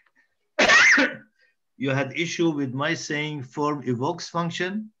saying you had issue with my saying form evokes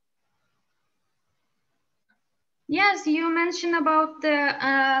function? Yes, you mentioned about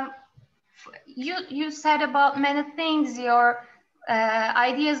the, you said about many things, your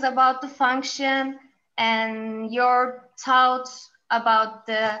ideas about the function and your thoughts about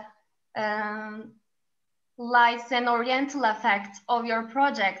the lights and oriental effect of your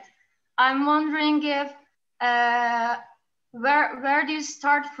project. I'm wondering if where do you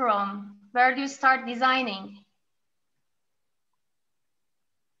start from? Where do you start designing?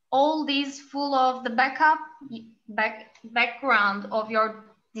 All these full of the background of your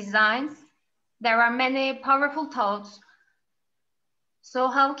designs. There are many powerful thoughts. So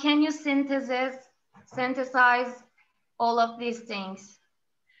how can you synthesize all of these things?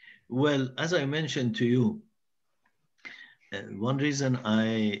 Well, as I mentioned to you, one reason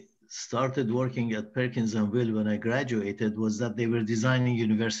I started working at Perkins & Will when I graduated was that they were designing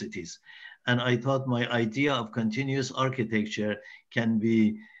universities. And I thought my idea of continuous architecture can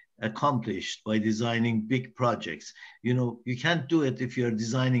be accomplished by designing big projects. You know, you can't do it if you're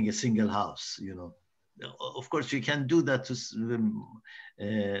designing a single house, you know. Of course, you can do that to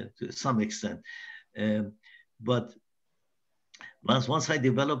some extent. But once I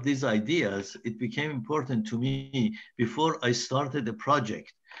developed these ideas, it became important to me, before I started a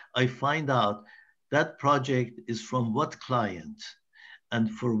project, I find out that project is from what client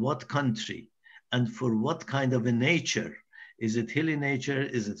and for what country and for what kind of a nature. Is it hilly nature?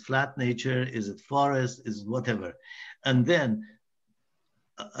 Is it flat nature? Is it forest? Is it whatever? And then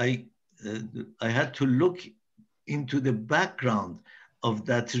I had to look into the background of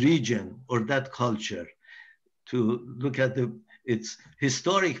that region or that culture, to look at its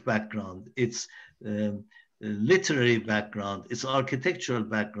historic background, its literary background, its architectural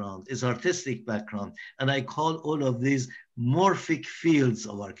background, its artistic background. And I call all of these morphic fields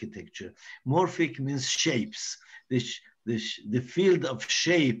of architecture. Morphic means shapes, the field of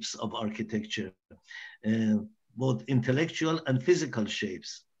shapes of architecture, both intellectual and physical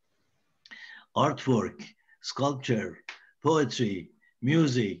shapes. Artwork, sculpture, poetry,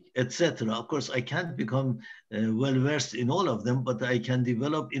 music, etc. Of course, I can't become well-versed in all of them, but I can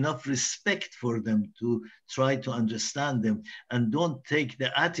develop enough respect for them to try to understand them, and don't take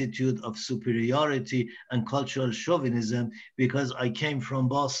the attitude of superiority and cultural chauvinism because I came from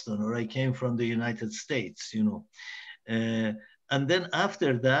Boston or I came from the United States, you know. And then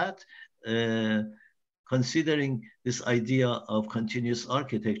after that, considering this idea of continuous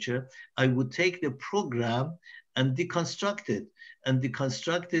architecture, I would take the program and deconstruct it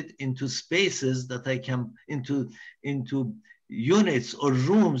into spaces that I can, into units or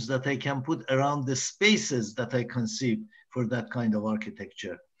rooms that I can put around the spaces that I conceive for that kind of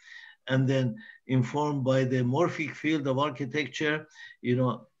architecture. And then informed by the morphic field of architecture, you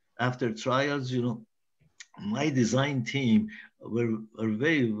know, after trials, you know, my design team were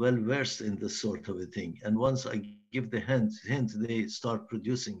very well versed in this sort of a thing. And once I give the hint, they start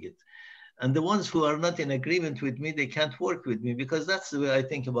producing it. And the ones who are not in agreement with me, they can't work with me, because that's the way I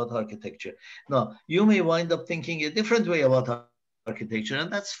think about architecture. Now, you may wind up thinking a different way about architecture,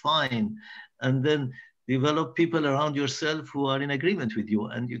 and that's fine. And then develop people around yourself who are in agreement with you,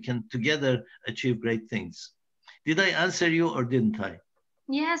 and you can together achieve great things. Did I answer you or didn't I?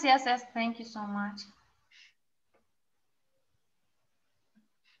 Yes, yes, yes. Thank you so much.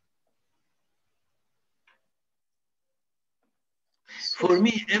 For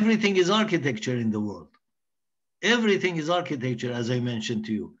me, everything is architecture in the world. Everything is architecture, as I mentioned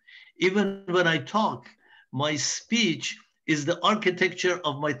to you. Even when I talk, my speech is the architecture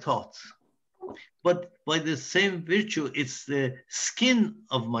of my thoughts. But by the same virtue, it's the skin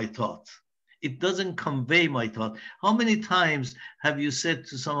of my thought. It doesn't convey my thought. How many times have you said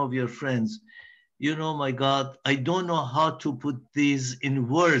to some of your friends, you know, my God, I don't know how to put these in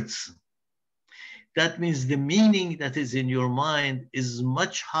words. That means the meaning that is in your mind is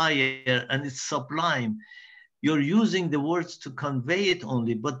much higher and it's sublime. You're using the words to convey it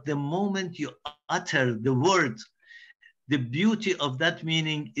only, but the moment you utter the word, the beauty of that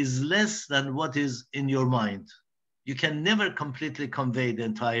meaning is less than what is in your mind. You can never completely convey the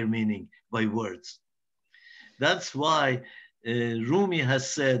entire meaning by words. That's why Rumi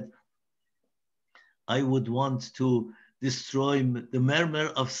has said, I would want to destroy the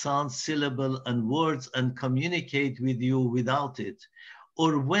murmur of sound, syllable, and words and communicate with you without it.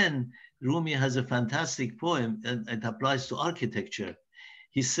 Or when Rumi has a fantastic poem, and it applies to architecture.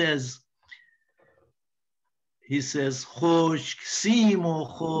 He says, خشک سیم و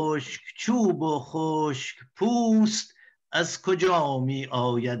خشک چوب و خشک پوست از کجا می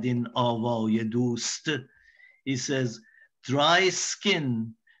آید این آوای دوست. He says, dry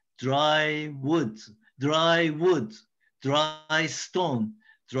skin, dry wood, dry stone,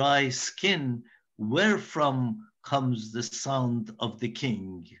 dry skin, where from comes the sound of the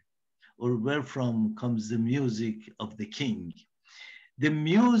king? Or where from comes the music of the king? The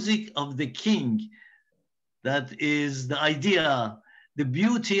music of the king That is the idea. The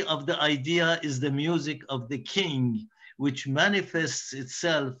beauty of the idea is the music of the king, which manifests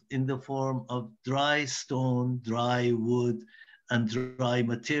itself in the form of dry stone, dry wood, and dry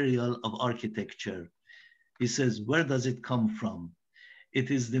material of architecture. He says, where does it come from? It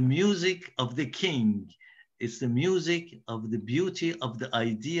is the music of the king. It's the music of the beauty of the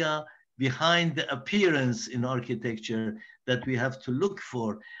idea behind the appearance in architecture that we have to look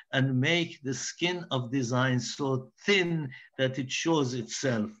for and make the skin of design so thin that it shows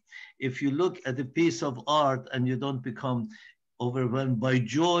itself. If you look at a piece of art and you don't become overwhelmed by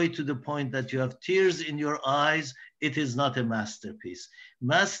joy to the point that you have tears in your eyes, it is not a masterpiece.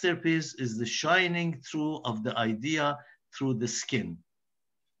 Masterpiece is the shining through of the idea through the skin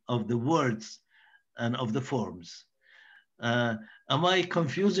of the words and of the forms. Am I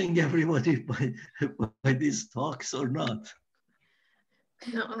confusing everybody by these talks or not?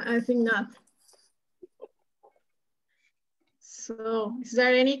 No, I think not. So, is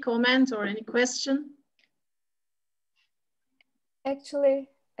there any comment or any question? Actually,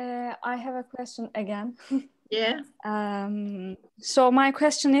 I have a question again. Yeah. So my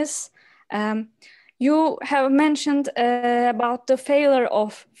question is, you have mentioned about the failure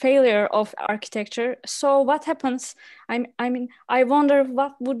of architecture. So what happens? I mean, I wonder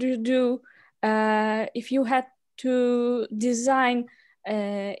what would you do if you had to design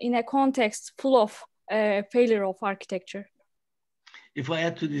in a context full of failure of architecture? If I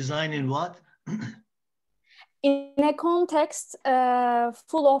had to design in what? In a context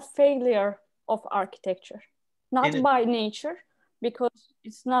full of failure of architecture, not by nature, because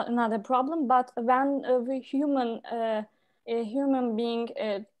it's not a problem, but when a human being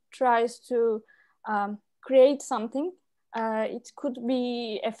tries to create something, it could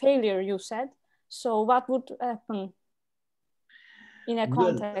be a failure, you said. So what would happen in a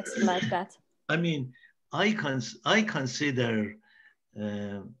context like that? I mean, I consider,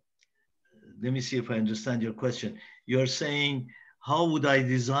 let me see if I understand your question. You're saying, how would I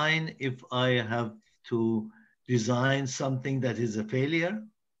design if I have to design something that is a failure?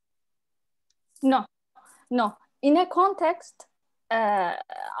 No. In a context,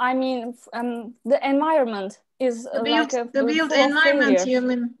 I mean, the environment is the built environment. You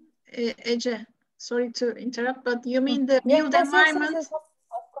mean, Ece? Sorry to interrupt, but you mean the built environment?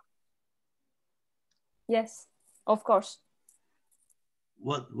 Yes, of course.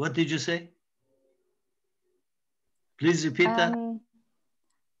 What did you say? Please repeat that.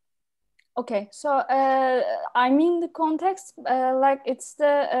 Okay, so I mean the context, like it's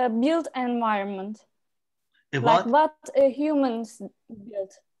the built environment. Like what humans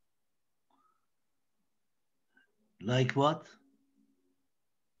build. Like what?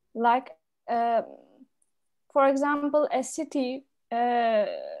 Like, for example, a city, but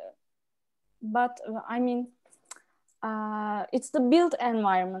I mean, it's the built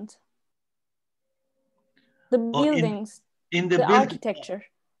environment. The buildings, the architecture.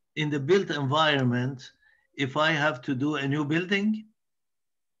 In the built environment, if I have to do a new building?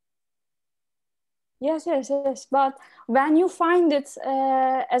 Yes. But when you find it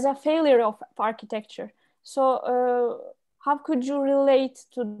as a failure of architecture, so how could you relate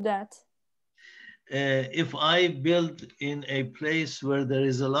to that? If I build in a place where there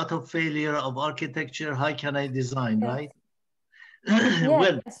is a lot of failure of architecture, how can I design, right? Yes.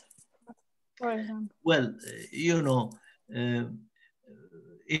 Well, for example. Well, you know,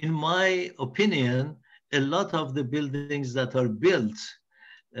 in my opinion, a lot of the buildings that are built,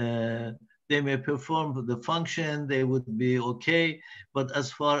 they may perform the function, they would be okay, but as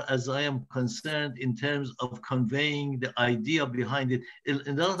far as I am concerned, in terms of conveying the idea behind it,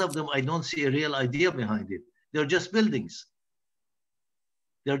 in a lot of them, I don't see a real idea behind it. They're just buildings.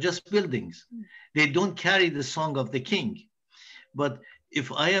 They're just buildings. They don't carry the song of the king. But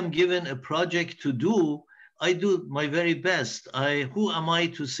if I am given a project to do, I do my very best. Who am I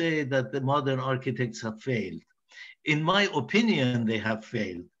to say that the modern architects have failed? In my opinion, they have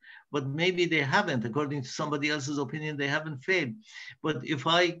failed, but maybe they haven't. According to somebody else's opinion, they haven't failed. But if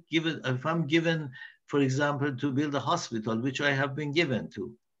I'm given, for example, to build a hospital, which I have been given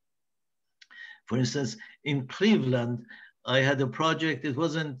to. For instance, in Cleveland, I had a project. It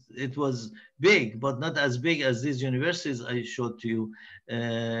was big, but not as big as these universities I showed to you.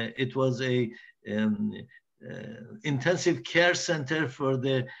 It was a intensive care center for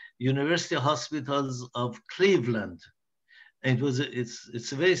the university hospitals of Cleveland. And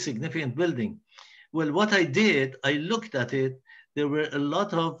it's a very significant building. Well, what I did, I looked at it. There were a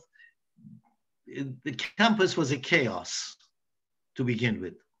lot of, the campus was a chaos to begin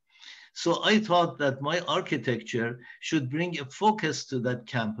with. So I thought that my architecture should bring a focus to that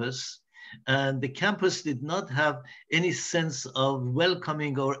campus And the campus did not have any sense of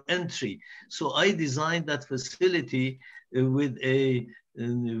welcoming or entry. So I designed that facility with a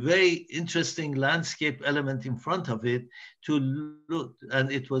very interesting landscape element in front of it to look,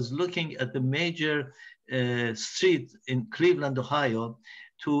 and it was looking at the major street in Cleveland, Ohio,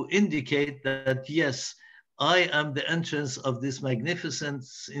 to indicate that, yes, I am the entrance of this magnificent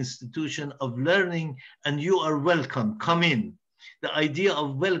institution of learning, and you are welcome, come in. The idea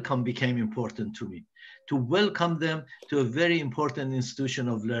of welcome became important to me, to welcome them to a very important institution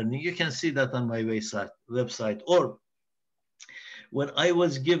of learning. You can see that on my website. Or when I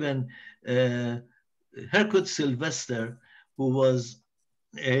was given Hercule Sylvester, who was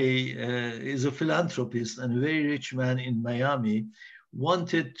is a philanthropist and a very rich man in Miami,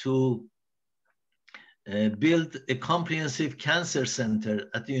 wanted to build a comprehensive cancer center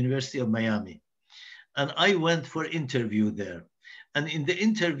at the University of Miami. And I went for interview there. And in the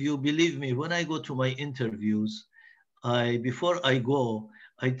interview, believe me, when I go to my interviews, before I go,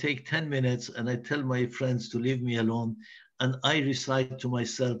 I take 10 minutes and I tell my friends to leave me alone. And I recite to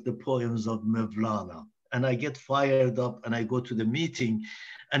myself the poems of Mevlana. And I get fired up and I go to the meeting.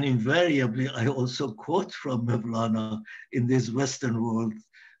 And invariably, I also quote from Mevlana in this Western world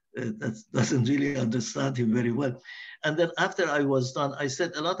that doesn't really understand him very well. And then after I was done, I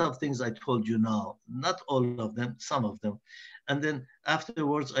said a lot of things I told you now, not all of them, some of them. And then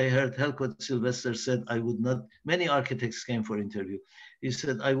afterwards, I heard Hercule Sylvester said I would not, many architects came for interview. He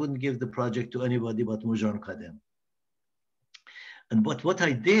said, I wouldn't give the project to anybody but Mozhan Khadem. But what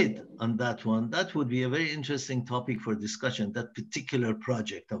I did on that one, that would be a very interesting topic for discussion, that particular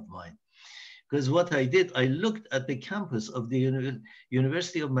project of mine. Because what I did, I looked at the campus of the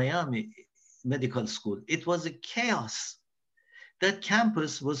University of Miami Medical School. It was a chaos. That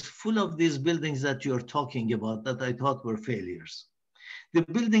campus was full of these buildings that you're talking about that I thought were failures. The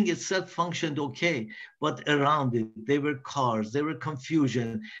building itself functioned okay, but around it, there were cars, there were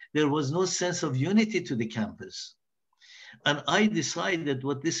confusion. There was no sense of unity to the campus. And I decided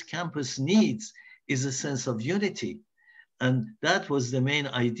what this campus needs is a sense of unity. And that was the main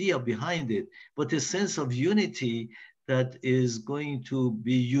idea behind it. But a sense of unity that is going to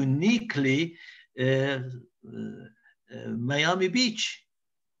be uniquely Miami Beach,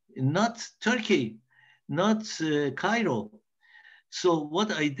 not Turkey, not Cairo. So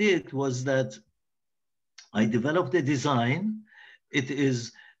what I did was that I developed a design. It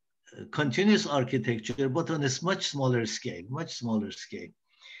is continuous architecture, but on a much smaller scale,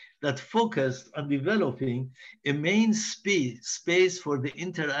 that focused on developing a main space for the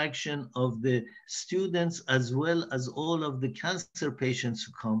interaction of the students as well as all of the cancer patients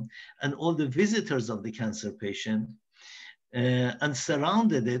who come and all the visitors of the cancer patient, and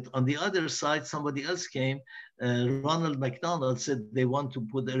surrounded it. On the other side, somebody else came, Ronald McDonald said they want to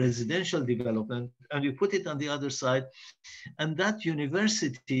put a residential development, and we put it on the other side. And that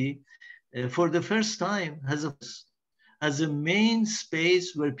university, for the first time, has a main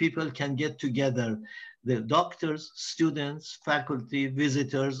space where people can get together, the doctors, students, faculty,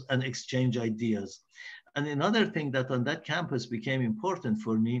 visitors, and exchange ideas. And another thing that on that campus became important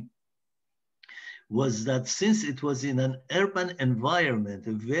for me was that since it was in an urban environment,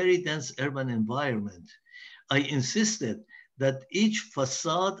 a very dense urban environment, I insisted that each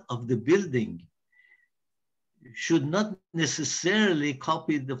facade of the building should not necessarily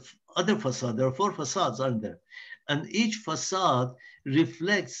copy the other facade. There are 4 facades, aren't there? And each facade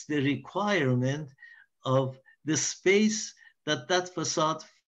reflects the requirement of the space that that facade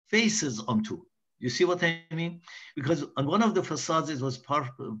faces onto. You see what I mean? Because on one of the facades, it was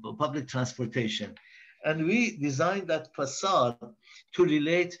public transportation. And we designed that facade to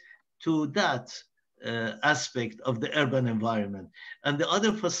relate to that aspect of the urban environment. And the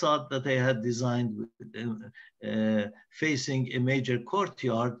other facade that I had designed facing a major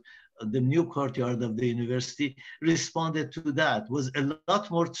courtyard, the new courtyard of the university, responded to that, was a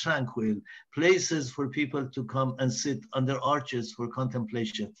lot more tranquil, places for people to come and sit under arches for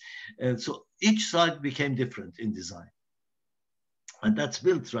contemplation. So each side became different in design. And that's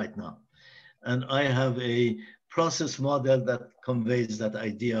built right now. And I have a process model that conveys that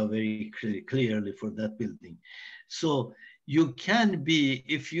idea very clearly for that building. So you can be,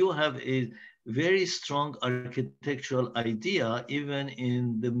 if you have a very strong architectural idea, even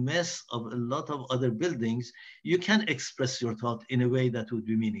in the mess of a lot of other buildings, you can express your thought in a way that would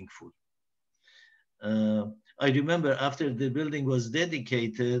be meaningful. I remember after the building was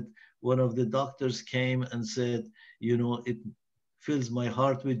dedicated, one of the doctors came and said, you know, it fills my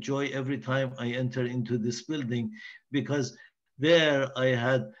heart with joy every time I enter into this building, because there I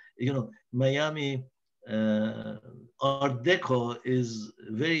had, you know, Miami Art Deco is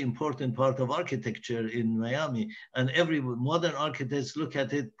a very important part of architecture in Miami, and every modern architects look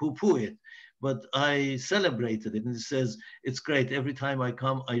at it, poo-poo it, but I celebrated it, and it says, it's great. Every time I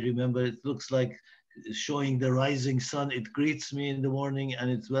come, I remember it looks like showing the rising sun. It greets me in the morning,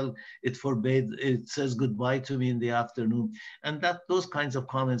 and it says goodbye to me in the afternoon. And those kinds of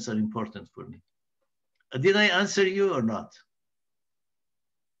comments are important for me. Did I answer you or not?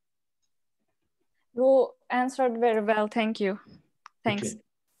 You answered very well. Thank you. Thanks. Okay.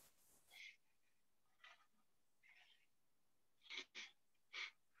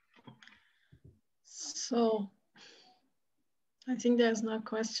 So I think there's no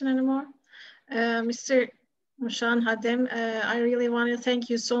question anymore. Mr. Mozhan Khadem, I really want to thank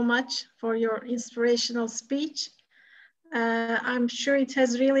you so much for your inspirational speech. I'm sure it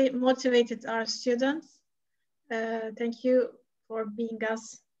has really motivated our students. Thank you for being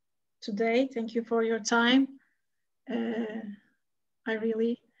us today. Thank you for your time. I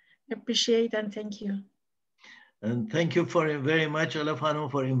really appreciate and thank you. And thank you very much, Alef Hanım,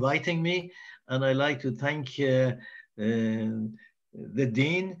 for inviting me. And I'd like to thank the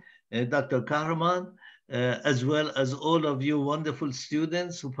Dean, Dr. Kahraman, as well as all of you wonderful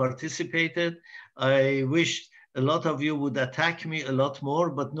students who participated. I wish a lot of you would attack me a lot more,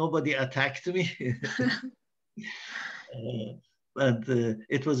 but nobody attacked me. And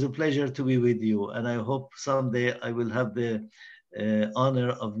it was a pleasure to be with you. And I hope someday I will have the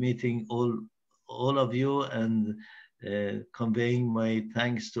honor of meeting all of you and conveying my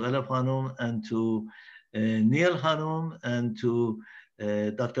thanks to Alef Hanım and to Neil Hanım and to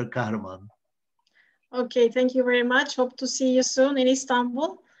Dr. Kahraman. Okay, thank you very much. Hope to see you soon in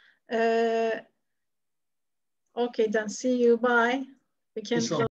Istanbul. Okay, then see you. Bye. We can close.